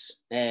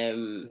sense.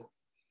 I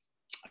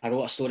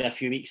wrote a story a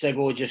few weeks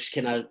ago just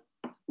kind of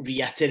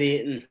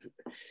reiterating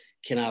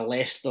kind of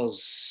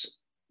Leicester's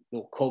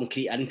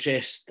concrete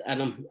interest in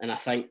him, and I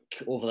think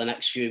over the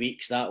next few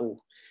weeks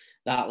that'll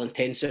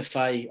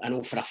intensify. I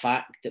know for a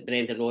fact that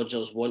Brendan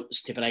Rodgers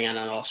wants to bring in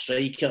another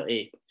striker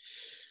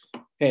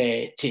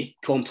to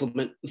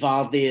complement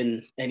Vardy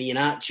and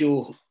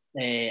Iheanacho.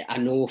 I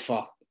know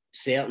for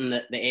certain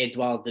that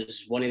Edouard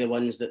is one of the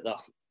ones that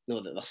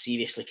they're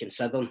seriously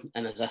considering,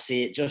 and as I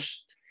say,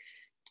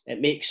 it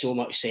makes so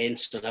much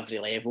sense on every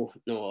level.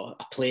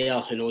 A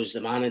player who knows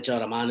the manager,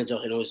 a manager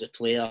who knows the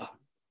player.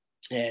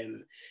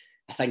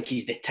 I think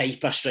he's the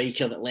type of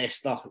striker that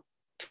Leicester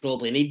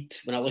probably need.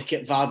 When I look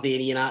at Vardy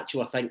and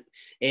Iheanacho, I think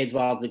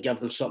Edouard would give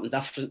them something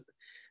different.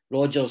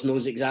 Rodgers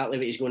knows exactly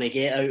what he's going to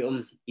get out of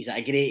him. He's at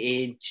a great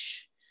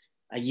age,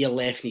 a year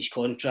left in his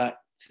contract.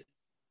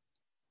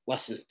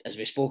 Listen, as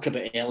we spoke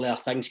about earlier,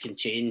 things can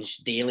change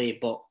daily,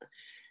 but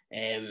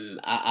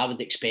I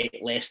would expect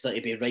Leicester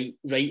to be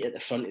right at the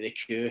front of the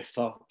queue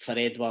for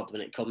Edouard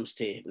when it comes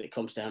to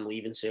him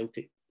leaving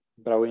Celtic.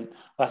 Brilliant.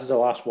 This is the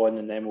last one,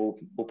 and then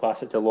we'll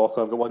pass it to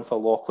Lachlan. I've got one for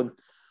Lachlan.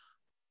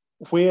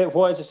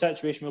 What is the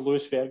situation with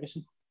Lewis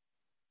Ferguson?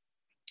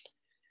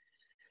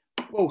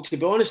 Well, to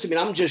be honest,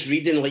 I'm just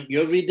reading like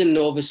you're reading.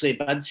 Obviously,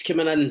 bids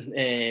coming in.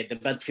 The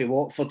bid for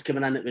Watford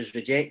coming in, it was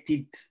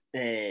rejected.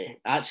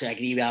 Actually, I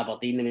agree with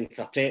Aberdeen.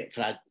 For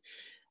a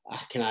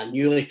kind of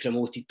newly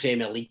promoted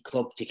Premier League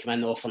club to come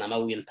in offering £1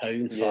 million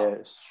for,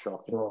 it's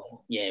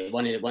shocking.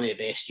 One of the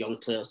best young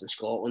players in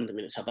Scotland.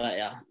 It's a bit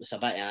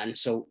of an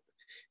insult.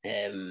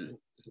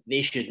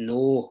 They should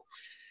know.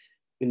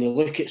 When they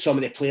look at some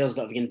of the players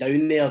that have gone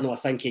down there, I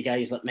think of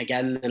guys like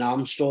McGinn and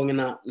Armstrong and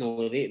that.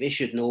 They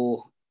should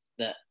know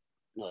that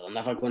they're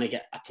never going to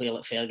get a player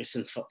like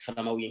Ferguson for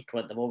 £1 million.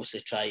 They've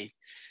obviously tried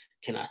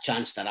kind of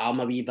chance their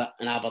arm a wee bit,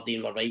 and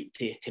Aberdeen were right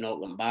to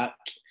knock them back.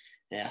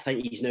 I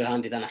think he's now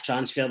handed in a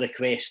transfer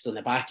request on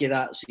the back of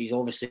that, so he's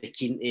obviously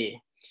keen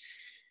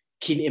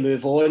to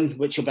move on,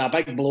 which will be a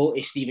big blow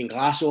to Stephen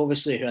Glass,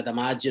 obviously, who I'd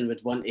imagine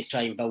would want to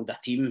try and build a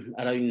team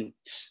around.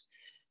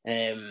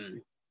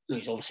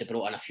 He's obviously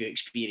brought in a few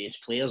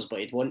experienced players, but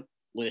he'd want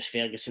Lewis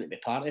Ferguson to be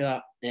part of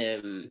that.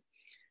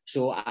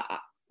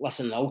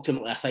 Listen,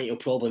 ultimately, I think he'll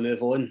probably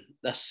move on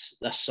this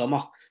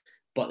summer,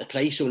 but the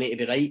price will need to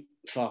be right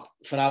for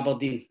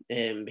Aberdeen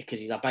because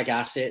he's a big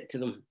asset to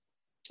them.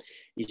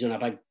 He's on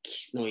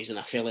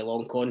a fairly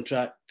long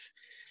contract.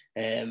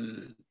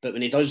 But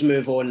when he does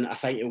move on, I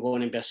think he'll go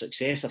on and be a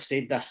success. I've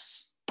said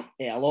this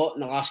a lot in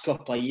the last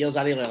couple of years.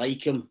 I really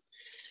like him.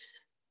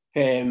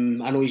 I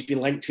know he's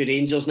been linked to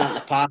Rangers in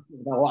the past.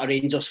 A lot of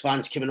Rangers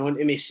fans coming on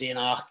to me saying,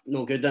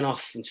 no good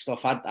enough and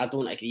stuff. I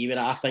don't agree with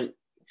it. I think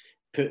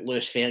put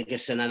Lewis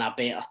Ferguson in a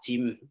better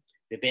team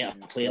with better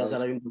players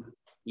around him.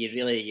 You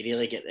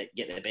really get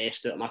the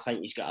best out of him. I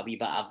think he's got a wee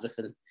bit of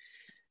everything.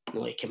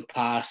 He can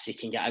pass, he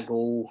can get a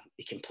goal,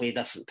 he can play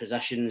different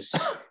positions.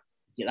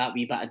 Get that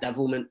wee bit of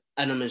devilment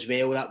in him as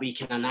well, that wee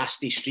kind of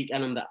nasty streak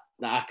in him that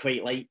I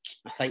quite like.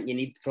 I think you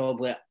need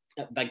probably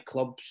at big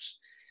clubs.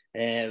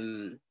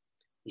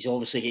 He's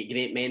obviously got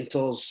great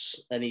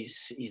mentors and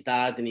his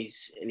dad and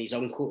his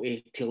uncle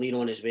to lean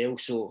on as well.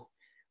 So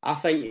I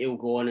think he'll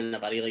go on and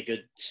have a really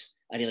good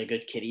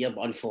career.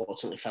 But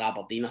unfortunately for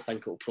Aberdeen, I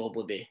think it'll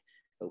probably be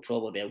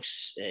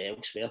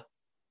elsewhere.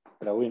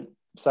 Brilliant.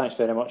 Thanks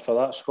very much for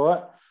that,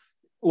 Scott.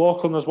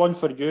 Lachlan, there's one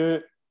for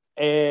you.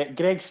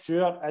 Greg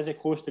Stewart, is he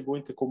close to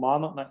going to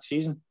Kilmarnock next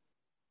season?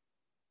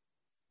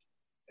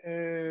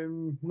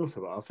 Not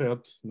for what I've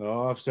heard.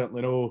 No, I've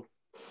certainly no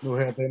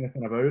heard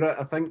anything about it.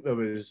 I think there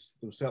was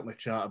certainly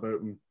chat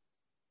about him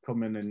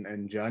coming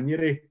in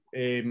January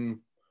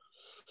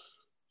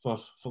for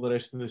the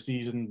rest of the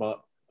season,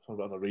 but for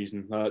whatever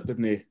reason that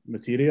didn't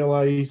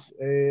materialise.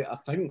 I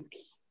think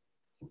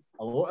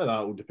a lot of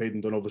that will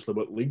depend on obviously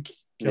what league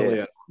Kelly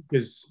is,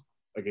 because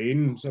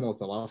again, similar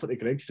to Lafferty,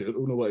 Greg Stewart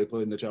will know what to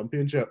play in the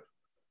Championship.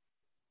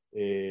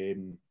 I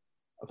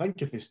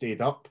think if they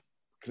stayed up,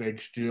 Greg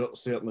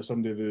Stewart's certainly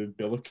somebody they'd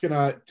be looking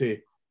at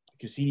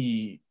because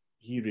he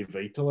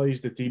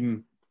revitalised the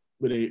team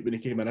when he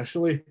came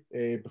initially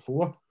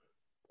before,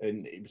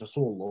 and it was a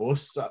sore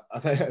loss. I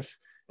think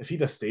if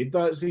he'd have stayed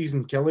that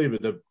season, Kelly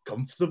would have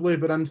comfortably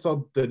been in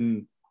third,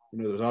 and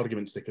there was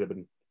arguments they could have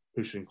been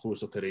pushing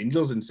closer to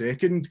Rangers in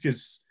second,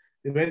 because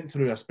they went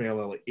through a spell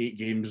of like 8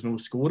 games no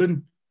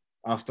scoring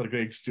after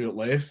Greg Stewart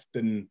left,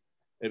 and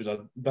it was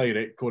a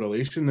direct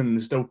correlation, and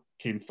they still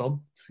came third,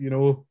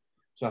 So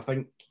I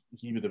think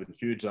he would have been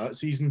huge that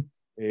season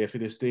if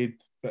he'd have stayed.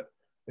 But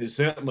I've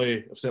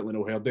certainly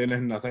not heard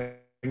anything. I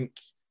think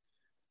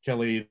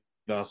Kelly,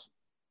 they're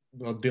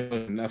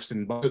dealing ifs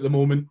and buts at the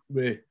moment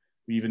with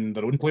even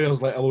their own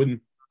players, let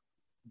alone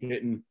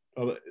getting.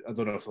 I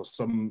don't know if there's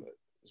some.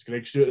 Is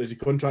Greg Stewart, is he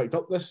contract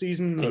up this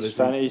season? Or He's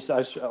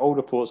finished. All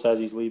reports says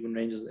he's leaving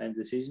Rangers at the end of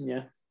the season.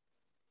 Yeah.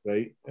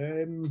 Right.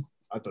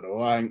 I don't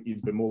know. I think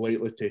you'd be more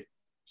likely to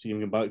see him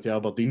come back to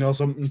Aberdeen or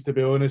something, to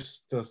be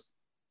honest. But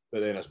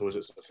then I suppose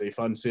it's if they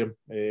fancy him.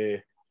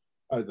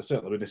 I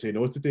certainly wouldn't say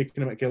no to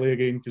taking him at Kelly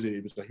again because he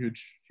was a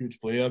huge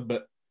player.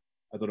 But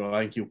I don't know.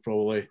 I think he'll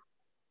probably,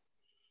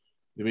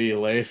 the way he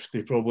left,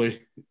 he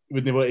probably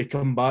wouldn't want to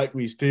come back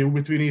with his tail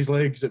between his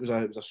legs. It was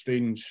a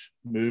strange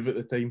move at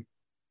the time.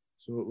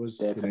 So it was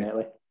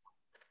definitely.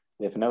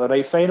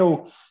 Right,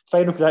 final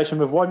prediction.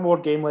 We've one more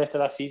game left of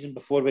that season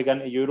before we get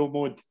into Euro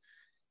mode.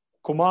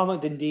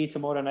 Kilmarnock Dundee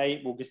tomorrow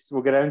night. We'll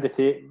get round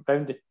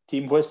the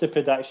team. What's the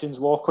predictions,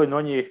 Lachlan?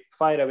 On you,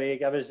 fire away.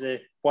 Give us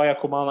why are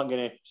Kilmarnock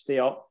going to stay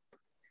up?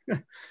 I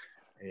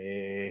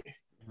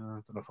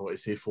don't know if I want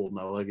to say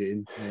 4-0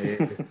 again.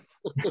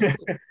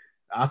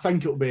 I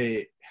think it'll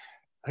be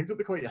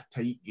quite a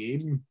tight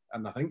game,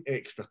 and I think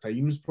extra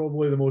time's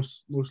probably the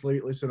most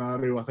likely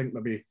scenario. I think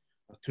maybe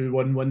a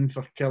 2-1 win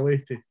for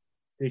Kelly to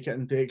take it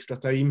into extra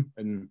time,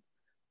 and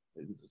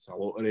it's a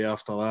lottery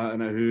after that.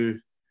 And who,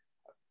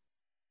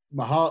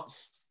 my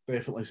heart's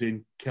definitely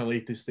saying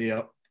Kelly to stay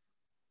up,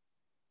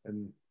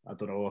 and I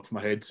don't know if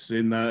my head's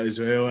saying that as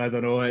well. I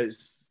don't know.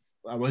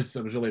 I was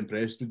really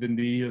impressed with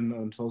Dundee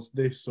on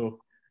Thursday, so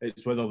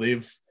it's whether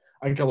they've.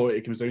 I think a lot of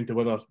it comes down to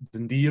whether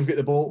Dundee have got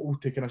the bottle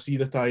to kind of see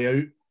the tie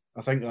out.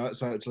 I think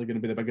that's actually going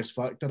to be the biggest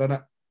factor in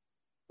it.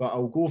 But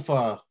I'll go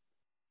for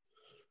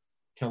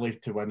Kelly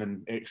to win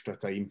in extra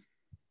time.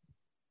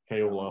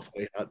 Kyle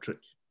Lafferty hat-trick.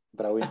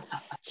 Brilliant.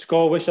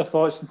 Scott, what's your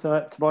thoughts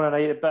tomorrow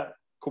night about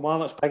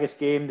Kilmarnock's biggest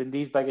game,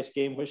 Dundee's biggest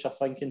game? What's your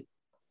thinking?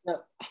 I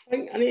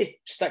think I need to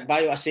stick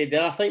by what I said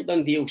there. I think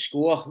Dundee will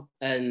score,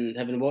 and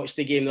having watched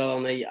the game the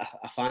other night,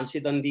 I fancy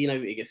Dundee now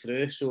to get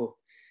through. So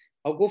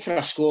I'll go for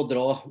a score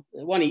draw,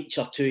 1 each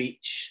or 2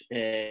 each,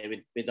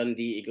 with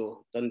Dundee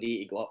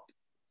to go up.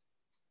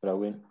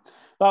 Brilliant.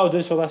 That'll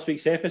do for this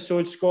week's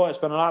episode, Scott. It's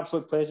been an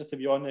absolute pleasure to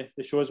be on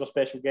the show as our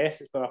special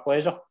guest. It's been a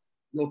pleasure.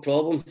 No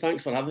problem.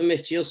 Thanks for having me.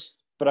 Cheers.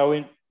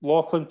 Brilliant.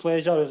 Lachlan,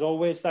 pleasure as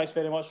always. Thanks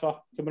very much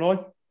for coming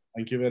on.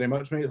 Thank you very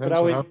much, mate.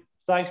 Brilliant.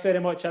 Thanks very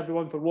much,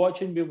 everyone, for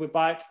watching. We'll be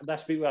back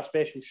this week with a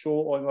special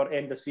show on our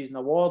end of season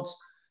awards.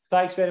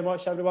 Thanks very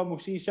much, everyone. We'll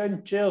see you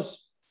soon.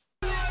 Cheers.